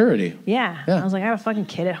said. Maturity. Yeah. Yeah. I was like, I have a fucking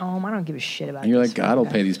kid at home. I don't give a shit about And you're this like, God will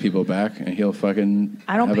pay these people back, and he'll fucking...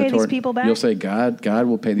 I don't have pay a these people back? You'll say, God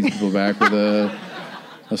will pay these people back with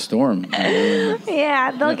a storm.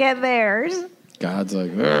 Yeah, they'll get theirs. God's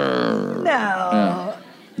like... No.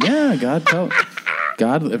 Yeah,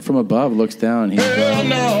 God from above looks down. He's Hell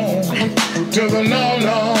no, to the no,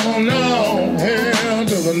 no, no. Hell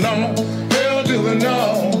to the no, hell to the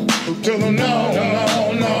no, to the no,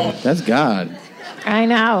 no, no. That's God. I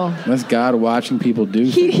know. That's God watching people do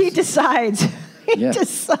things. He decides. He Yeah.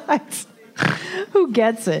 decides who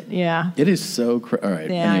gets it. Yeah. It is so all right.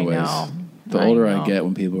 Yeah, anyways, I know. the older I get,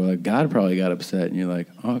 when people are like, God probably got upset, and you're like,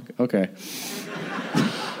 oh, okay.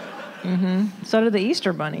 Mm-hmm. So did the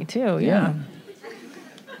Easter Bunny too. Yeah.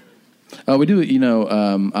 Oh, we do.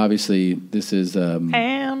 Obviously, this is. Hell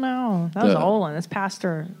no, that was an old one. It's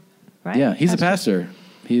pastor, right? Yeah, he's a pastor.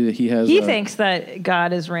 He has. He thinks that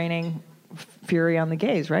God is raining fury on the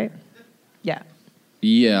gays, right? Yeah.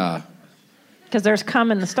 Yeah. Because there's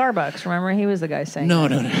cum in the Starbucks. Remember, he was the guy saying. No.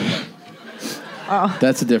 Oh.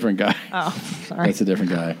 That's a different guy. Oh, sorry. That's a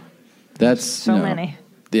different guy. That's so many.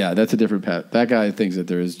 Yeah, that's a different path. That guy thinks that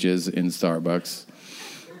there is jizz in Starbucks.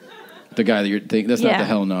 The guy that you're thinking, that's not the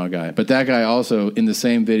hell no guy. But that guy also, in the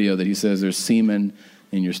same video that he says there's semen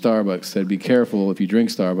in your Starbucks, said be careful if you drink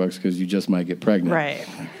Starbucks because you just might get pregnant. Right.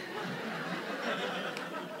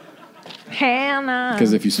 Hannah.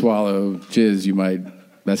 Because if you swallow jizz, you might,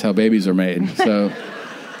 that's how babies are made. So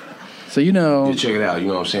you know. You check it out, you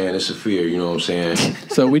know what I'm saying? It's a fear, you know what I'm saying?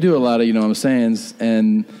 So we do a lot of, you know what I'm saying?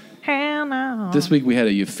 And Hannah. this week we had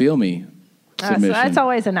a You Feel Me submission. So that's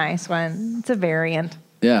always a nice one. It's a variant.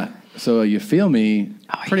 Yeah. So You Feel Me,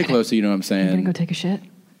 pretty close to, you know what I'm saying? You gonna go take a shit?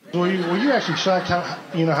 Were you actually shocked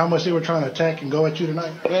how much they were trying to attack and go at you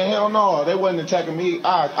tonight? Man, hell no, they wasn't attacking me.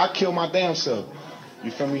 I killed my damn self. You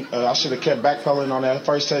feel me? I should have kept backpedaling on that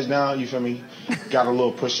first touchdown. You feel me? Got a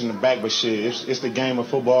little push in the back, but shit, it's the game of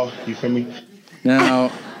football. You feel me?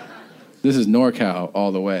 Now, this is NorCal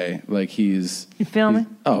all the way. Like he's. You feel me?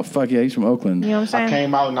 Oh fuck yeah, he's from Oakland. You know what I'm saying? I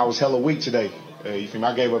came out and I was hella weak today. You feel me?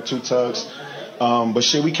 I gave up 2 tugs. But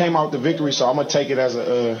shit, we came out with the victory, so I'm gonna take it as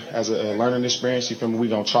a learning experience. You feel me? We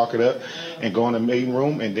gonna chalk it up and go in the meeting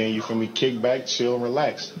room, and then you feel me? Kick back, chill, and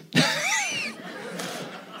relax.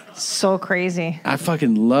 So crazy. I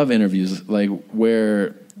fucking love interviews like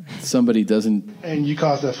where somebody doesn't. And you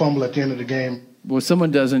caused that fumble at the end of the game. Well,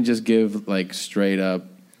 someone doesn't just give like straight up.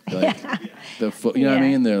 Like you know what I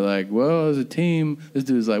mean? They're like, well, as a team, this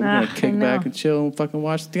dude's like, we're gonna kick back and chill and fucking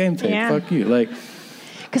watch the game tape. Yeah. Fuck you, like.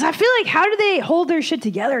 Because I feel like, how do they hold their shit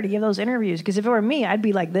together to give those interviews? Because if it were me, I'd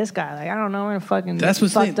be like this guy. Like, I don't know, we're gonna fucking That's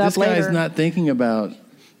what's fucked up this later. guy's not thinking about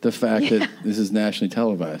the fact that this is nationally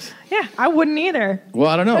televised. Yeah, I wouldn't either. Well,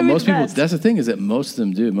 I don't know. That'd be Most the people. best. That's the thing is that most of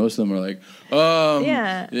them do. Most of them are like,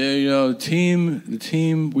 Yeah, you know, the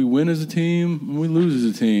team. We win as a team, and we lose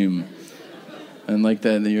as a team, and like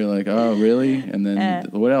that. And then you're like, oh, really? And then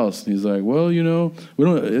what else? And he's like, well, you know, we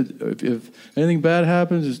don't. If anything bad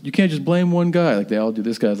happens, you can't just blame one guy. Like they all do.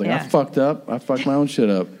 This guy's like, I fucked up. I fucked my own shit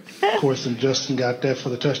up. Of course, and Justin got that for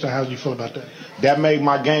the touchdown. How do you feel about that? That made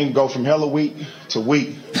my game go from hella weak to weak.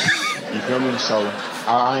 You feel me? So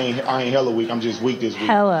I ain't hella weak. I'm just weak this week.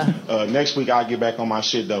 Hella. Next week I'll get back on my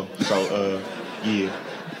shit though. So yeah.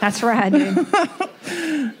 That's right, dude.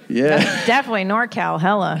 Yeah. That's definitely NorCal.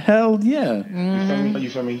 Hella. Hell yeah. Mm-hmm. You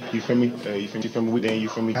feel me? You feel me? You feel me? Then you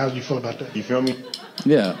feel me? How do you feel about that? You feel me?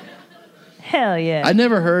 Yeah. Hell yeah. I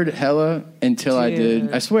never heard hella until I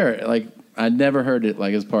did. I swear, like I'd never heard it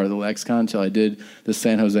like as part of the LexCon until I did the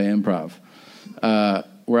San Jose Improv,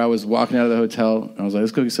 where I was walking out of the hotel and I was like,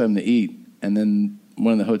 let's go get something to eat. And then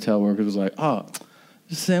one of the hotel workers was like, oh,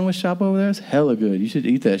 the sandwich shop over there is hella good. You should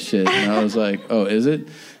eat that shit. And I was like, oh, is it?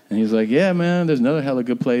 And he's like, yeah, man, there's another hella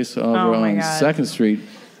good place over on 2nd Street.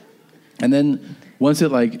 And then once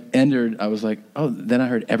it like entered, I was like, oh, then I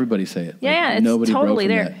heard everybody say it. Yeah, like, it's nobody totally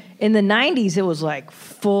broke from there. that. In the 90s, it was like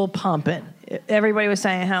full pumping. Everybody was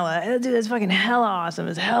saying hella. Dude, it's fucking hella awesome.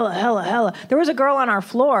 It's hella, hella, hella. There was a girl on our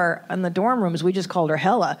floor in the dorm rooms. We just called her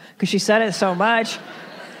Hella because she said it so much.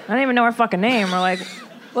 I don't even know her fucking name. We're like,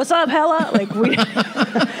 what's up, Hella? Like, we.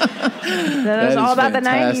 That was all about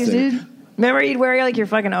fantastic. the 90s, dude. Remember you'd wear like your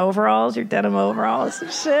fucking overalls, your denim overalls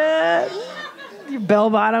and shit. Your bell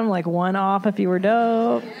bottom, like one off if you were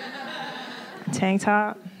dope. Tank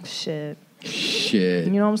top. Shit. Shit.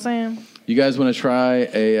 You know what I'm saying? You guys want to try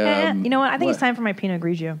a... you know what? I think it's time for my Pinot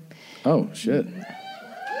Grigio. Oh, shit.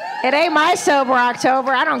 It ain't my sober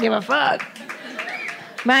October. I don't give a fuck.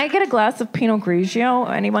 May I get a glass of Pinot Grigio?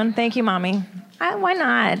 Anyone? Thank you, Mommy. Why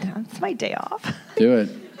not? It's my day off. Do it.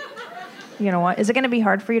 You know what? Is it going to be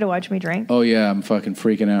hard for you to watch me drink? Oh, yeah. I'm fucking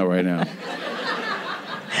freaking out right now.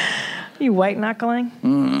 You white knuckling?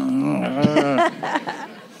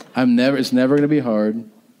 It's never going to be hard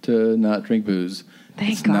to not drink booze.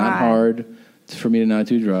 Thank it's God. not hard for me to not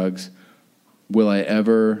do drugs. Will I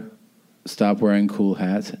ever stop wearing cool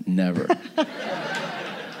hats? Never.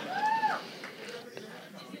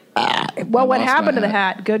 Well, what happened to the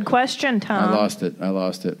hat? Good question, Tom. I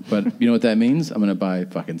lost it. But you know what that means? I'm going to buy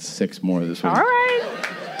fucking 6 more this week. All right.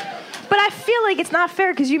 But I feel like it's not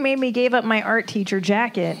fair because you made me give up my art teacher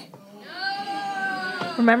jacket.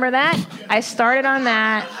 Remember that? I started on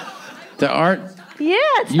that. The art? Yeah,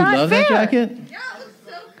 it's you not love fair. that jacket?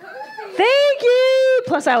 Thank you.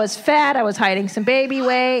 Plus, I was fat. I was hiding some baby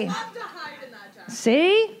weight.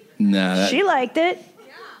 See? Nah. She liked it.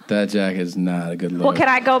 That jacket is not a good look. Well, can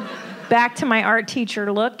I go back to my art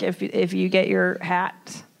teacher look if you get your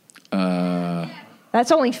hat?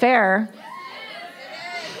 That's only fair.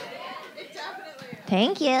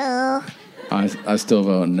 Thank you. I still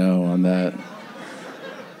vote no on that.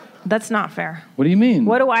 That's not fair. What do you mean?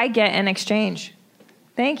 What do I get in exchange?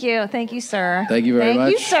 Thank you, sir. Thank you very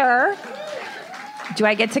much. Thank you, sir. Do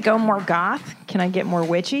I get to go more goth? Can I get more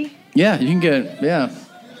witchy? Yeah, you can get,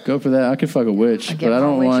 go for that. I could fuck a witch, but I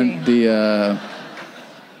don't want the...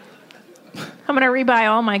 I'm going to rebuy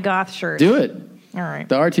all my goth shirts. Do it. All right.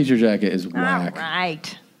 The art teacher jacket is whack. All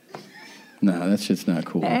right. No, that shit's not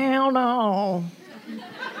cool. Hell no.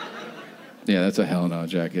 Yeah, that's a hell no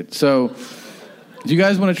jacket. So, do you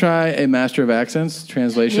guys want to try a Master of Accents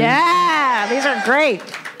translation? Yeah, these are great.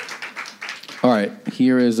 All right,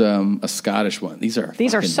 here is a Scottish one. These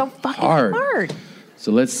are so fucking hard.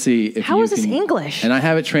 So let's see if How you is this can- English? And I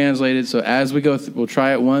have it translated. So as we go, we'll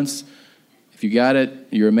try it once. If you got it,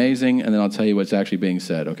 you're amazing, and then I'll tell you what's actually being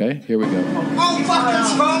said. Okay? Here we go. Oh, fucking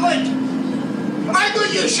Scotland! Why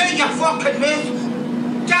don't you shake your fucking mouth?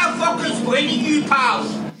 Can't fucking explain to you,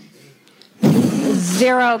 pals.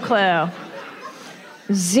 Zero clue.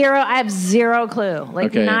 I have zero clue. Like,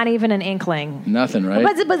 Okay. not even an inkling. Nothing, right?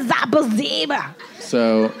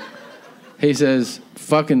 So he says,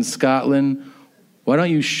 fucking Scotland, why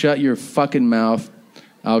don't you shut your fucking mouth?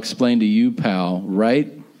 I'll explain to you, pal,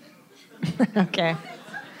 right? Okay.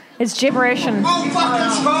 It's gibberish and... Oh,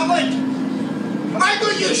 fucking Scotland! Why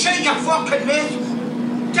don't you shake your fucking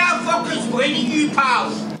mouth? Can't fucking explain to you,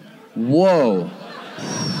 pals. Whoa.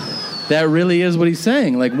 That really is what he's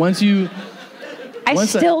saying. Like, once you... I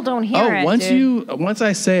still don't hear it, dude. Once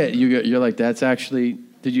I say it, you're like, that's actually...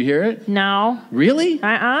 Did you hear it? No. Really?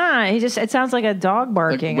 It sounds like a dog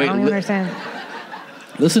barking. Like, wait, I don't even understand.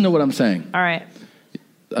 Listen to what I'm saying. All right.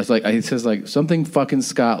 It says like something fucking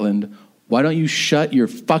Scotland. Why don't you shut your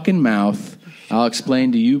fucking mouth? I'll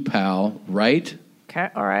explain to you, pal. Right? Okay.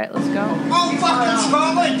 All right. Let's go. Oh, fucking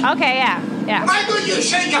Scotland! Okay. Yeah. Why don't you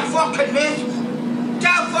shake your fucking mouth?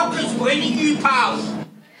 Can't fucking explain to you, pals.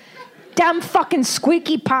 Damn fucking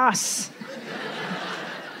squeaky pass.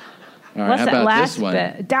 All right. What's how that about last this one?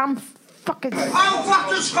 bit? Damn fucking... Oh,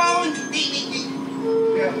 fucking Scotland!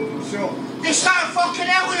 Yeah, sure. They start fucking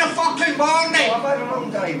out in the fucking morning! I've had a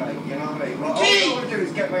long day, mate, you know what I mean? All I Gee. want to do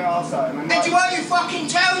is get my arse out. And do you want me to fucking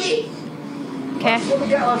tell you? Okay. When we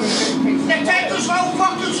get home and get a piece. They take us all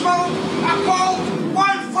fucking Scotland. I called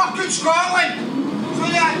one fucking Scotland. So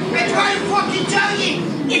that, they try to fucking tell you,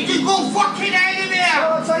 you can go fucking out of there.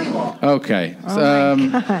 Well, I'll tell you what. Okay.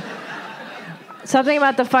 Something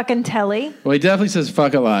about the fucking telly. Well, he definitely says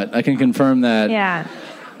fuck a lot. I can confirm that. Yeah.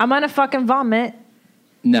 I'm gonna fucking vomit.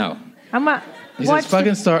 No. I'm a... He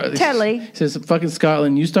says, telly. He says, fucking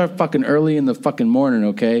Scotland, you start fucking early in the fucking morning,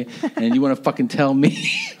 okay? And you want to fucking tell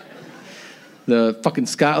me the fucking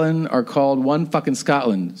Scotland are called one fucking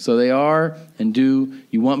Scotland. So they are and do.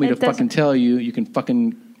 You want me to fucking tell you, you can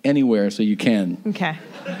fucking anywhere so you can. Okay.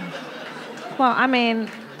 Well, I mean,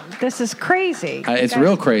 this is crazy. It's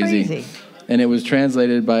real crazy. And it was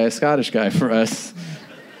translated by a Scottish guy for us.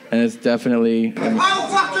 And it's definitely... How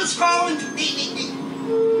fucking Scotland?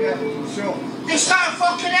 Yeah, sure. They start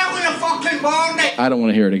fucking out in the fucking morning. I don't want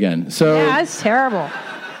to hear it again. So yeah, that's terrible.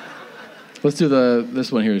 Let's do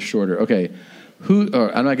this one here is shorter. Okay.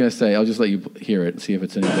 Or I'm not going to say. I'll just let you hear it and see if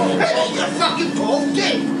it's any better. Hey, you fucking talking.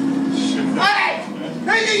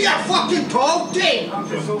 Hey, you fucking talking. I'm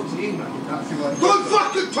just talking to you, man. Don't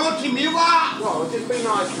fucking talk to me, what? Well, just be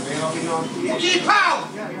nice to me. I'll be nice to you. Okay, pal.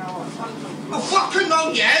 I fucking know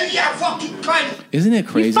you. You fucking cunt. Isn't it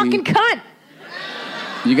crazy? You fucking cunt.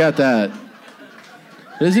 You got that.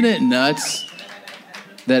 Isn't it nuts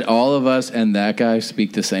that all of us and that guy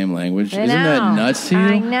speak the same language? Isn't that nuts to you?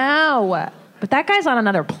 I know. But that guy's on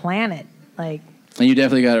another planet. Like. And you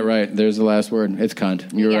definitely got it right. There's the last word. It's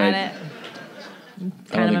cunt. You're right. It.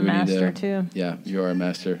 Kind of a master, too. Yeah, you are a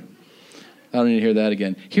master. I don't need to hear that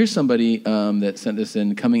again. Here's somebody that sent this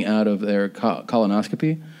in coming out of their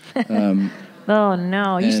colonoscopy. Oh,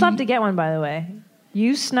 no. You still have to get one, by the way.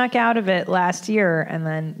 You snuck out of it last year, and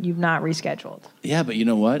then you've not rescheduled. Yeah, but you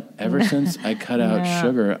know what? Ever since I cut out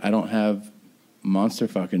sugar, I don't have monster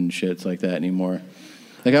fucking shits like that anymore.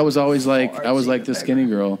 Like, I was always like, the skinny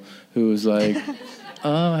girl who was like,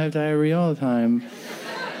 oh, I have diarrhea all the time.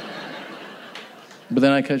 But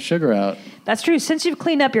then I cut sugar out. That's true. Since you've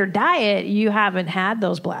cleaned up your diet, you haven't had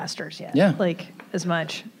those blasters yet. Yeah. Like, as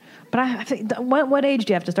much. But I think, what age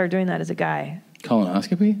do you have to start doing that as a guy?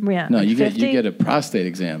 Colonoscopy? Yeah. No, like you 50? get a prostate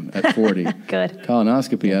exam at 40. Good.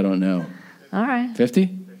 Colonoscopy, I don't know. All right.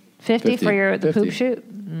 50? 50 for the 50. poop shoot?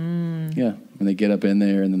 Yeah. And they get up in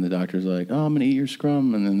there, and then the doctor's like, oh, I'm going to eat your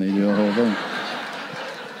scrum. And then they do a whole thing.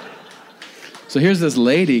 So here's this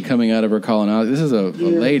lady coming out of her colonoscopy. This is a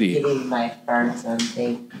lady. Getting my farts on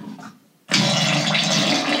tape.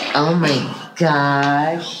 Oh my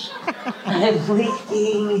gosh. I'm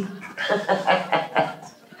leaking.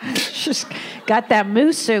 She's got that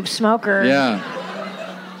moose soup smoker. Yeah.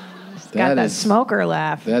 Got that smoker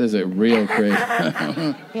laugh. That is a real crazy.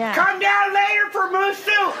 Yeah. Come down later for moose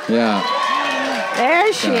soup. Yeah.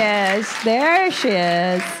 There she is. There she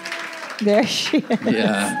is. There she is.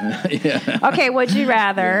 Yeah. Yeah. Okay, would you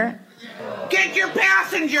rather? Get your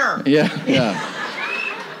passenger. Yeah.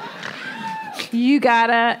 You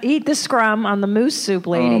gotta eat the scrum on the moose soup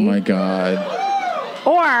lady. Oh my God.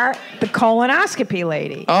 Or the colonoscopy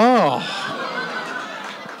lady. Oh.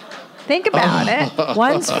 Think about it.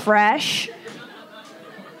 One's fresh.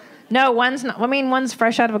 No, one's not. I mean, one's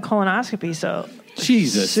fresh out of a colonoscopy, so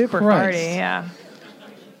Jesus super Christ. party. Yeah.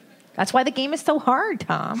 That's why the game is so hard,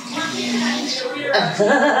 Tom.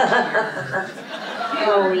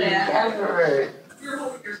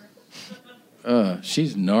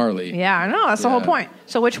 She's gnarly. Yeah, I know. That's the whole point.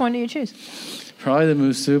 So which one do you choose? Probably the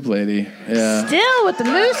moose soup lady. Yeah. Still with the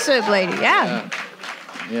moose soup lady. Yeah.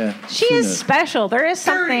 Yeah. She is special. There is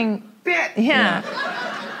something. Yeah.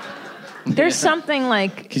 There's something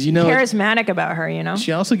like charismatic about her, you know?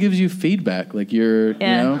 She also gives you feedback. Like you're, you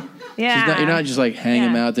know? Yeah. You're not just like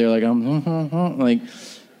hanging out there like I'm like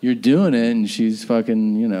you're doing it and she's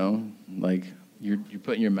fucking, you know, like you're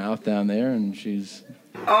putting your mouth down there and she's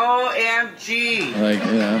OMG. like,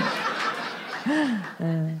 you know.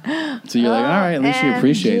 So you're like, all right, at least she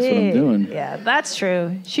appreciates what I'm doing. Yeah, that's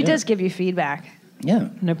true. She does give you feedback. Yeah.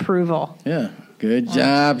 And approval. Yeah. Good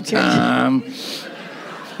job, Tom.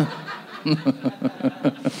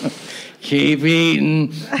 Keep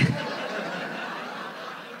eating.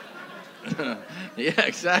 Yeah,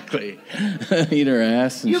 exactly. Eat her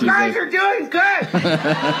ass. And You guys are doing good.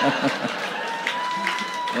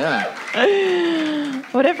 Yeah.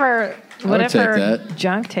 What if her take that.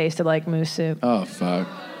 junk tasted like moose soup? Oh, fuck.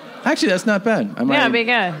 Actually, that's not bad. Yeah, it'd be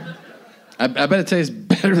good. I bet it tastes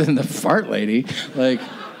better than the fart lady. Like,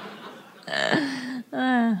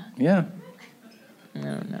 yeah. I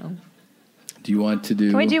don't know. Do you want to do...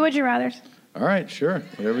 Can we do Would You Rathers? All right, sure.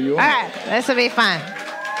 Whatever you All want. right, this will be fun.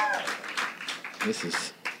 This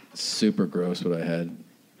is super gross what I had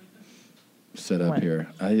set up here.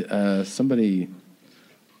 Somebody...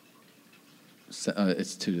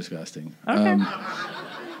 it's too disgusting. Okay.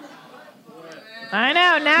 I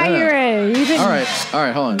know. Now you're even. All right,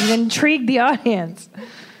 hold on. You've intrigued the audience.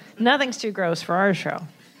 Nothing's too gross for our show.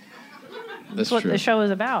 That's what true. the show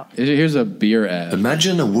is about. Here's a beer ad.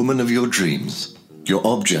 Imagine a woman of your dreams, your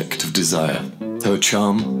object of desire. Her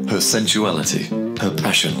charm, her sensuality, her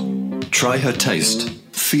passion. Try her taste,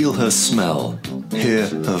 feel her smell, hear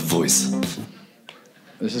her voice.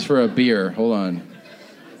 This is for a beer. Hold on.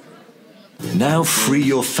 Now free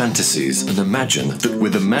your fantasies and imagine that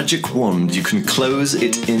with a magic wand you can close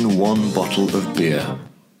it in one bottle of beer.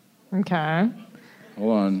 Okay.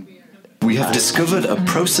 Hold on. We have discovered a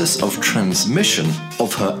process of transmission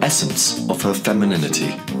of her essence, of her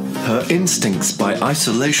femininity. Her instincts by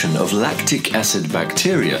isolation of lactic acid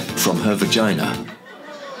bacteria from her vagina.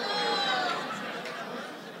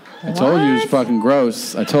 I told you it was fucking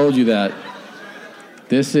gross. I told you that.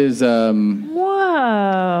 This is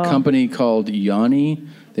Whoa. company called Yanni.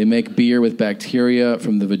 They make beer with bacteria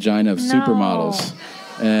from the vagina of supermodels.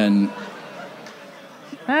 And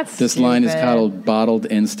That's this line is stupid. called Bottled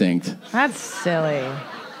Instinct. That's silly.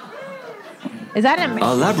 Is that a...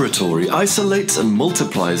 Our laboratory isolates and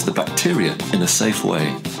multiplies the bacteria in a safe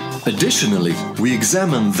way. Additionally, we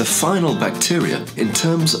examine the final bacteria in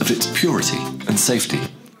terms of its purity and safety.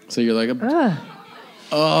 So you're like,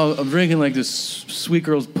 oh, I'm drinking like this sweet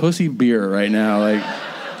girl's pussy beer right now. Like,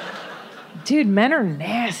 Dude, men are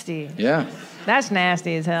nasty. yeah, That's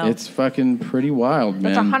nasty as hell. it's fucking pretty wild,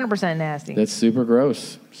 man. That's 100% nasty. That's super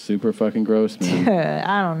gross. Super fucking gross, man.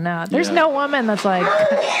 I don't know. There's Yeah. no woman that's like...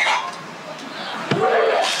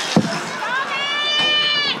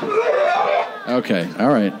 Okay, all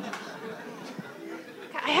right.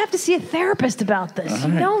 I have to see a therapist about this. Uh-huh.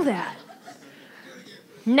 You All right. know that.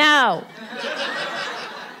 No.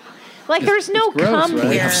 Like, there's no cum We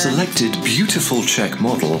here. have selected beautiful Czech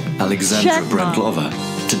model Alexandra Czech model.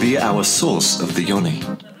 Brandlova to be our source of the yoni.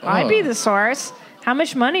 I'd be the source. How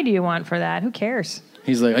much money do you want for that? Who cares?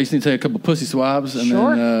 He's like, I just need to take a couple pussy swabs and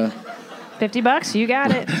Sure. then $50? You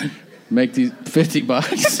got it. make these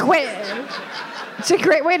 $50. Wait. It's a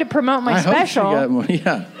great way to promote my I hope she special. got more,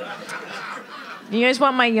 yeah. You guys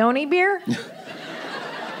want my yoni beer?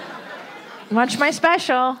 Watch my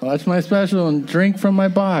special. Watch my special and drink from my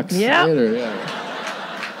box Yep. later.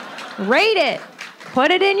 Yeah. Rate it.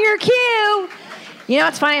 Put it in your queue. You know,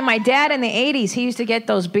 it's funny. My dad in the 80s, he used to get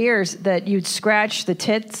those beers that you'd scratch the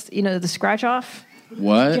tits, you know, the scratch off.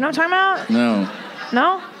 What? Do you know what I'm talking about? No.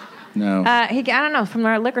 No? No. I don't know, from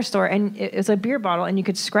our liquor store. And it was a beer bottle, and you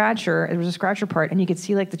could scratch her. There was a scratcher part, and you could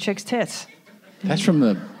see, like, the chick's tits. That's from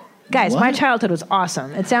the... Guys, my What? childhood was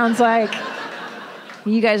awesome. It sounds like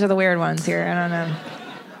you guys are the weird ones here. I don't know.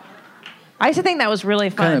 I used to think that was really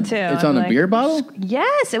fun, Kind of- too. it's on a beer bottle?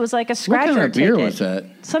 Yes, it was like a What scratcher kind of beer ticket. was that?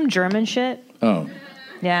 Some German shit. Oh.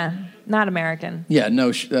 Yeah, not American. Yeah, no,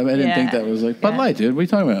 I didn't Yeah. think that was like Bud Light, dude. What are you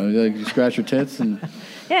talking about? Like, you scratch your tits and...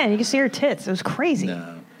 Yeah, and you can see her tits. It was crazy.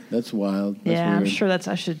 No, that's wild. That's yeah, I'm weird. sure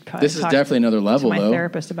I should probably This is talk definitely another level, to my though.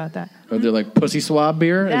 therapist about that. Are there like pussy swab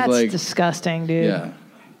beer? It's That's like, disgusting, dude. Yeah.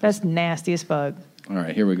 That's nasty as fuck. All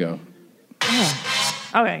right, here we go.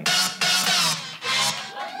 Okay.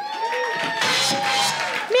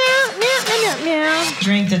 Meow, meow, meow, meow.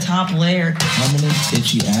 Drink the top layer. Permanent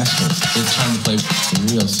itchy asshole. It's time to play the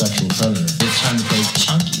real sexual predator. It's time to play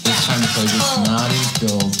chunky. It's time to play with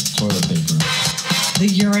snotty-filled toilet paper. The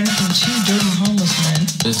urine from two dirty homeless men.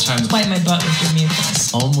 It's time to Wipe my butt with your mucus.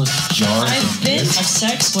 homeless jars I've of been piss. have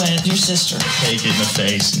sex with your sister. Take it in the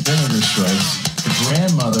face. Vinegar strikes. The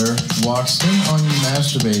grandmother walks in on you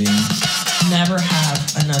masturbating. Never have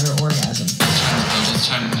another orgasm. It's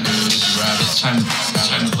time to play Would You Rather. It's time to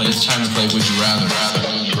play. It's time to play Would You Rather.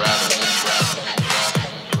 Would you rather?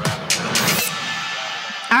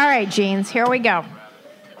 All right, Jeans, here we go.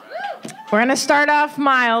 We're going to start off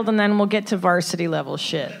mild, and then we'll get to varsity level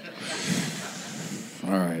shit.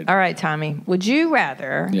 All right. All right, Tommy. Would you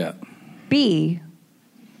rather Yeah. be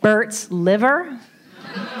Bert's liver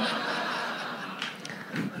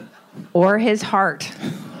or his heart?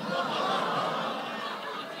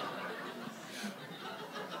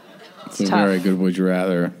 It's a tough. very good would you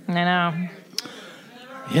rather. I know.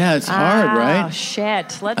 Yeah, it's hard, Oh, right?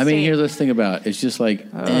 shit. Let's I mean, see. here's this thing about it. It's just like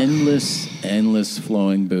endless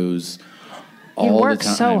flowing booze all You the work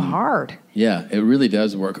time. so hard. Yeah, it really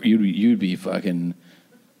does work. You'd be fucking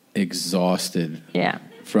exhausted. Yeah.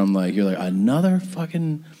 From like, you're like, another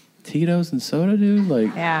fucking Tito's and soda, dude?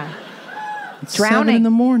 Like, Yeah. it's Drowning 7 in the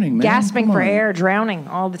morning, man. Gasping Come for on. air, drowning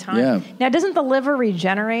all the time. Yeah. Now, doesn't the liver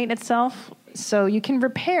regenerate itself? So you can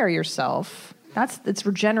repair yourself. It's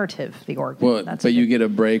regenerative, the organ. Well, That's but you get a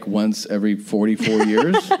break once every 44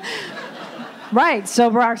 years? right.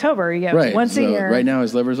 Sober October, you get Right. once so a year. Right now,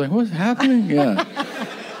 his liver's like, what's happening? Yeah.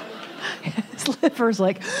 His liver's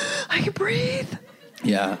like, I can breathe.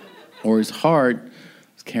 Yeah. Or his heart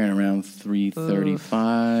is carrying around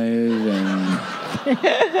 335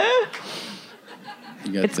 and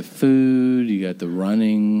You got the food, you got the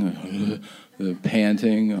running, the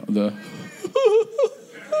panting, the...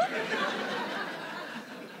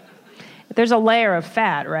 There's a layer of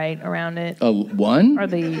fat, right, around it. One? Or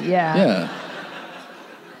yeah. Yeah.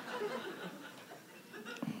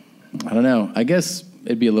 I don't know. I guess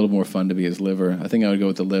it'd be a little more fun to be his liver. I think I would go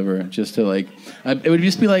with the liver, just to like... it would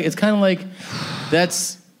just be like, it's kind of like,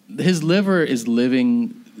 his liver is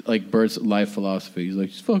living like Bert's life philosophy. He's like,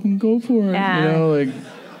 just fucking go for it, Yeah. you know, like...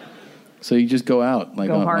 So you just go out. Like,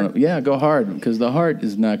 Go hard. Go hard, because the heart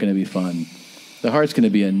is not going to be fun. The heart's going to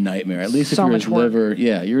be a nightmare. At least if So you're much his work. liver,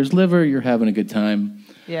 you're his liver, you're having a good time.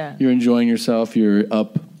 Yeah. You're enjoying yourself. You're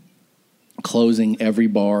up closing every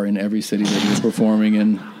bar in every city that you're performing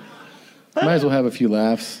in. Might as well have a few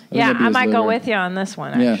laughs. think Yeah, that'd be I his might go liver. with you on this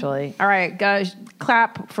one, Yeah. actually. All right, guys,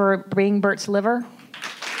 clap for being Bert's liver.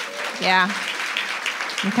 Yeah.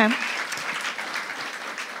 Okay.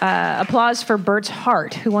 Applause for Bert's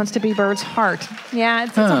heart. Who wants to be Bert's heart? Yeah,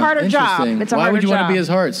 it's a harder job. Interesting. It's a Why harder would you job. want to be his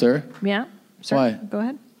heart, sir? Yeah. Sir, Why? Go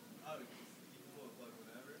ahead.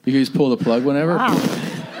 You can just pull the plug whenever? Wow.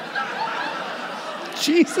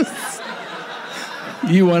 Jesus.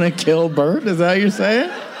 You want to kill Bert? Is that what you're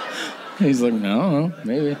saying? He's like, no,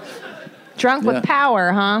 maybe. Drunk Yeah. with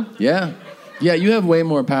power, huh? Yeah. Yeah, you have way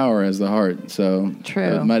more power as the heart, so True.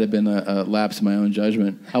 it might have been a lapse in my own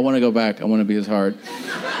judgment. I want to go back. I want to be his heart.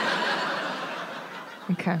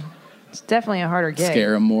 Okay. It's definitely a harder gig.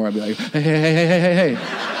 Scare him more. I'd be like, hey, hey, hey, hey, hey, hey, hey.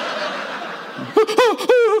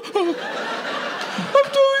 I'm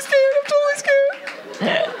totally scared.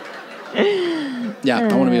 Yeah,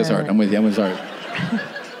 I want to be his heart. I'm with you. I'm with his heart.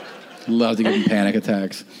 Love to give him panic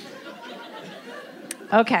attacks.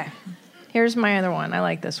 Okay. Here's my other one. I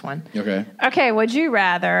like this one. Okay. Okay, would you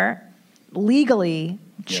rather legally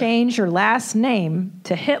change your last name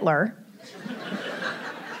to Hitler?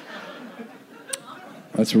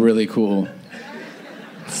 That's really cool.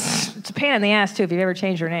 It's a pain in the ass, too, if you've ever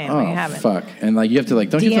changed your name. Oh, but you haven't. fuck. And like you have to like,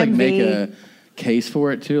 don't you have to like make DMV. a case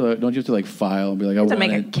for it too? Like, don't you have to like file and be like, I You have to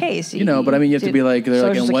want make it? a case. You know, but I mean, you have to do be like, they're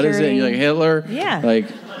like, Social and what is it? And you're like, Security. Hitler? Yeah. Like,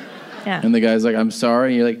 Yeah. and the guy's like, I'm sorry.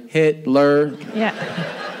 And you're like, Hitler.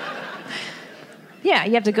 Yeah. Yeah,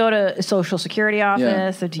 you have to go to a Social Security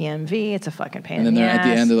office, the DMV. It's a fucking pain And then in the they're ass. at the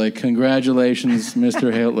end, they're like, congratulations,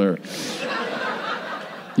 Mr. Hitler.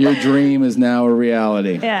 Your dream is now a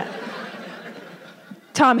reality. Yeah.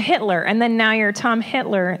 Tom Hitler. And then now you're Tom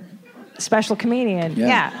Hitler, special comedian.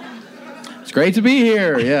 Yeah. It's great to be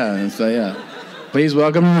here. Yeah. So, yeah. Please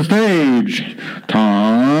welcome to the stage,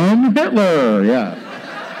 Tom Hitler. Yeah.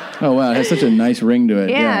 Oh, wow. It has such a nice ring to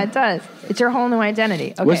it. Yeah, it does. It's your whole new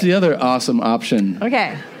identity. Okay. What's the other awesome option?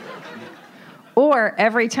 Okay. Or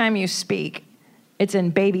every time you speak, it's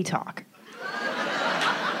in baby talk.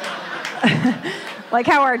 Like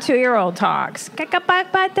how our 2-year-old talks.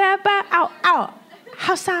 Ow, ow.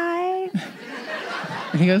 Outside.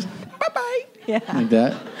 He goes, bye-bye. Yeah. Like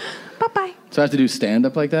that? Bye-bye. So I have to do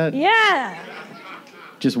stand-up like that? Yeah.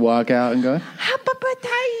 Just walk out and go,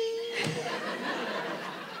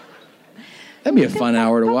 that'd be a fun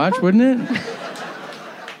hour to watch, wouldn't it?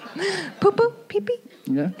 Poo-poo, pee-pee.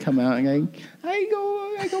 Yeah, come out and go,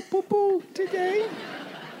 I go poo-poo today.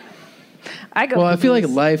 I go Well, I feel like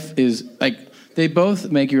poo-poos. life is, like, they both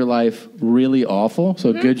make your life really awful,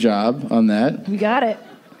 so good job on that. You got it.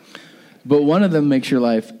 But one of them makes your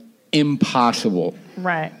life impossible.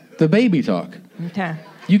 Right. The baby talk. Okay.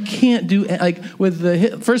 You can't do, like, with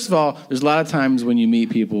the, first of all, there's a lot of times when you meet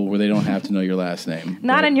people where they don't have to know your last name.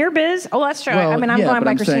 Not in your biz. Oh, that's true. I mean, I'm yeah, going but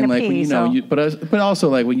by I'm Christina saying, like, P. when, you know, so. but also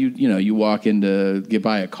like when you walk in to get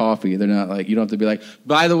buy a coffee, they're not like, you don't have to be like,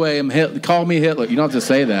 by the way, call me Hitler. You don't have to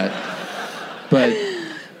say that. But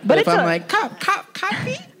if I'm like,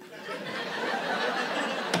 coffee,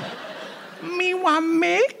 me want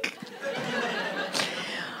milk.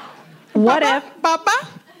 What if? Papa.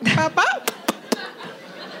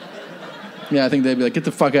 Yeah, I think they'd be like, get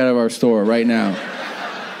the fuck out of our store right now.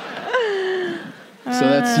 So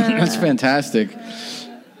that's fantastic.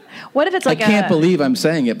 What if it's like I can't believe I'm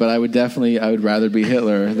saying it, but I would rather be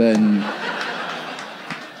Hitler than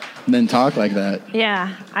talk like that.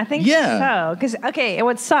 Yeah, I think so. Because, okay, it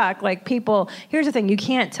would suck. Like, people, here's the thing. You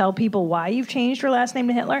can't tell people why you've changed your last name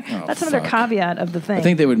to Hitler. Oh, That's another fuck. caveat of the thing. I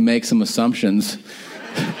think they would make some assumptions.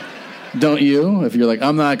 Don't you? If you're like,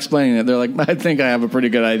 I'm not explaining it, they're like, I think I have a pretty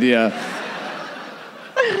good idea.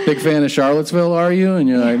 Big fan of Charlottesville, are you? And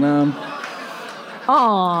you're like, no.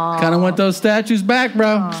 Aww. Kind of want those statues back, bro.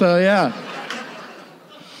 Aww. So, yeah.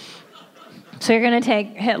 So you're going to take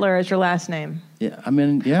Hitler as your last name? Yeah, I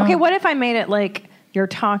mean, yeah. Okay, what if I made it like you're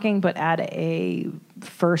talking but add a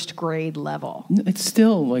first grade level. It's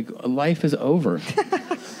still like life is over.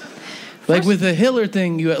 Like with the Hitler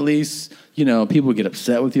thing, you at least, people would get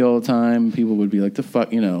upset with you all the time. People would be like, the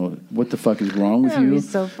fuck, what the fuck is wrong with That would you? be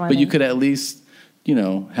so funny. But you could at least,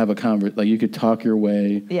 have a conversation. Like you could talk your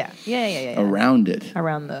way Yeah. around it.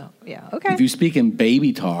 Okay. If you speak in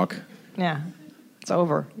baby talk. Yeah. It's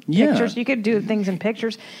over. Yeah. Pictures. You could do things in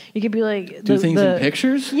pictures. You could be like Do things in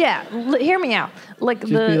pictures? Yeah. Hear me out. Like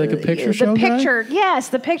Just be like a picture show guy? picture. Yes,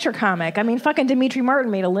 the picture comic. I mean, fucking Dimitri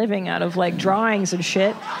Martin made a living out of like drawings and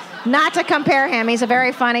shit. Not to compare him. He's a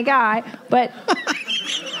very funny guy, but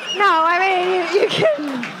no, I mean you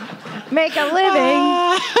can make a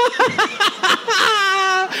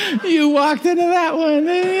living. You walked into that one,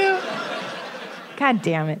 didn't you? God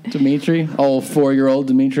damn it. Dimitri, old 4-year-old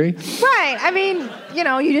Dimitri. Right. I mean,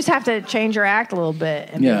 you just have to change your act a little bit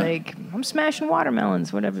and Yeah. be like, I'm smashing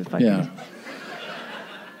watermelons, whatever the fuck. Yeah.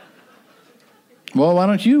 Well, why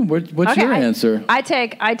don't you? What's your answer? I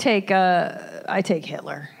take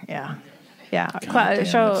Hitler. Yeah.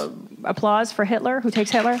 Show applause for Hitler. Who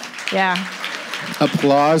takes Hitler? Yeah.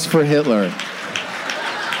 Applause for Hitler.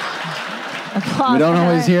 Applause We don't for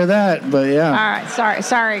always Hitler. hear that, but yeah. All right.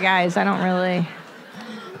 Sorry, guys. I don't really.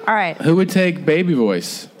 All right. Who would take baby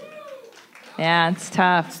voice? Yeah, it's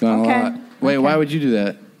tough. It's not a lot. Wait, why would you do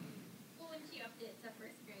that?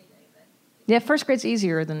 Yeah, first grade's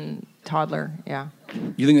easier than toddler. Yeah.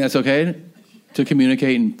 You think that's okay to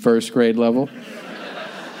communicate in first grade level?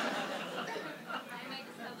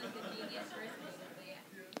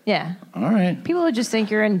 Yeah. All right. People would just think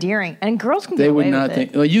you're endearing, and girls can get They away would not with think.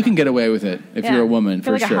 it. Well, you can get away with it if Yeah. you're a woman, If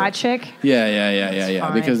you're for like sure. a hot chick. Yeah.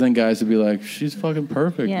 fine. Because then guys would be like, "She's fucking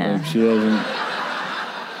perfect." Yeah. Like she doesn't.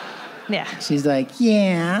 Yeah. She's like,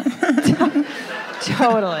 "Yeah."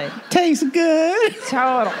 Totally. Tastes good.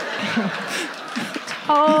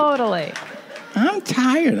 Totally. I'm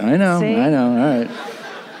tired. I know. See? I know.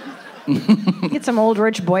 All right. Get some old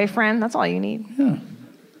rich boyfriend. That's all you need. Yeah.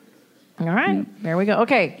 All right. There we go.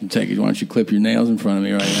 Okay. Take it. Why don't you clip your nails in front of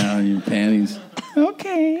me right now in your panties?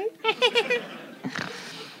 Okay.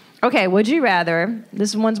 Okay. Would you rather?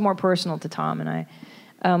 This one's more personal to Tom and I.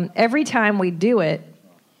 Every time we do it,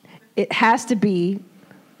 it has to be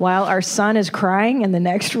while our son is crying in the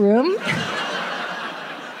next room.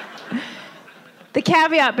 The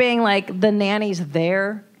caveat being like the nanny's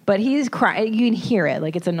there, but he's crying. You can hear it.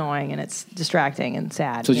 Like it's annoying and it's distracting and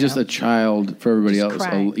sad. So it's just a child for everybody Just else.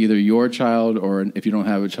 crying. Either your child or if you don't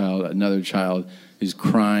have a child, another child is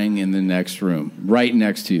crying in the next room, right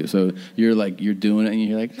next to you. So you're doing it and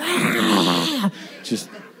you're like, just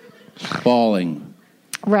bawling.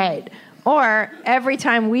 Right. Or every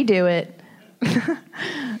time we do it,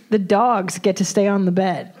 the dogs get to stay on the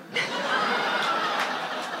bed.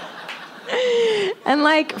 And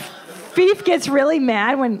like Fief gets really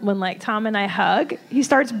mad when like Tom and I hug. He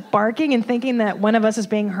starts barking and thinking that one of us is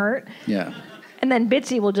being hurt. Yeah. And then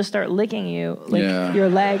Bitsy will just start licking you, like Yeah. your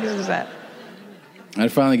legs. Is that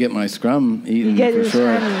I'd finally get my scrum eaten you get for your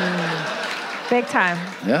sure. big time,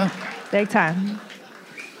 Yeah. big time.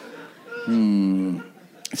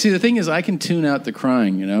 See, the thing is, I can tune out the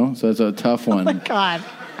crying, so it's a tough one. Oh my God.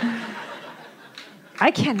 I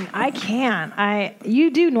can't. You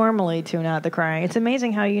do normally tune out the crying. It's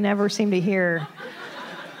amazing how you never seem to hear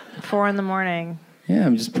 4 a.m. Yeah,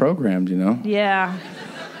 I'm just programmed, Yeah.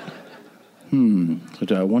 So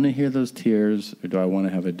do I want to hear those tears, or do I want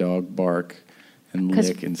to have a dog bark and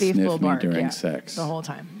lick and Beef will sniff me bark, during yeah, sex? the whole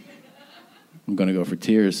time. I'm going to go for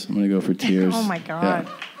tears. Oh my God.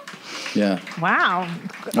 Yeah. Wow.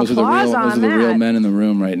 Those are Applause on the real that. men in the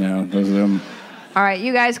room right now. Those are them. All right,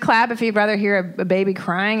 you guys clap if you'd rather hear a baby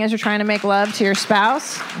crying as you're trying to make love to your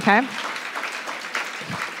spouse. Okay.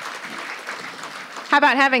 How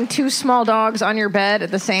about having 2 small dogs on your bed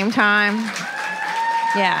at the same time?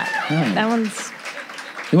 Yeah. Oh. That one's...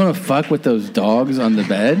 You want to fuck with those dogs on the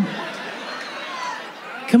bed?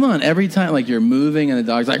 Come on, every time, like, you're moving and the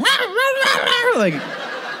dog's like, like,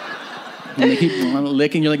 and they keep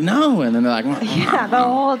licking, you're like, no, and then they're like, Yeah, the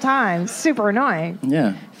whole time. Super annoying.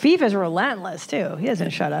 yeah. Fief is relentless, too. He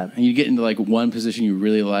doesn't shut up. And you get into, like, one position you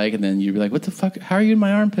really like, and then you'd be like, what the fuck, how are you in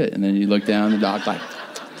my armpit? And then you look down, the dog's like...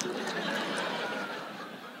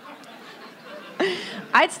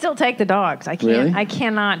 I'd still take the dogs. I can't. Really? I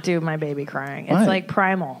cannot do my baby crying. It's Why? like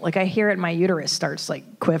primal. Like I hear it, my uterus starts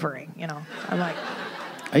like quivering. I'm like,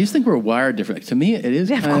 I just think we're wired differently. To me, it is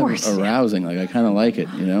Yeah, of kind course, of yeah. arousing. Like, I kind of like it,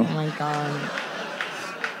 oh my God.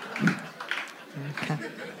 Okay.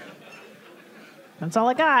 That's all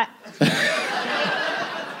I got.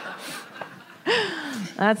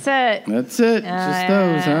 That's it. That's it. Just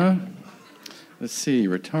those, huh? Let's see.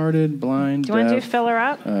 Retarded, blind, Do you want to do deaf. fill her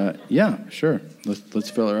up? Yeah, sure. Let's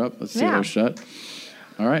fill her up. Let's see Yeah. her shut.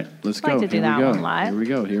 All right, let's I'd like go. to do Here that we go. one live. Here we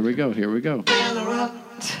go. Here we go. Here we go.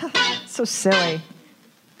 So silly.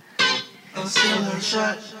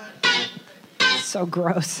 So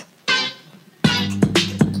gross.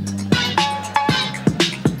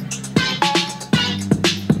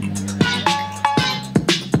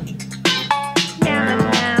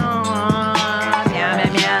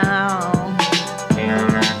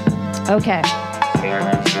 Okay.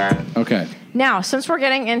 Okay. Now, since we're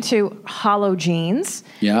getting into hollow jeans,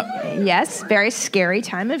 Yeah. yes, very scary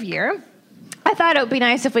time of year, I thought it would be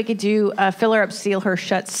nice if we could do a Fill Her Up, Seal Her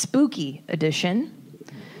Shut spooky edition.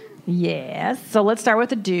 Yes. So let's start with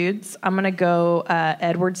the dudes. I'm going to go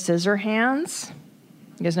Edward Scissorhands.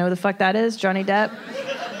 You guys know who the fuck that is? Johnny Depp?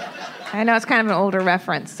 I know it's kind of an older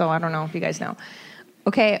reference, so I don't know if you guys know.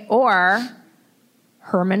 Okay, or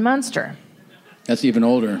Herman Munster. That's even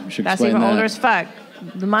older. You should That's explain even that. older as fuck.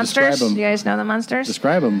 The Munsters. Describe 'em. You guys know the Munsters?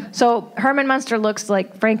 Describe them. So Herman Munster looks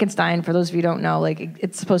like Frankenstein. For those of you who don't know, like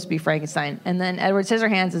it's supposed to be Frankenstein. And then Edward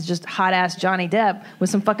Scissorhands is just hot ass Johnny Depp with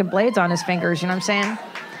some fucking blades on his fingers. You know what I'm saying?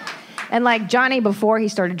 And like Johnny before he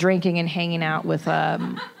started drinking and hanging out with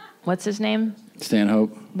what's his name?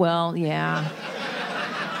 Stanhope. Well, yeah.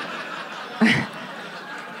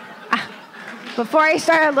 Before he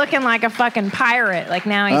started looking like a fucking pirate, like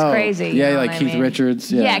now he's crazy. Yeah, you know like what I Keith mean?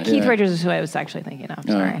 Richards. Yeah, Keith Richards is who I was actually thinking of.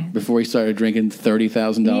 Sorry. Before he started drinking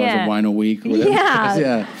 $30,000 Yeah. of wine a week. Or whatever. Yeah.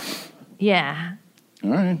 Yeah. Yeah.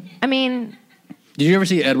 All right. I mean, Did you ever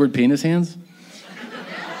see Edward Penis Hands?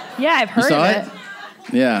 yeah, I've You heard saw of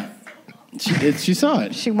it? Yeah. She saw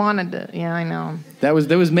it. She wanted to. Yeah, I know. That was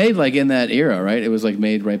made like in that era, right? It was like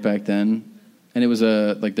made right back then, and it was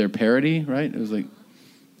like their parody, right? It was like,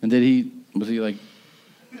 and was he like?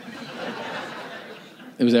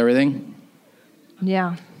 It was everything.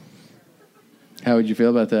 Yeah. How would you feel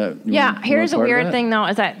about that? Here's a weird thing though: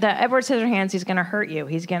 is that the Edward Scissorhands, he's gonna hurt you.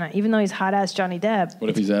 He's gonna, even though he's hot ass Johnny Depp. What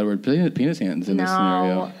if he's Edward Penis Hands in this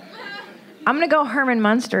scenario? I'm gonna go Herman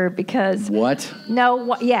Munster because What?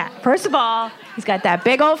 no, yeah. First of all, he's got that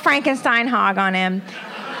big old Frankenstein hog on him,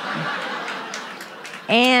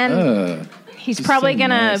 and he's This is probably so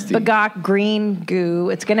gonna nasty. begawk green goo.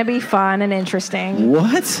 It's gonna be fun and interesting.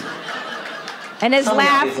 What? And his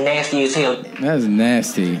laugh, Nasty as hell. That is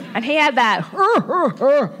nasty. and he had that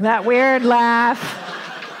that weird laugh.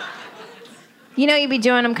 You know, you'd be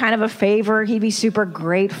doing him kind of a favor. He'd be super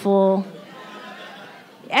grateful.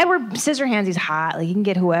 Edward Scissorhands, he's hot. Like, he can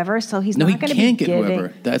get whoever, so he's No, not he going to be can't get giving.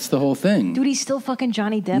 whoever. That's the whole thing. Dude, he's still fucking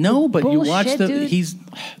Johnny Depp. No, but you watch Bullshit, dude.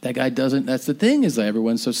 that guy doesn't. That's the thing is that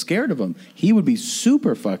everyone's so scared of him. He would be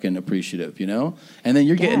super fucking appreciative, you know. And then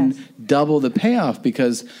you're getting double the payoff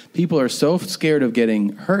because people are so scared of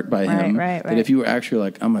getting hurt by him that if you were actually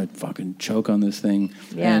like, I'm gonna fucking choke on this thing,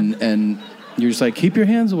 Yeah. and you're just like, keep your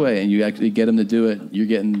hands away, and you actually get him to do it, you're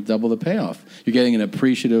getting double the payoff. You're getting an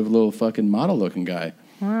appreciative little fucking model looking guy.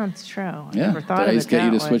 Well, that's true. I Yeah. never thought Did I of just it get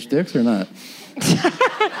you that to way. switch dicks or not?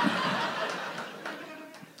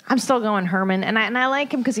 I'm still going Herman, and I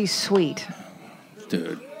like him because he's sweet.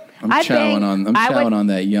 Dude, I'm I chowing think I would- on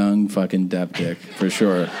that young fucking Depp dick for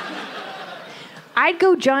sure. I'd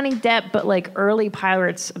go Johnny Depp, but like early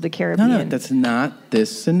Pirates of the Caribbean. No, that's not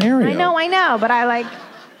this scenario. I know, but I like.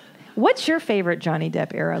 What's your favorite Johnny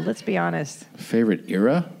Depp era? Let's be honest. Favorite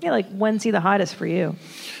era? Yeah, like when's he the hottest for you?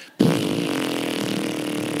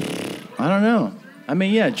 I don't know. I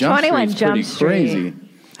mean, yeah, Jump 21 Street's Jump pretty Street. crazy. That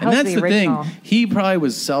And was that's the the original. thing. He probably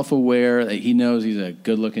was self-aware that he knows he's a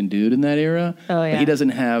good-looking dude in that era. Oh, yeah. But he doesn't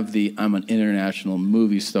have the I'm an international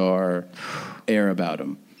movie star air about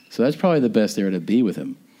him. So that's probably the best era to be with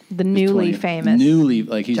him. The newly famous. Newly,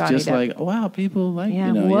 like he's Johnny just Depp. like, wow, people like, Yeah,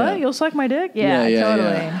 you know. what? Yeah. You'll suck my dick? Yeah, Yeah, yeah, totally.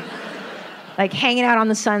 yeah. Like hanging out on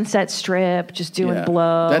the Sunset Strip, just doing Yeah.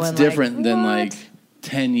 blow. That's and different like, than what? like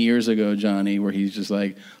 10 years ago, Johnny, where he's just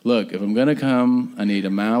like, look, if I'm going to come, I need a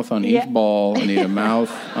mouth on Yeah. each ball. I need a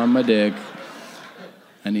mouth on my dick.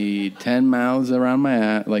 I need 10 mouths around my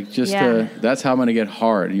ass. Like, just Yeah. that's how I'm going to get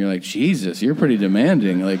hard. And you're like, Jesus, you're pretty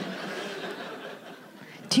demanding. Like,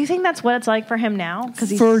 Do you think that's what it's like for him now? Because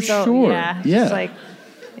he's For so, sure. Yeah. it's Yeah. just like,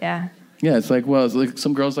 yeah. yeah, it's like, well, it's like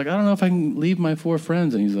some girl's like, I don't know if I can leave my 4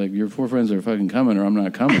 friends. And he's like, your 4 friends are fucking coming or I'm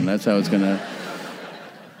not coming. That's how it's going to.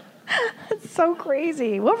 It's so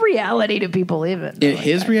crazy. What reality do people live in?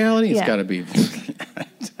 His reality, it's Yeah. got to be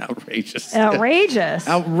it's outrageous. Outrageous.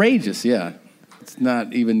 Outrageous, yeah. It's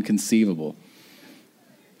not even conceivable.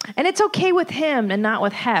 And it's okay with him and not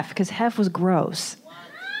with Hef, because Hef was gross.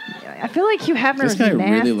 I feel like Hugh Hefner This was guy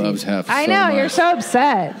nasty. really loves Hef I so know, much. you're so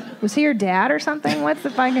upset. Was he your dad or something? What's the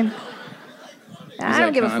fucking... I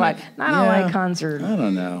don't give a fuck. I don't like concert. I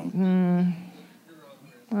don't know.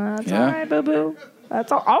 That's all right, boo-boo.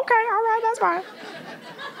 That's all. Okay, all right, that's fine.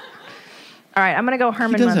 All right, I'm going to go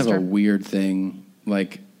Herman He does Munster. have a weird thing,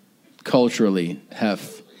 like, culturally,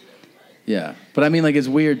 Yeah. But I mean, like, it's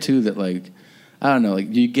weird, too, that, like, I don't know, like,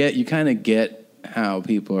 you kind of get how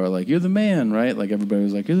people are like, you're the man, right? Like, everybody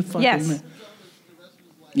was like, you're the fucking man.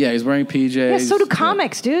 Yeah, he's wearing PJs. Yeah, so do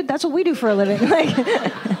comics, dude. That's what we do for a living. Like,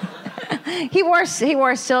 he wore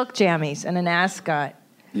silk jammies and an ascot.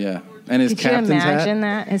 Yeah. And his Could you captain's imagine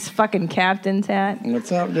hat. that? His fucking captain's hat.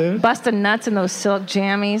 What's up, dude? Busting nuts in those silk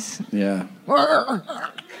jammies. Yeah.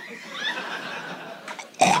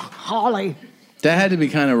 Holly. That had to be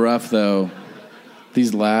kind of rough, though,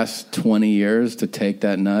 these last 20 years to take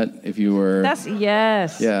that nut if you were...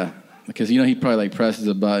 Yes. Yeah. Because, you know, he probably, like, presses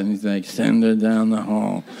a button. He's like, send her down the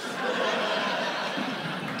hall.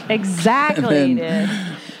 Exactly, dude.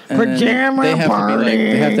 Pajama they have party. To be like,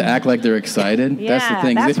 they have to act like they're excited. Yeah, that's the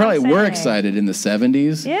thing. that's They probably what I'm were saying. excited in the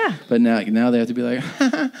 70s. Yeah. But now they have to be like,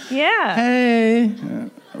 Yeah. hey,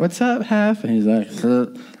 what's up, Half? And he's like,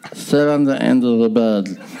 sit on the end of the bed.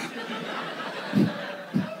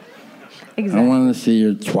 Exactly. I want to see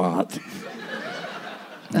your twat.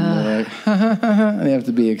 And they're like, and they have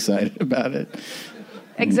to be excited about it.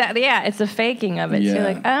 Exactly. Yeah, it's the faking of it. So Yeah. you're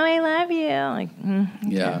like, oh, I love you. Like, okay.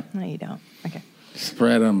 Yeah. No, you don't. Okay.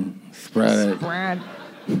 Spread them. Spread it. Spread.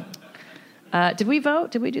 Did we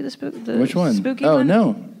vote? Did we do the Which one? spooky Oh, one?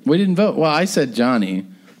 no. We didn't vote. Well, I said Johnny.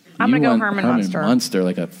 I'm You gonna go went Herman Munster. Munster,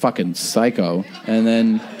 like a fucking psycho. And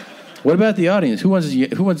then, what about the audience? Who wants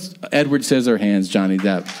Edward Scissorhands, Johnny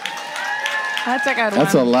Depp? That's a good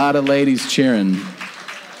That's one. a lot of ladies cheering.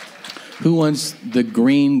 Who wants the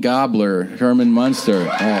Green Gobbler, Herman Munster?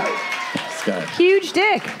 This guy. Huge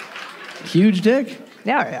dick. Huge dick?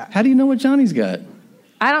 Yeah. How do you know what Johnny's got?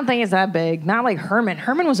 I don't think it's that big. Not like Herman.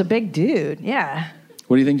 Herman was a big dude. Yeah.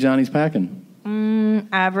 What do you think Johnny's packing?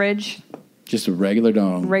 Average. Just a regular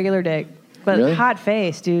dong. Regular dick. But Really? hot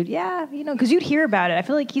face, dude. Yeah, because you'd hear about it. I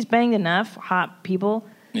feel like he's banged enough hot people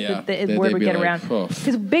Yeah, that the they'd word would be get like, around. "Oh."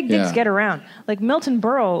 Because big dicks Yeah. get around. Like Milton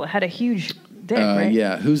Berle had a huge dick, right?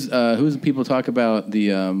 Yeah. Who's people talk about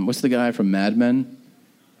the what's the guy from Mad Men?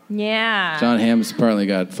 Yeah. John Hamm's apparently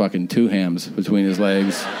got fucking 2 hams between his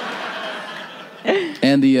legs.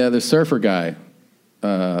 And the surfer guy,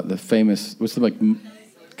 the famous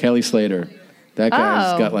Kelly Slater. That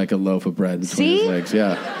guy's Oh. got like a loaf of bread between See? his legs.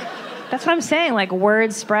 Yeah. That's what I'm saying. Like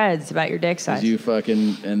word spreads about your dick size. You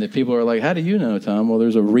fucking and the people are like, how do you know, Tom? Well,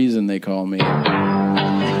 there's a reason they call me. The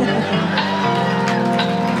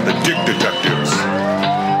Dick Detectives.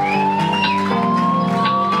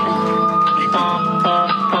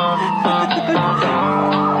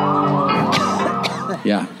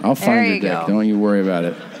 Yeah, I'll There find your you dick. go. Don't you worry about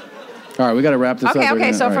it. All right, we got to wrap this up.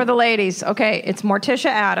 Okay. So All for right. the ladies, it's Morticia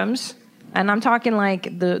Adams, and I'm talking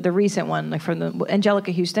like the recent one, like from the Angelica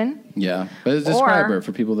Houston. Yeah, but describe her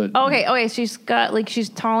for people that. Okay. She's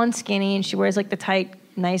tall and skinny, and she wears like the tight,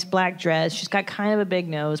 nice black dress. She's got kind of a big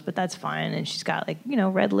nose, but that's fine. And she's got like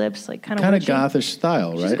red lips, like kind of Gothish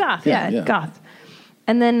style, right? She's goth, yeah, goth.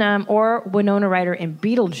 And then or Winona Ryder in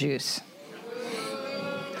Beetlejuice.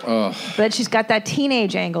 Oh, But she's got that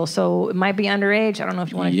teenage angle, so it might be underage. I don't know if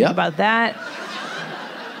you want to Yep. think about that.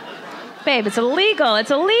 Babe, it's illegal. It's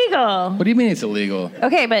illegal. what do you mean it's illegal?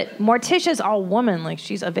 Okay, but Morticia's all woman. Like,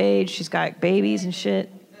 she's of age. She's got babies and shit.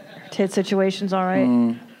 Her tit situation's all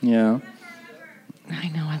right. Yeah. I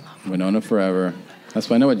know, I love Winona forever. That's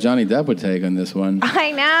why I know what Johnny Depp would take on this one. I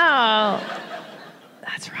know.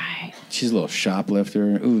 That's right. She's a little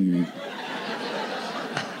shoplifter. Ooh, you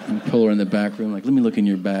pull her in the back room, like, let me look in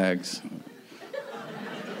your bags.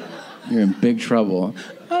 You're in big trouble.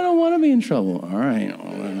 I don't want to be in trouble. All right.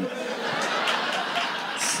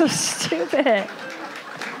 So stupid.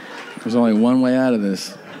 There's only one way out of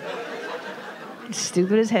this.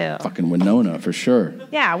 Stupid as hell. Fucking Winona, for sure.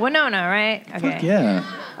 Yeah, Winona, right? Okay. Fuck yeah.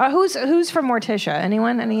 Who's from Morticia?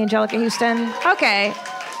 Anyone? Any Angelica Houston? Okay.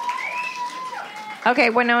 Okay,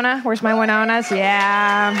 Winona. Where's my Winonas?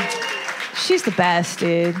 Yeah. She's the best,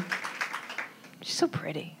 dude. She's so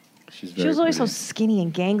pretty. She was always so skinny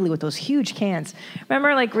and gangly with those huge cans.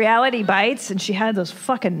 Remember, like, Reality Bites? And she had those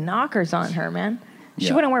fucking knockers on her, man. She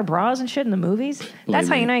Yeah. wouldn't wear bras and shit in the movies. That's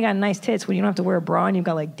how you know you got nice tits, when you don't have to wear a bra and you've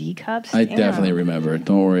got, like, D cups. I Damn. definitely remember.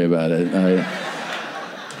 Don't worry about it.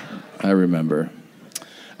 I remember.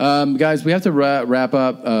 Guys, we have to wrap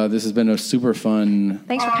up. This has been a super fun,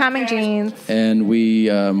 Thanks for coming, Jeans. and we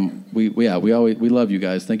love you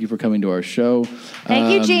guys. Thank you for coming to our show. Thank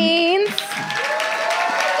you, Jeans.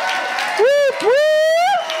 Whoop, whoop.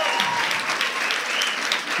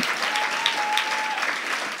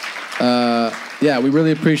 Yeah, we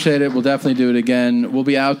really appreciate it. We'll definitely do it again. We'll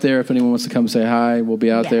be out there if anyone wants to come say hi. We'll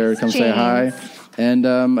be out there to come say hi. And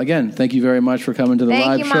again, thank you very much for coming to the Thank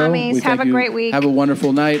live you, show. mommies. We Have thank a great week. Have a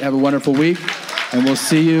wonderful night. Have a wonderful week. And we'll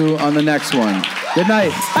see you on the next one. Good night.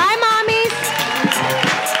 Bye, mommies.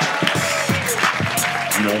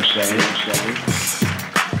 You know what I'm saying?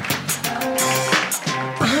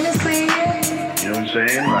 Honestly, You know what I'm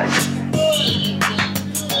saying? Like,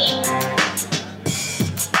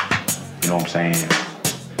 you know what I'm saying?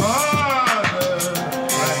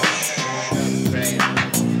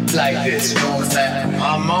 Like this, you know what I'm saying?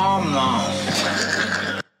 My mom, no.